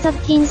音質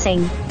天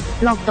成，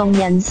樂動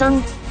人生，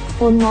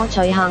伴我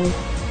隨行。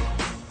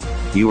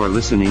You are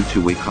listening to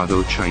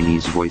Waikato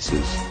Chinese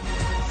Voices.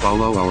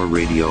 Follow our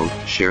radio,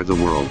 share the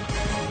world.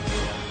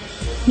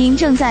 您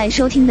正在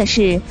收听的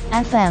是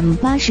FM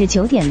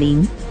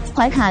 89.0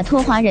怀卡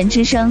托华人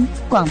之声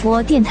广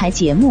播电台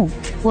节目，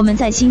我们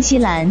在新西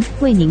兰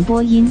为您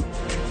播音。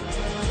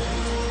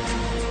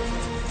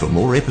For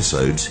more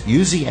episodes,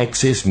 use the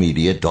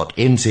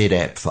accessmedia.nz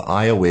app for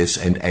iOS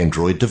and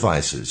Android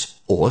devices,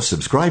 or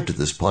subscribe to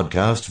this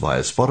podcast via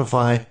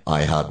Spotify,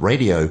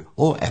 iHeartRadio,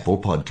 or Apple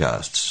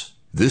Podcasts.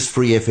 This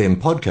Free FM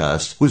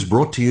podcast was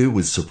brought to you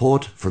with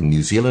support from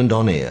New Zealand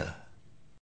On Air.